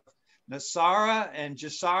with Nasara and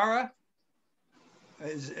Jasara.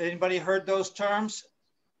 Has anybody heard those terms?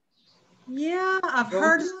 Yeah, I've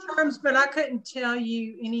heard the terms, but I couldn't tell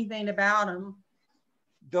you anything about them.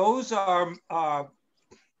 Those are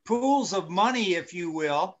pools of money, if you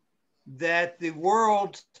will, that the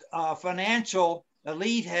world financial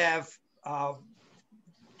elite have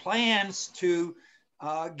plans to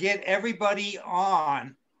get everybody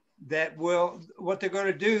on. That will, what they're going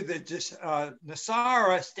to do, that just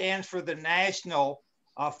Nasara stands for the national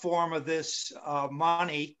form of this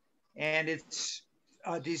money, and it's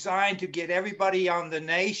designed to get everybody on the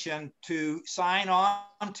nation to sign on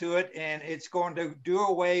to it, and it's going to do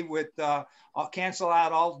away with, cancel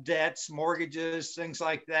out all debts, mortgages, things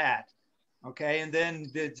like that. Okay, and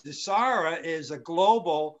then the Sara is a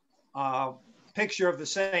global picture of the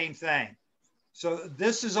same thing. So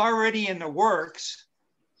this is already in the works,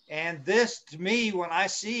 and this, to me, when I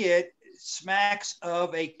see it, smacks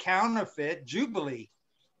of a counterfeit Jubilee.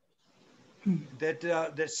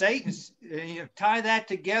 That Satan's, you know, tie that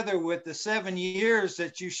together with the 7 years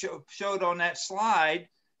that you showed on that slide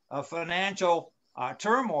of financial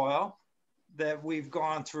turmoil that we've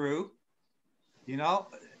gone through. You know,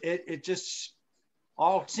 it just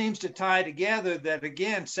all seems to tie together that,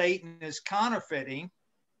 again, Satan is counterfeiting,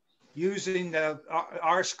 using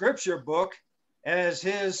our scripture book as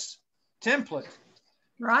his template.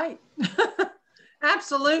 Right.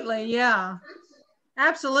 Absolutely. Yeah.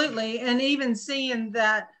 Absolutely. And even seeing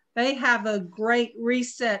that they have a great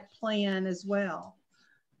reset plan as well.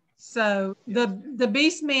 So the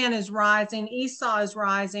beast man is rising, Esau is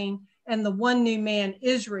rising, and the one new man,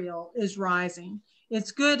 Israel, is rising.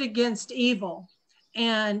 It's good against evil.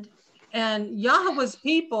 And Yahweh's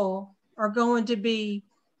people are going to be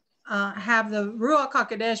have the Ruach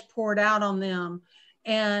HaKodesh poured out on them.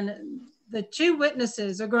 And the two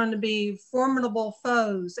witnesses are going to be formidable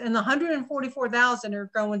foes, and the 144,000 are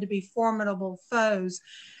going to be formidable foes.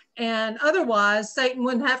 And otherwise, Satan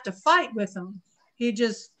wouldn't have to fight with them. He'd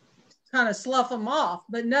just kind of slough them off.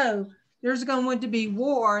 But no, there's going to be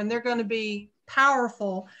war, and they're going to be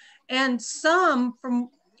powerful. And some, from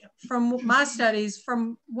my studies,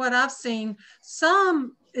 from what I've seen,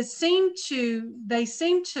 some they seem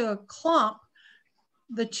to clump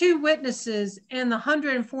the two witnesses and the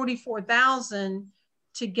 144,000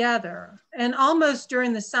 together, and almost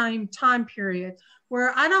during the same time period,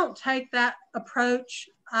 where I don't take that approach.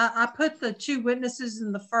 I put the two witnesses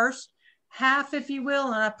in the first half, if you will,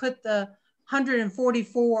 and I put the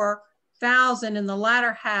 144,000 in the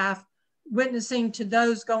latter half, witnessing to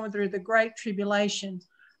those going through the Great Tribulation.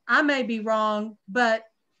 I may be wrong, but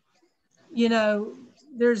you know,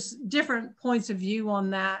 there's different points of view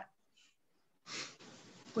on that.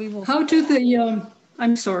 We will. How do the,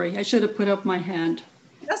 I'm sorry, I should have put up my hand.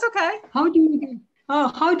 That's okay. How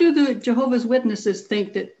do the Jehovah's Witnesses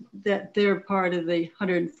think that they're part of the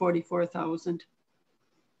 144,000?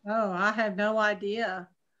 Oh, I have no idea.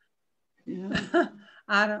 Yeah.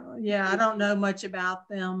 I don't know much about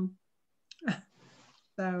them.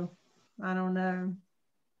 So I don't know.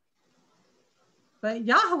 But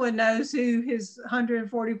Yahweh knows who his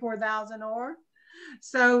 144,000 are.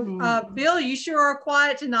 So Bill, you sure are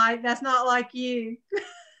quiet tonight. That's not like you.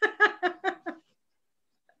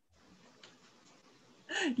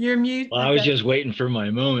 You're mute. Well, I was just waiting for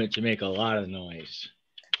my moment to make a lot of noise.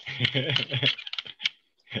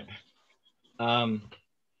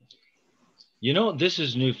 You know, this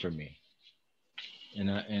is new for me.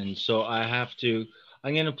 And so I'm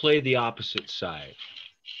going to play the opposite side.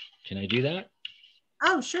 Can I do that?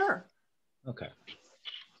 Oh, sure. Okay.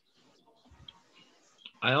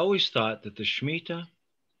 I always thought that the Shemitah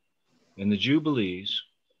and the Jubilees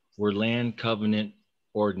were land covenant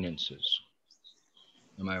ordinances.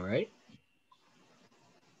 Am I right?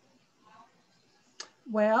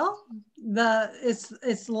 Well,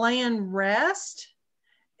 it's land rest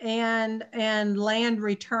and land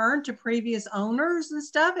return to previous owners and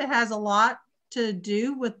stuff. It has a lot to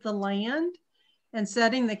do with the land and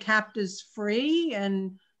setting the captives free,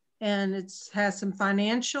 and it has some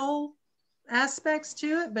financial aspects to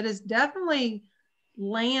it, but it's definitely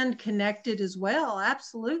land connected as well.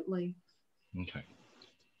 Absolutely. Okay.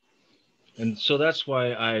 And so that's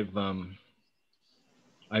why I've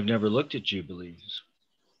never looked at Jubilees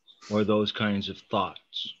or those kinds of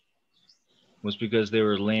thoughts, was because they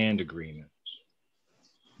were land agreements.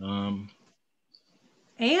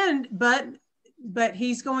 But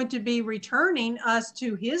he's going to be returning us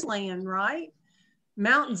to his land, right?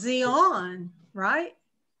 Mount Zion, right?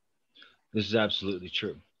 This is absolutely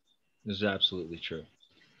true. This is absolutely true.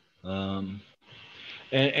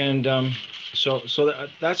 So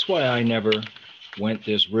that's why I never went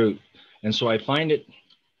this route. And so I find it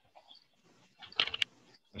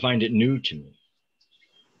new to me,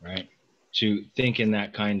 right? To think in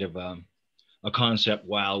that kind of a concept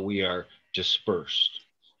while we are dispersed,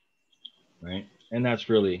 right? And that's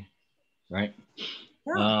really, right?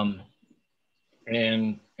 Yeah.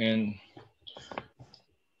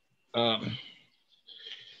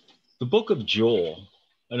 The book of Joel,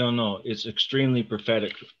 I don't know, it's extremely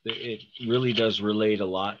prophetic. It really does relate a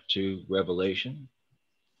lot to Revelation.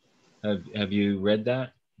 Have you read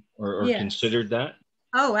that or Yes. considered that?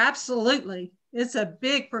 Oh, absolutely. It's a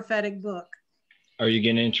big prophetic book. Are you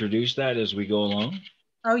going to introduce that as we go along?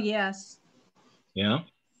 Oh, yes. Yeah.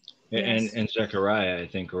 Yes. And Zechariah, I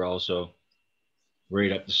think, are also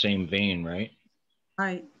right up the same vein, right?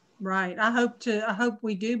 Right. I hope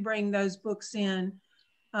we do bring those books in,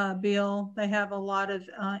 Bill. They have a lot of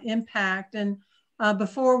impact. And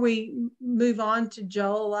before we move on to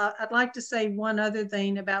Joel, I'd like to say one other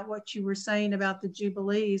thing about what you were saying about the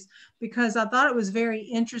Jubilees, because I thought it was very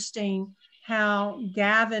interesting how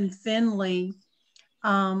Gavin Finley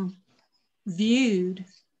viewed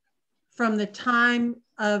from the time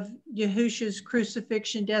of Yahushua's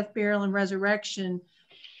crucifixion, death, burial, and resurrection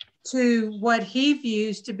to what he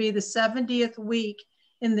views to be the 70th week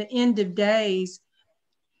in the end of days.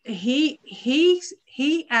 He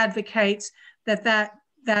advocates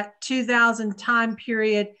that 2000 time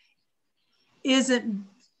period isn't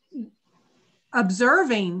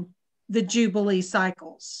observing the Jubilee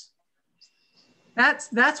cycles.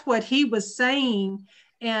 That's what he was saying.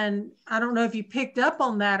 And I don't know if you picked up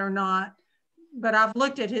on that or not, but I've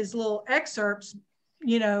looked at his little excerpts,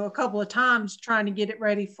 you know, a couple of times trying to get it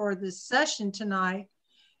ready for this session tonight.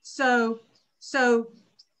 So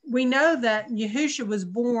we know that Yahushua was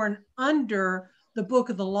born under the book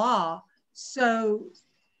of the law. So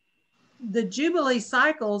the Jubilee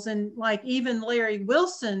cycles, and like even Larry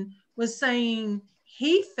Wilson was saying,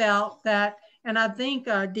 he felt that, and I think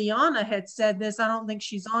Deanna had said this, I don't think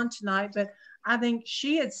she's on tonight, but I think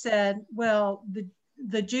she had said, well,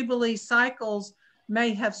 the Jubilee cycles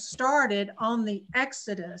may have started on the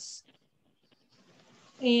Exodus.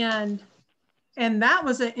 And that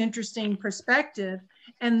was an interesting perspective.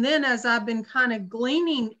 And then as I've been kind of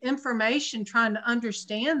gleaning information, trying to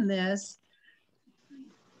understand this,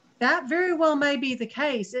 that very well may be the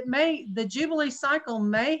case. The Jubilee cycle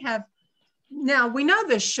may have, now we know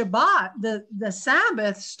the Shabbat, the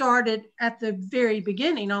Sabbath started at the very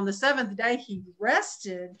beginning. On the seventh day, he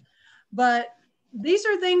rested, but these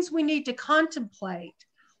are things we need to contemplate.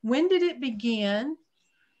 When did it begin?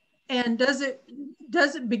 And does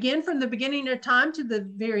it begin from the beginning of time to the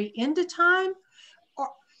very end of time? Or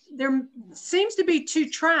there seems to be two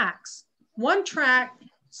tracks. One track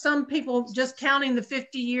some people just counting the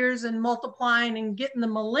 50 years and multiplying and getting the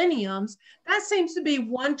millenniums. That seems to be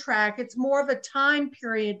one track. It's more of a time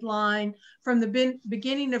period line from the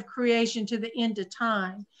beginning of creation to the end of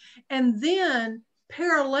time. And then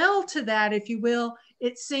parallel to that, if you will,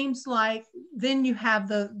 it seems like then you have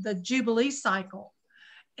the Jubilee cycle.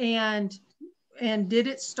 And did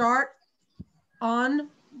it start on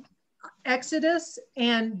Exodus,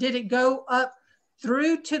 and did it go up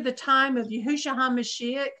through to the time of Yahushua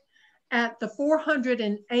HaMashiach at the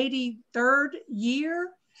 483rd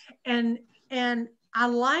year? And I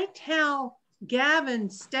liked how Gavin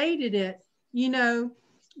stated it, you know,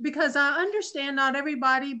 because I understand not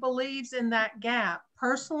everybody believes in that gap.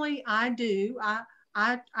 Personally, I do.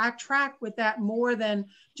 I track with that more than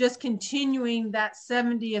just continuing that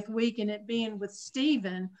 70th week and it being with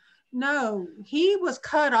Stephen. No, he was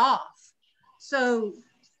cut off. So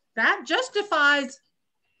that justifies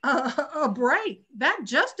a break. That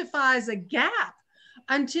justifies a gap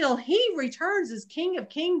until he returns as King of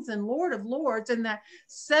Kings and Lord of Lords in that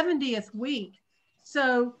 70th week.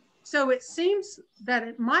 So it seems that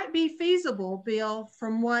it might be feasible, Bill,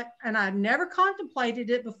 from what, and I've never contemplated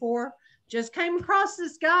it before, just came across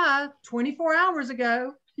this guy 24 hours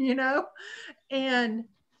ago, you know, and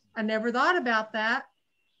I never thought about that.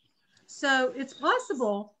 So it's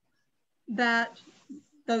possible that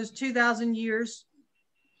those 2,000 years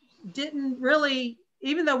didn't really,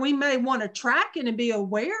 even though we may want to track it and be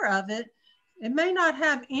aware of it, it may not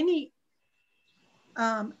have any,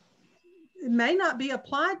 it may not be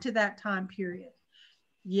applied to that time period.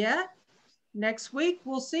 Yet, next week,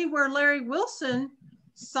 we'll see where Larry Wilson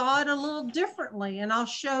saw it a little differently, and I'll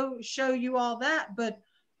show you all that. But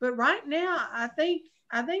right now, I think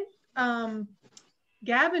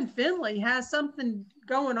Gavin Finley has something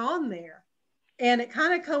going on there, and it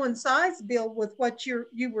kind of coincides, Bill, with what you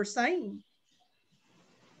were saying.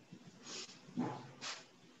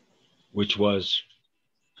 Which was,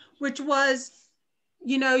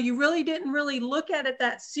 you know, you really didn't really look at it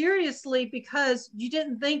that seriously because you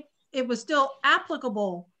didn't think it was still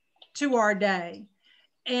applicable to our day.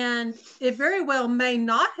 And it very well may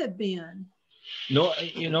not have been. No,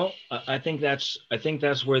 you know, I think that's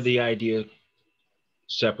where the idea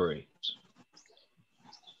separates.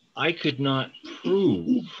 I could not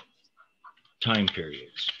prove time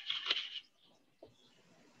periods,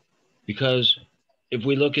 because if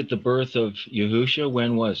we look at the birth of Yahushua,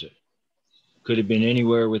 when was it? Could have been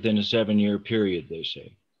anywhere within a 7-year period, they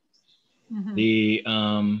say.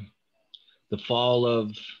 Mm-hmm. The fall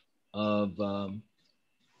of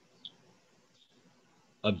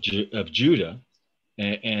Judah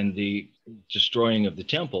and the destroying of the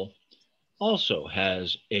temple also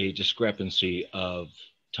has a discrepancy of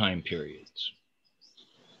time periods.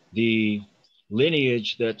 The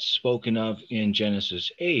lineage that's spoken of in Genesis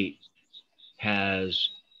 8 has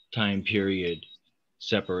time period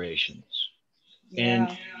separations.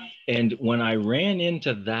 Yeah. And when I ran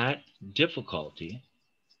into that difficulty,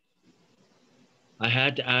 I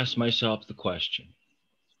had to ask myself the question,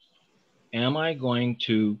 am I going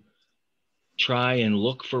to try and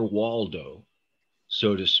look for Waldo,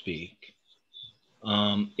 so to speak,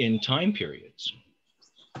 in time periods?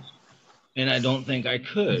 And I don't think I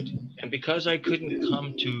could. And because I couldn't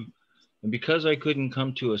come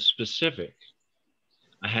to a specific,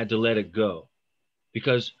 I had to let it go.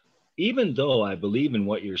 Because even though I believe in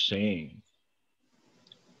what you're saying,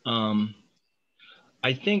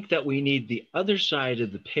 I think that we need the other side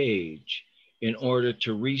of the page in order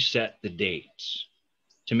to reset the dates,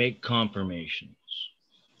 to make confirmations.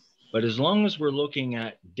 But as long as we're looking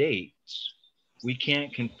at dates, we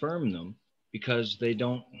can't confirm them because they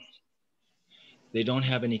don't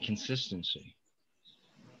have any consistency.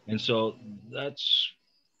 And so that's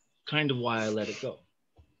kind of why I let it go.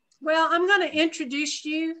 Well, I'm going to introduce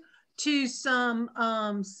you to some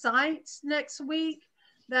sites next week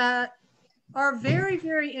that are very,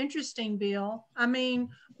 very interesting, Bill. I mean,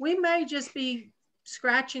 we may just be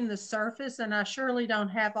scratching the surface, and I surely don't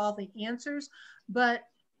have all the answers, but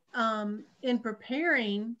in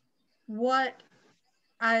preparing, what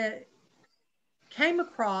I came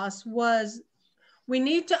across was we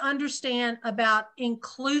need to understand about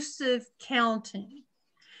inclusive counting,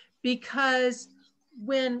 because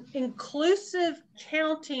when inclusive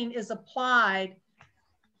counting is applied,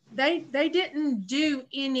 they didn't do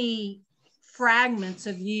any fragments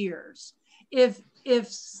of years. If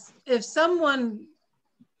something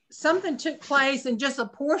took place in just a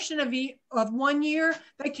portion of 1 year,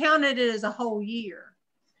 they counted it as a whole year.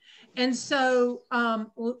 And so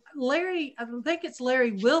Larry, I think it's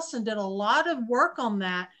Larry Wilson, did a lot of work on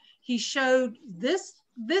that. He showed this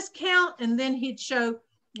count, and then he'd show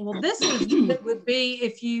Well, this would be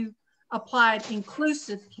if you applied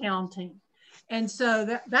inclusive counting. And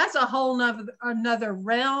so that's a whole another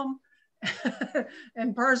realm.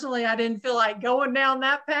 And personally, I didn't feel like going down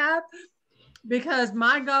that path, because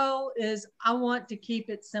my goal is I want to keep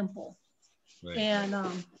it simple. Right.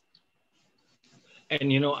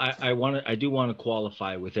 And you know, I do want to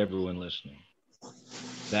qualify with everyone listening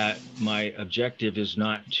that my objective is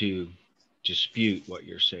not to dispute what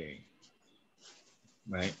you're saying,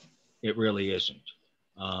 right? It really isn't.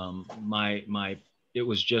 It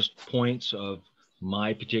was just points of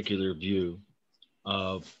my particular view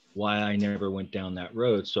of why I never went down that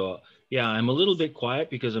road. So yeah, I'm a little bit quiet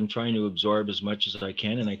because I'm trying to absorb as much as I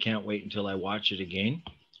can, and I can't wait until I watch it again.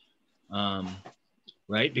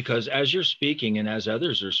 Right? Because as you're speaking and as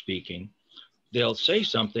others are speaking, they'll say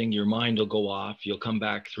something, your mind will go off, you'll come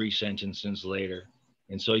back 3 sentences later,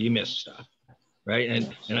 and so you miss stuff, right?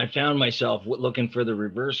 And I found myself looking for the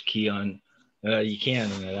reverse key on, you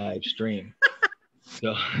can in a live stream.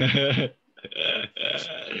 So,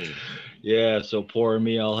 yeah, so poor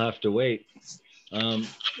me, I'll have to wait.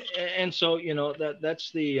 And so, you know,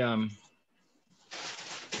 that's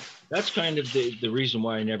kind of the reason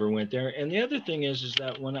why I never went there. And the other thing is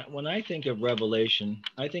that when I think of Revelation,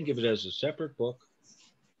 I think of it as a separate book.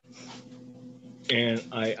 And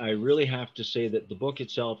I really have to say that the book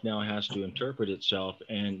itself now has to interpret itself.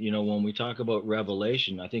 And, you know, when we talk about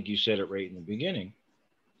Revelation, I think you said it right in the beginning,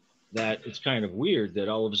 that it's kind of weird that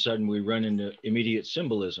all of a sudden we run into immediate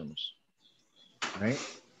symbolisms, right?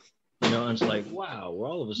 You know, and it's like, wow, we're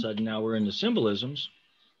all of a sudden now we're into symbolisms.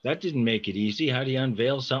 That didn't make it easy. How do you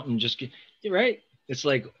unveil something? You're right. It's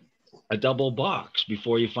like a double box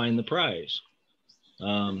before you find the prize.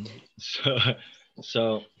 For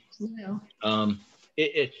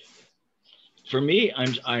me,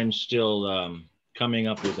 I'm still coming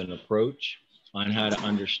up with an approach on how to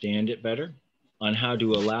understand it better, on how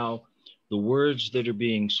to allow the words that are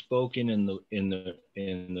being spoken in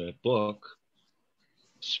the book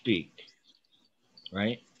speak,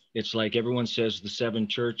 right? It's like everyone says the 7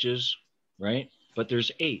 churches, right? But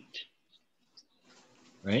there's 8,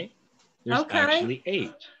 right? There's actually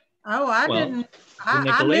 8. Oh, The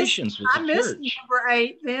Nicolaitans was a church. Number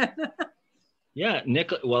 8 then. Yeah,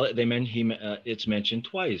 it's mentioned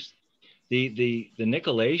twice. The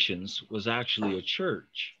Nicolaitans was actually a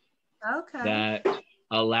church that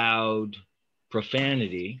allowed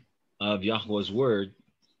profanity of Yahweh's word,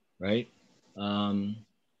 right,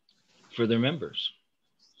 for their members.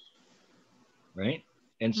 Right?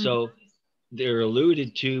 And so they're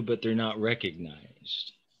alluded to, but they're not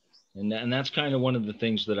recognized. And that's kind of one of the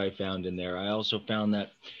things that I found in there. I also found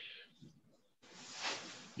that,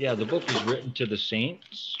 yeah, the book was written to the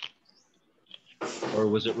saints, or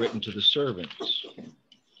was it written to the servants?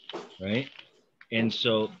 Right? And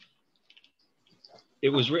so it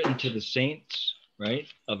was written to the saints, right,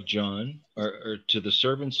 of John, or to the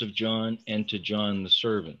servants of John, and to John the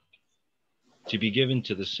servant, to be given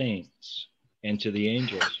to the saints and to the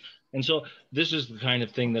angels. And so this is the kind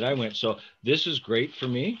of thing that I went. So this is great for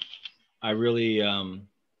me. I really, I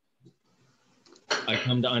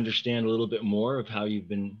come to understand a little bit more of how you've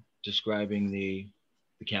been describing the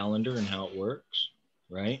calendar and how it works,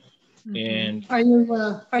 right? And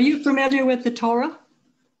are you familiar with the Torah?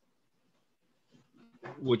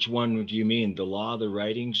 Which one do you mean? The law, the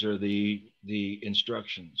writings, or the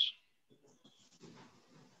instructions?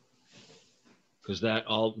 Because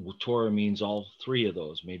Torah means all 3 of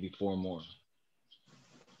those, maybe 4 more.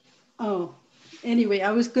 Oh, anyway, I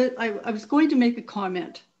was going to make a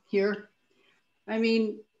comment here. I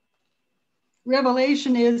mean,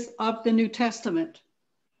 Revelation is of the New Testament,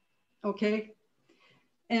 okay?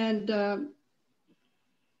 And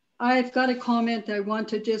I've got a comment I want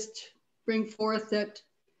to just bring forth, that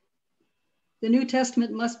the New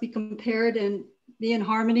Testament must be compared and be in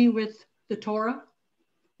harmony with the Torah,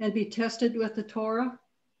 and be tested with the Torah.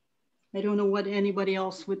 I don't know what anybody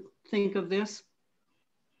else would think of this,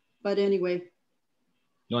 but anyway.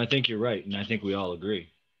 No, I think you're right, and I think we all agree.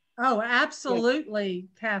 Oh, absolutely, yeah.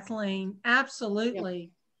 Kathleen, absolutely.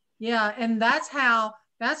 Yeah, and that's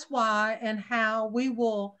why and how we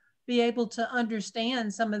will be able to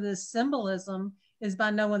understand some of this symbolism is by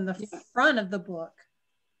knowing the front of the book.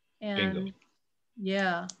 And bingo.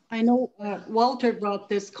 Yeah. I know Walter brought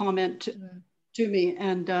this comment to me,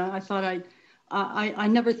 and I thought I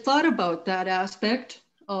never thought about that aspect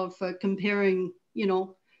of comparing, you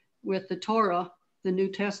know, with the Torah, the New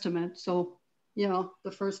Testament. So, you know,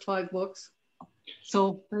 the first 5 books.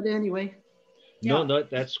 So, but anyway. No,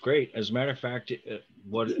 that's great. As a matter of fact,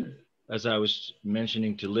 as I was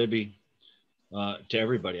mentioning to Libby, to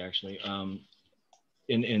everybody actually,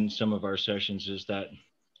 in some of our sessions is that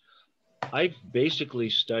I've basically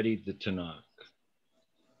studied the Tanakh,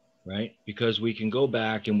 right? Because we can go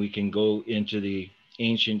back and we can go into the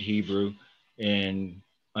ancient Hebrew and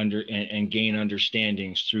gain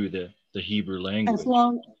understandings through the Hebrew language.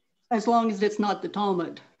 As long as it's not the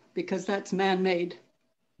Talmud, because that's man-made.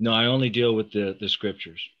 No, I only deal with the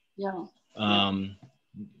scriptures. Yeah.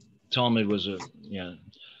 Talmud was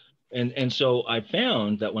and so I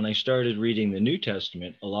found that when I started reading the New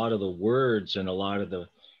Testament, a lot of the words and a lot of the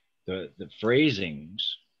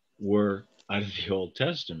phrasings were out of the Old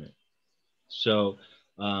Testament. So,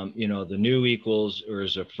 the new equals or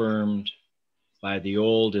is affirmed by the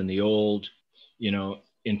old, and the old,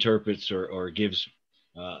 interprets or gives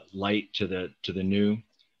light to the new.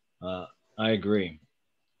 I agree.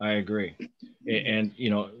 And,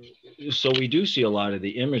 so we do see a lot of the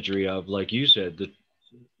imagery of, like you said,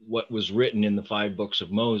 what was written in the 5 books of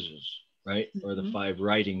Moses, right? Or the 5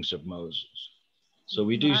 writings of Moses. So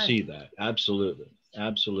we do see that. Absolutely.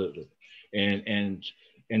 And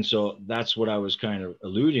so that's what I was kind of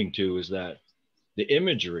alluding to, is that the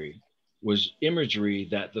imagery was imagery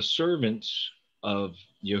that the servants of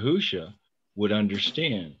Yahusha would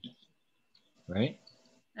understand, right?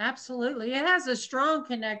 Absolutely. It has a strong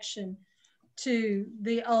connection to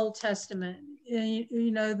the Old Testament.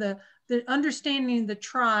 The understanding the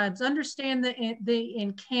tribes, understand the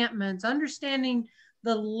encampments, understanding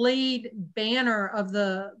the lead banner of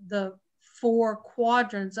the 4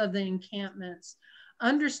 quadrants of the encampments,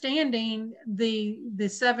 understanding the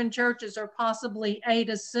 7 churches or possibly 8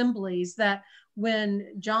 assemblies, that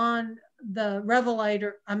when John the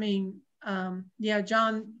Revelator,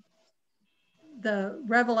 John the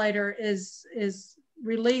Revelator is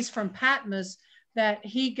released from Patmos, that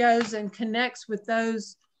he goes and connects with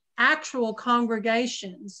those actual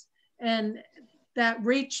congregations and that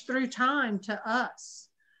reach through time to us.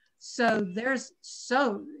 So it's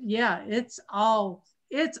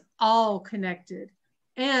all connected,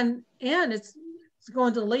 and it's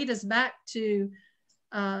going to lead us back to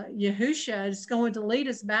Yahusha. It's going to lead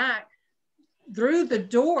us back through the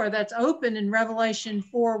door that's open in Revelation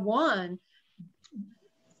 4:1.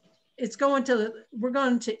 We're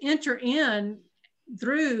going to enter in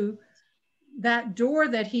through that door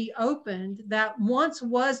that he opened, that once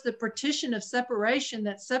was the partition of separation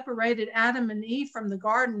that separated Adam and Eve from the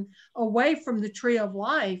garden away from the tree of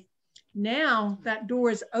life. Now that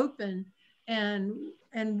door is open, and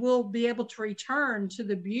we'll be able to return to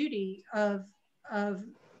the beauty of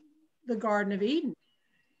the Garden of Eden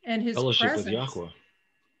and his fellowship presence with Yahweh.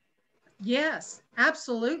 Yes,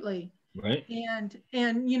 absolutely. Right. And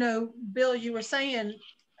Bill, you were saying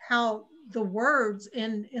how the words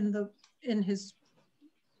in the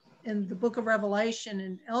book of Revelation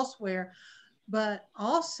and elsewhere, but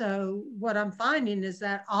also what I'm finding is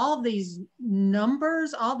that all these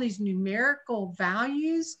numbers, all these numerical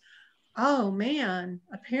values, oh man,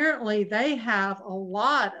 apparently they have a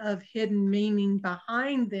lot of hidden meaning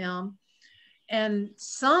behind them. And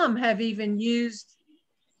some have even used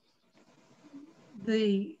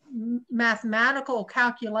the mathematical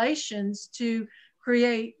calculations to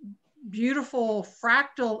create beautiful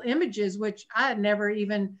fractal images, which I had never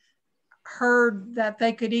even heard that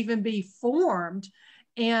they could even be formed.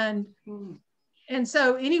 And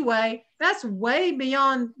so anyway, that's way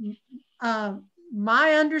beyond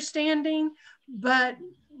my understanding, but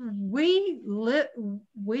we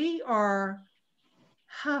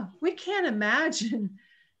can't imagine,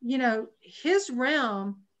 his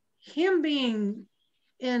realm, him being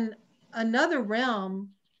in another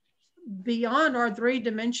realm beyond our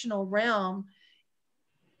 3-dimensional realm.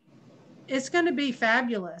 It's going to be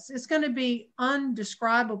fabulous. It's going to be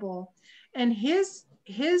undescribable. And his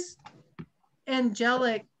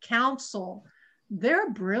angelic counsel,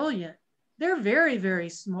 they're brilliant. They're very, very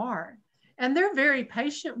smart. And they're very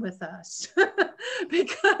patient with us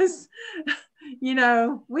because,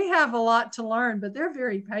 we have a lot to learn, but they're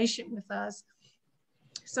very patient with us.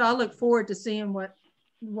 So I look forward to seeing what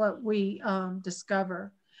we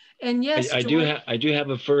discover. And yes, I do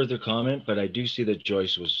have a further comment, but I do see that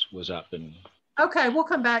Joyce was up and. Okay, we'll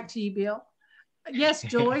come back to you, Bill. Yes,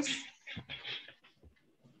 Joyce.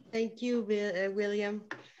 Thank you, William.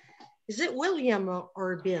 Is it William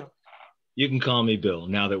or Bill? You can call me Bill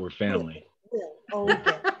now that we're family. Bill. Oh,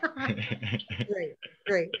 okay.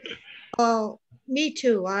 Great. Me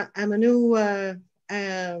too. I'm a new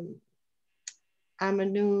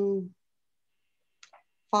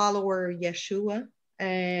follower of Yeshua.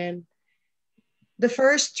 And the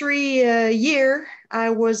first 3 year, I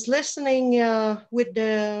was listening with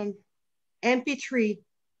the MP3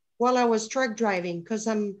 while I was truck driving, because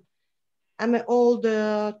I'm I'm an old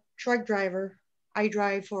truck driver. I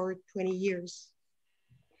drive for 20 years.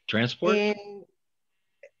 Transport? And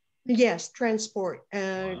yes, transport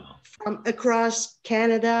Wow. from across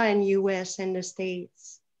Canada and US and the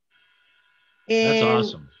States. That's And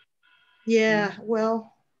awesome. yeah,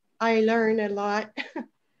 well, I learned a lot.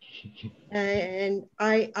 And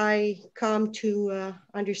I come to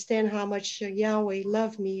understand how much Yahweh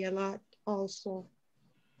loved me a lot also.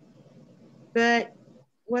 But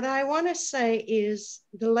what I want to say is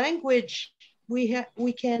the language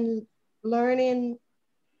we can learn in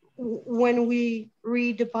when we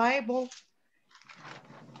read the Bible,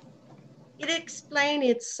 it explains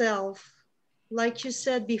itself. Like you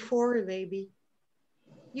said before, Libby,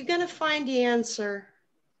 you're going to find the answer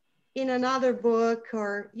in another book,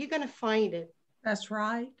 or you're going to find it. That's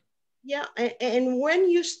right. Yeah, and when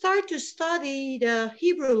you start to study the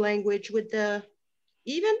Hebrew language with the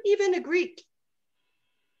even the Greek,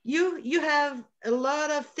 you have a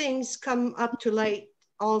lot of things come up to light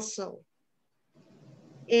also.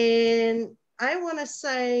 And I want to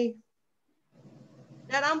say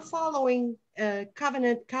that I'm following a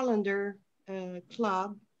Covenant Calendar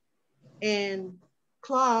club, and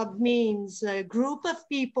club means a group of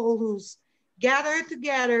people who's gathered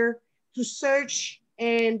together to search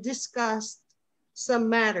and discuss some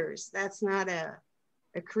matters. That's not a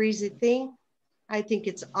crazy thing. I think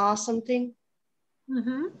it's an awesome thing.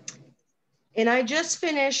 Mm-hmm. And I just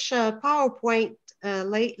finished a PowerPoint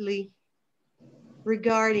lately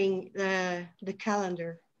regarding the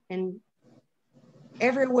calendar, and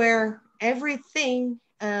everywhere, everything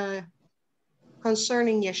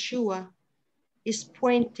concerning Yeshua is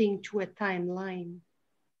pointing to a timeline.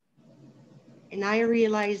 And I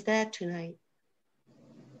realized that tonight.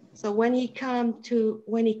 So when he came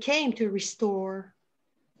to restore,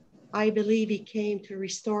 I believe he came to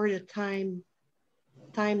restore the timeline.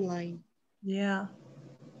 Yeah.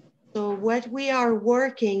 So what we are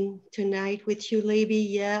working tonight with you, Libby,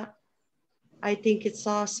 yeah, I think it's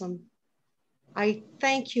awesome. I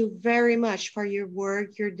thank you very much for your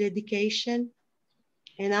work, your dedication.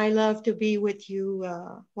 And I love to be with you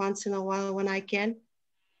once in a while when I can.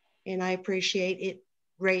 And I appreciate it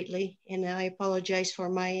greatly. And I apologize for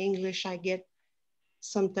my English. I get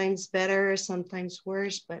sometimes better, sometimes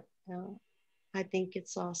worse, but I think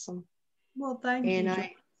it's awesome. Well, thank you.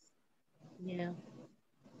 Yeah.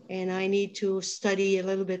 And I need to study a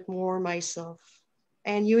little bit more myself.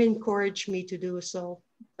 And you encourage me to do so.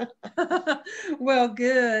 Well,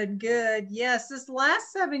 good. Yes, this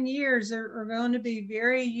last 7 years are going to be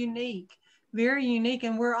very unique,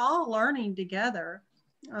 and we're all learning together.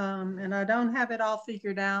 And I don't have it all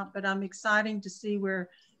figured out, but I'm excited to see where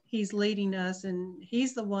he's leading us, and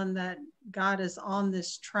he's the one that got us on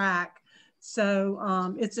this track.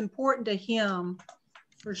 So it's important to him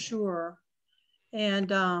for sure.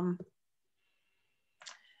 And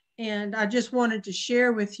I just wanted to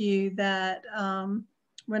share with you that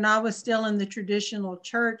when I was still in the traditional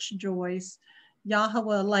church, Joyce,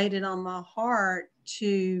 Yahweh laid it on my heart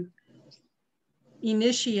to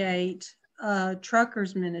initiate a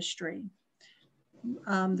truckers ministry.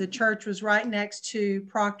 The church was right next to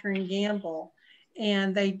Procter & Gamble,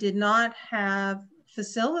 and they did not have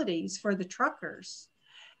facilities for the truckers.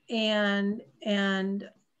 And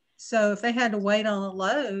so if they had to wait on a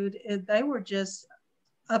load, they were just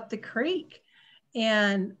up the creek.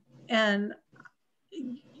 And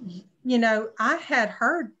you know, I had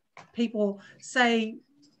heard people say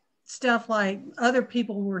stuff like other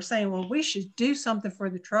people were saying, well, we should do something for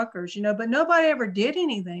the truckers, you know, but nobody ever did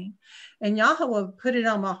anything. And Yahweh put it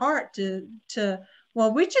on my heart to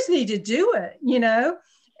well, we just need to do it, you know.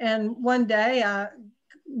 And one day I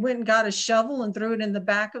went and got a shovel and threw it in the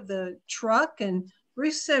back of the truck. And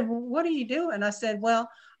Bruce said, well, what are you doing? I said, well,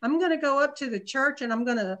 I'm going to go up to the church and I'm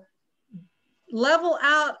going to level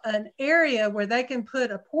out an area where they can put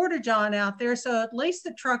a porta-john out there, so at least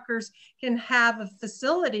the truckers can have a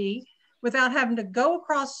facility without having to go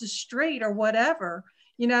across the street or whatever,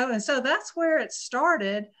 you know. And so that's where it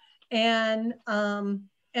started. And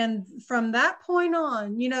from that point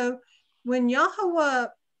on, you know, when Yahweh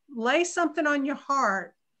lays something on your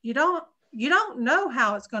heart, you don't know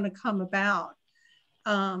how it's going to come about.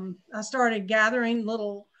 I started gathering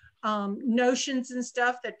little notions and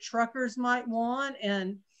stuff that truckers might want.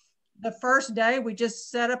 And the first day we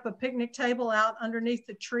just set up a picnic table out underneath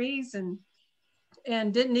the trees and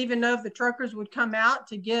didn't even know if the truckers would come out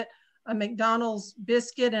to get a McDonald's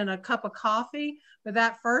biscuit and a cup of coffee. But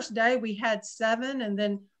that first day we had 7, and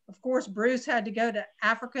then of course, Bruce had to go to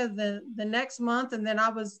Africa the next month. And then I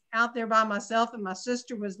was out there by myself, and my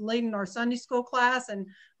sister was leading our Sunday school class. And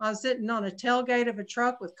I was sitting on a tailgate of a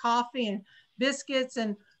truck with coffee and biscuits.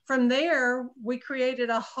 And from there, we created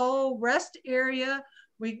a whole rest area.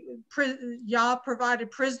 Y'all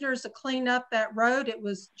provided prisoners to clean up that road. It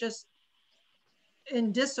was just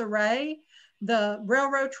in disarray. The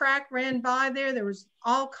railroad track ran by there. There was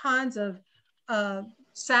all kinds of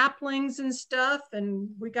saplings and stuff, and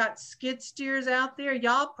we got skid steers out there.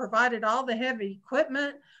 Y'all provided all the heavy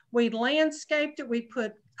equipment. We landscaped it. We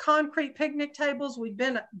put concrete picnic tables. We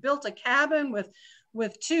built a cabin with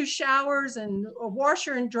 2 showers and a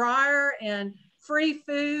washer and dryer and free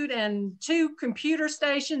food and 2 computer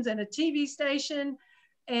stations and a TV station.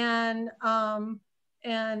 And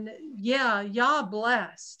yeah, y'all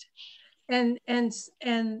blessed. And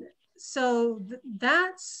so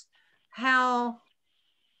that's how,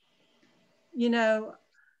 you know,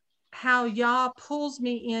 how Yah pulls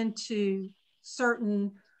me into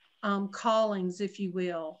certain callings, if you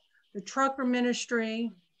will. The trucker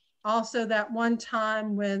ministry, also that one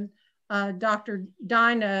time when Dr.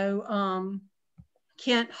 Dino,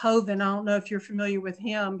 Kent Hovind, I don't know if you're familiar with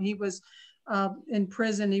him, he was in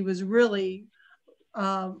prison. He was really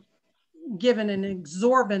given an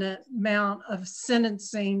exorbitant amount of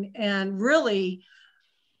sentencing and really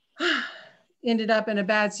ended up in a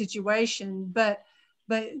bad situation. But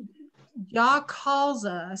Yah calls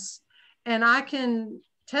us, and I can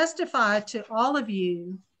testify to all of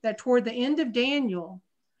you that toward the end of Daniel,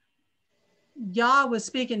 Yah was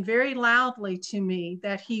speaking very loudly to me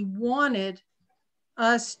that he wanted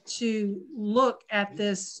us to look at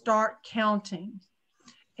this, start counting.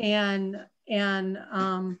 And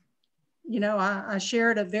you know, I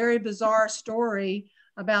shared a very bizarre story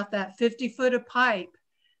about that 50-foot of pipe,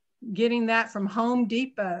 getting that from Home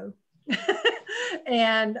Depot.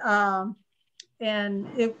 and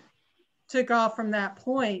it took off from that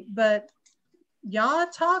point. But Yah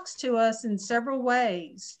talks to us in several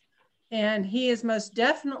ways, and he is most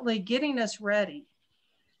definitely getting us ready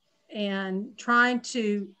and trying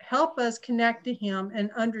to help us connect to him and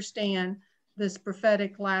understand this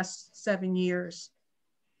prophetic last 7 years.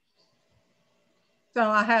 So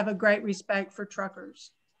I have a great respect for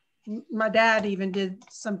truckers. My dad even did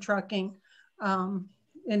some trucking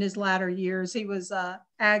in his latter years. He was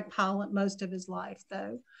ag pilot most of his life,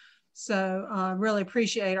 though. So I really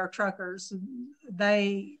appreciate our truckers.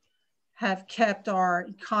 They have kept our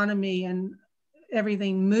economy and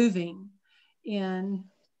everything moving in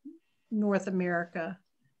North America.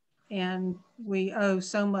 And we owe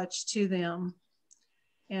so much to them.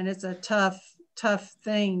 And it's a tough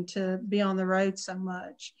thing to be on the road so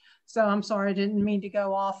much. So I'm sorry, I didn't mean to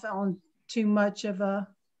go off on too much of a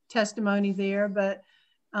testimony there, but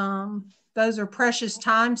those are precious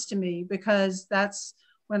times to me, because that's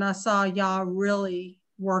when I saw Yah really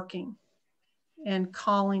working and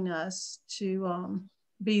calling us to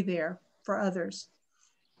be there for others.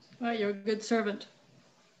 Well, you're a good servant.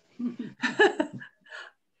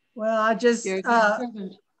 Well,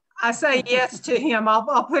 I say yes to him.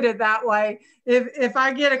 I'll put it that way. If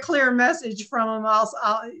I get a clear message from him,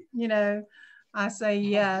 I'll you know, I say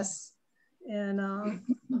yes. And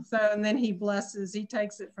and then he blesses, he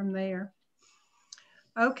takes it from there.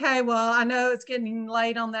 Okay, well, I know it's getting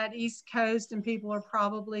late on that East Coast and people are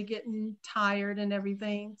probably getting tired and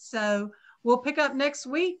everything. So we'll pick up next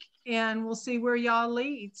week and we'll see where y'all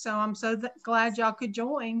lead. So I'm so glad y'all could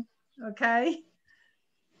join. Okay.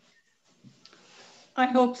 I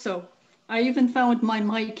hope so. I even found my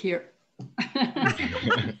mic here.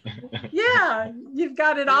 Yeah, you've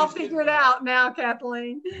got it all figured out now,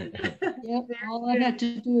 Kathleen. Yep, all I had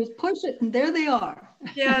to do is push it and there they are.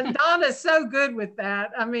 Yeah, Donna's so good with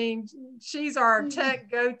that. I mean, she's our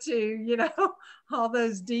tech go-to, you know, all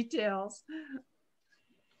those details.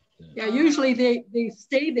 Yeah, usually they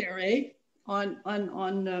stay there,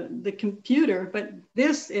 on the computer, but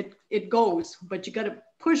this, it goes, but you got to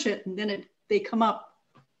push it and then they come up,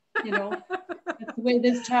 you know. That's the way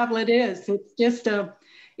this tablet is. It's just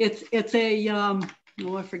it's a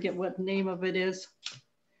oh, I forget what the name of it is.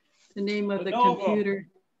 The name of the computer.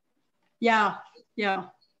 Yeah,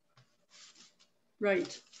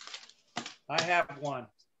 right. I have one.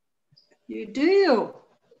 You do?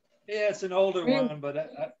 Yeah, it's an older one,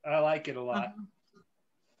 but I like it a lot.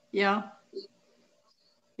 Yeah,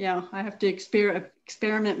 I have to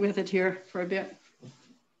experiment with it here for a bit.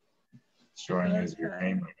 Showing as your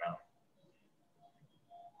name right now.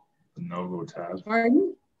 Lenovo tab.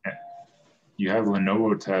 Pardon? You have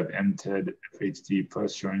Lenovo tab MTED FHD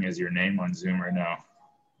Plus showing as your name on Zoom right now.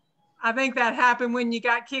 I think that happened when you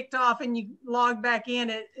got kicked off and you logged back in.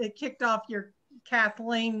 It kicked off your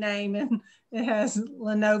Kathleen name and it has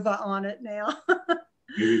Lenova on it now.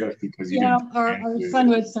 Maybe that's because you Yeah, didn't.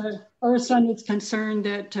 our son was concerned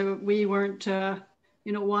that we weren't,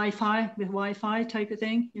 you know, Wi-Fi type of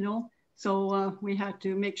thing, you know. So we had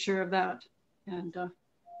to make sure of that, and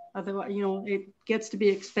otherwise, you know, it gets to be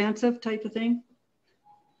expensive type of thing.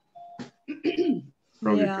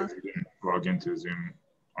 Probably Yeah. because you didn't log into Zoom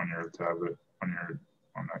on your tablet, on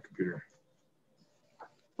that computer.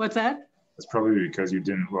 What's that? That's probably because you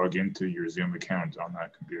didn't log into your Zoom account on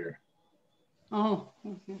that computer. Oh,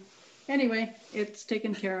 okay. Anyway, it's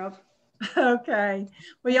taken care of. Okay.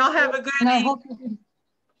 Well, y'all have a good And I evening. hope you didn't,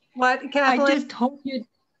 What, Kathleen? I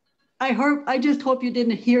just hope you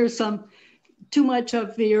didn't hear too much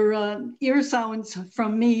of your ear sounds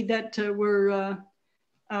from me that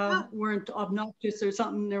weren't obnoxious or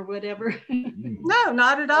something or whatever. No,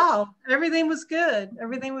 not at all. Everything was good.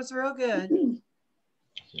 Everything was real good.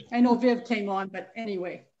 I know Viv came on, but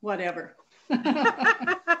anyway, whatever.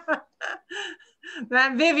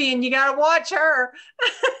 That Vivian, you got to watch her.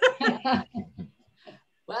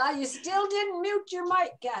 Well, you still didn't mute your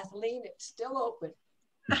mic, Kathleen. It's still open.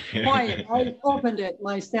 Quiet. I opened it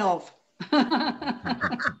myself. But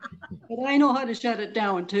I know how to shut it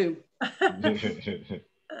down too.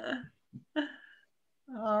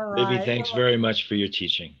 All right. Libby, thanks very much for your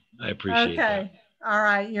teaching. I appreciate that. Okay. All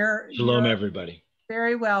right. Shalom, you're everybody.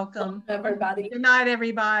 very welcome. Everybody. Good night,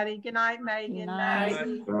 everybody. Good night, Megan. Good night.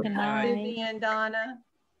 Nancy, Good night. Vivian, Donna.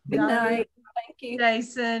 Good night. Thank you.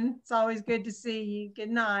 Jason, it's always good to see you. Good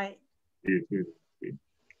night. You too.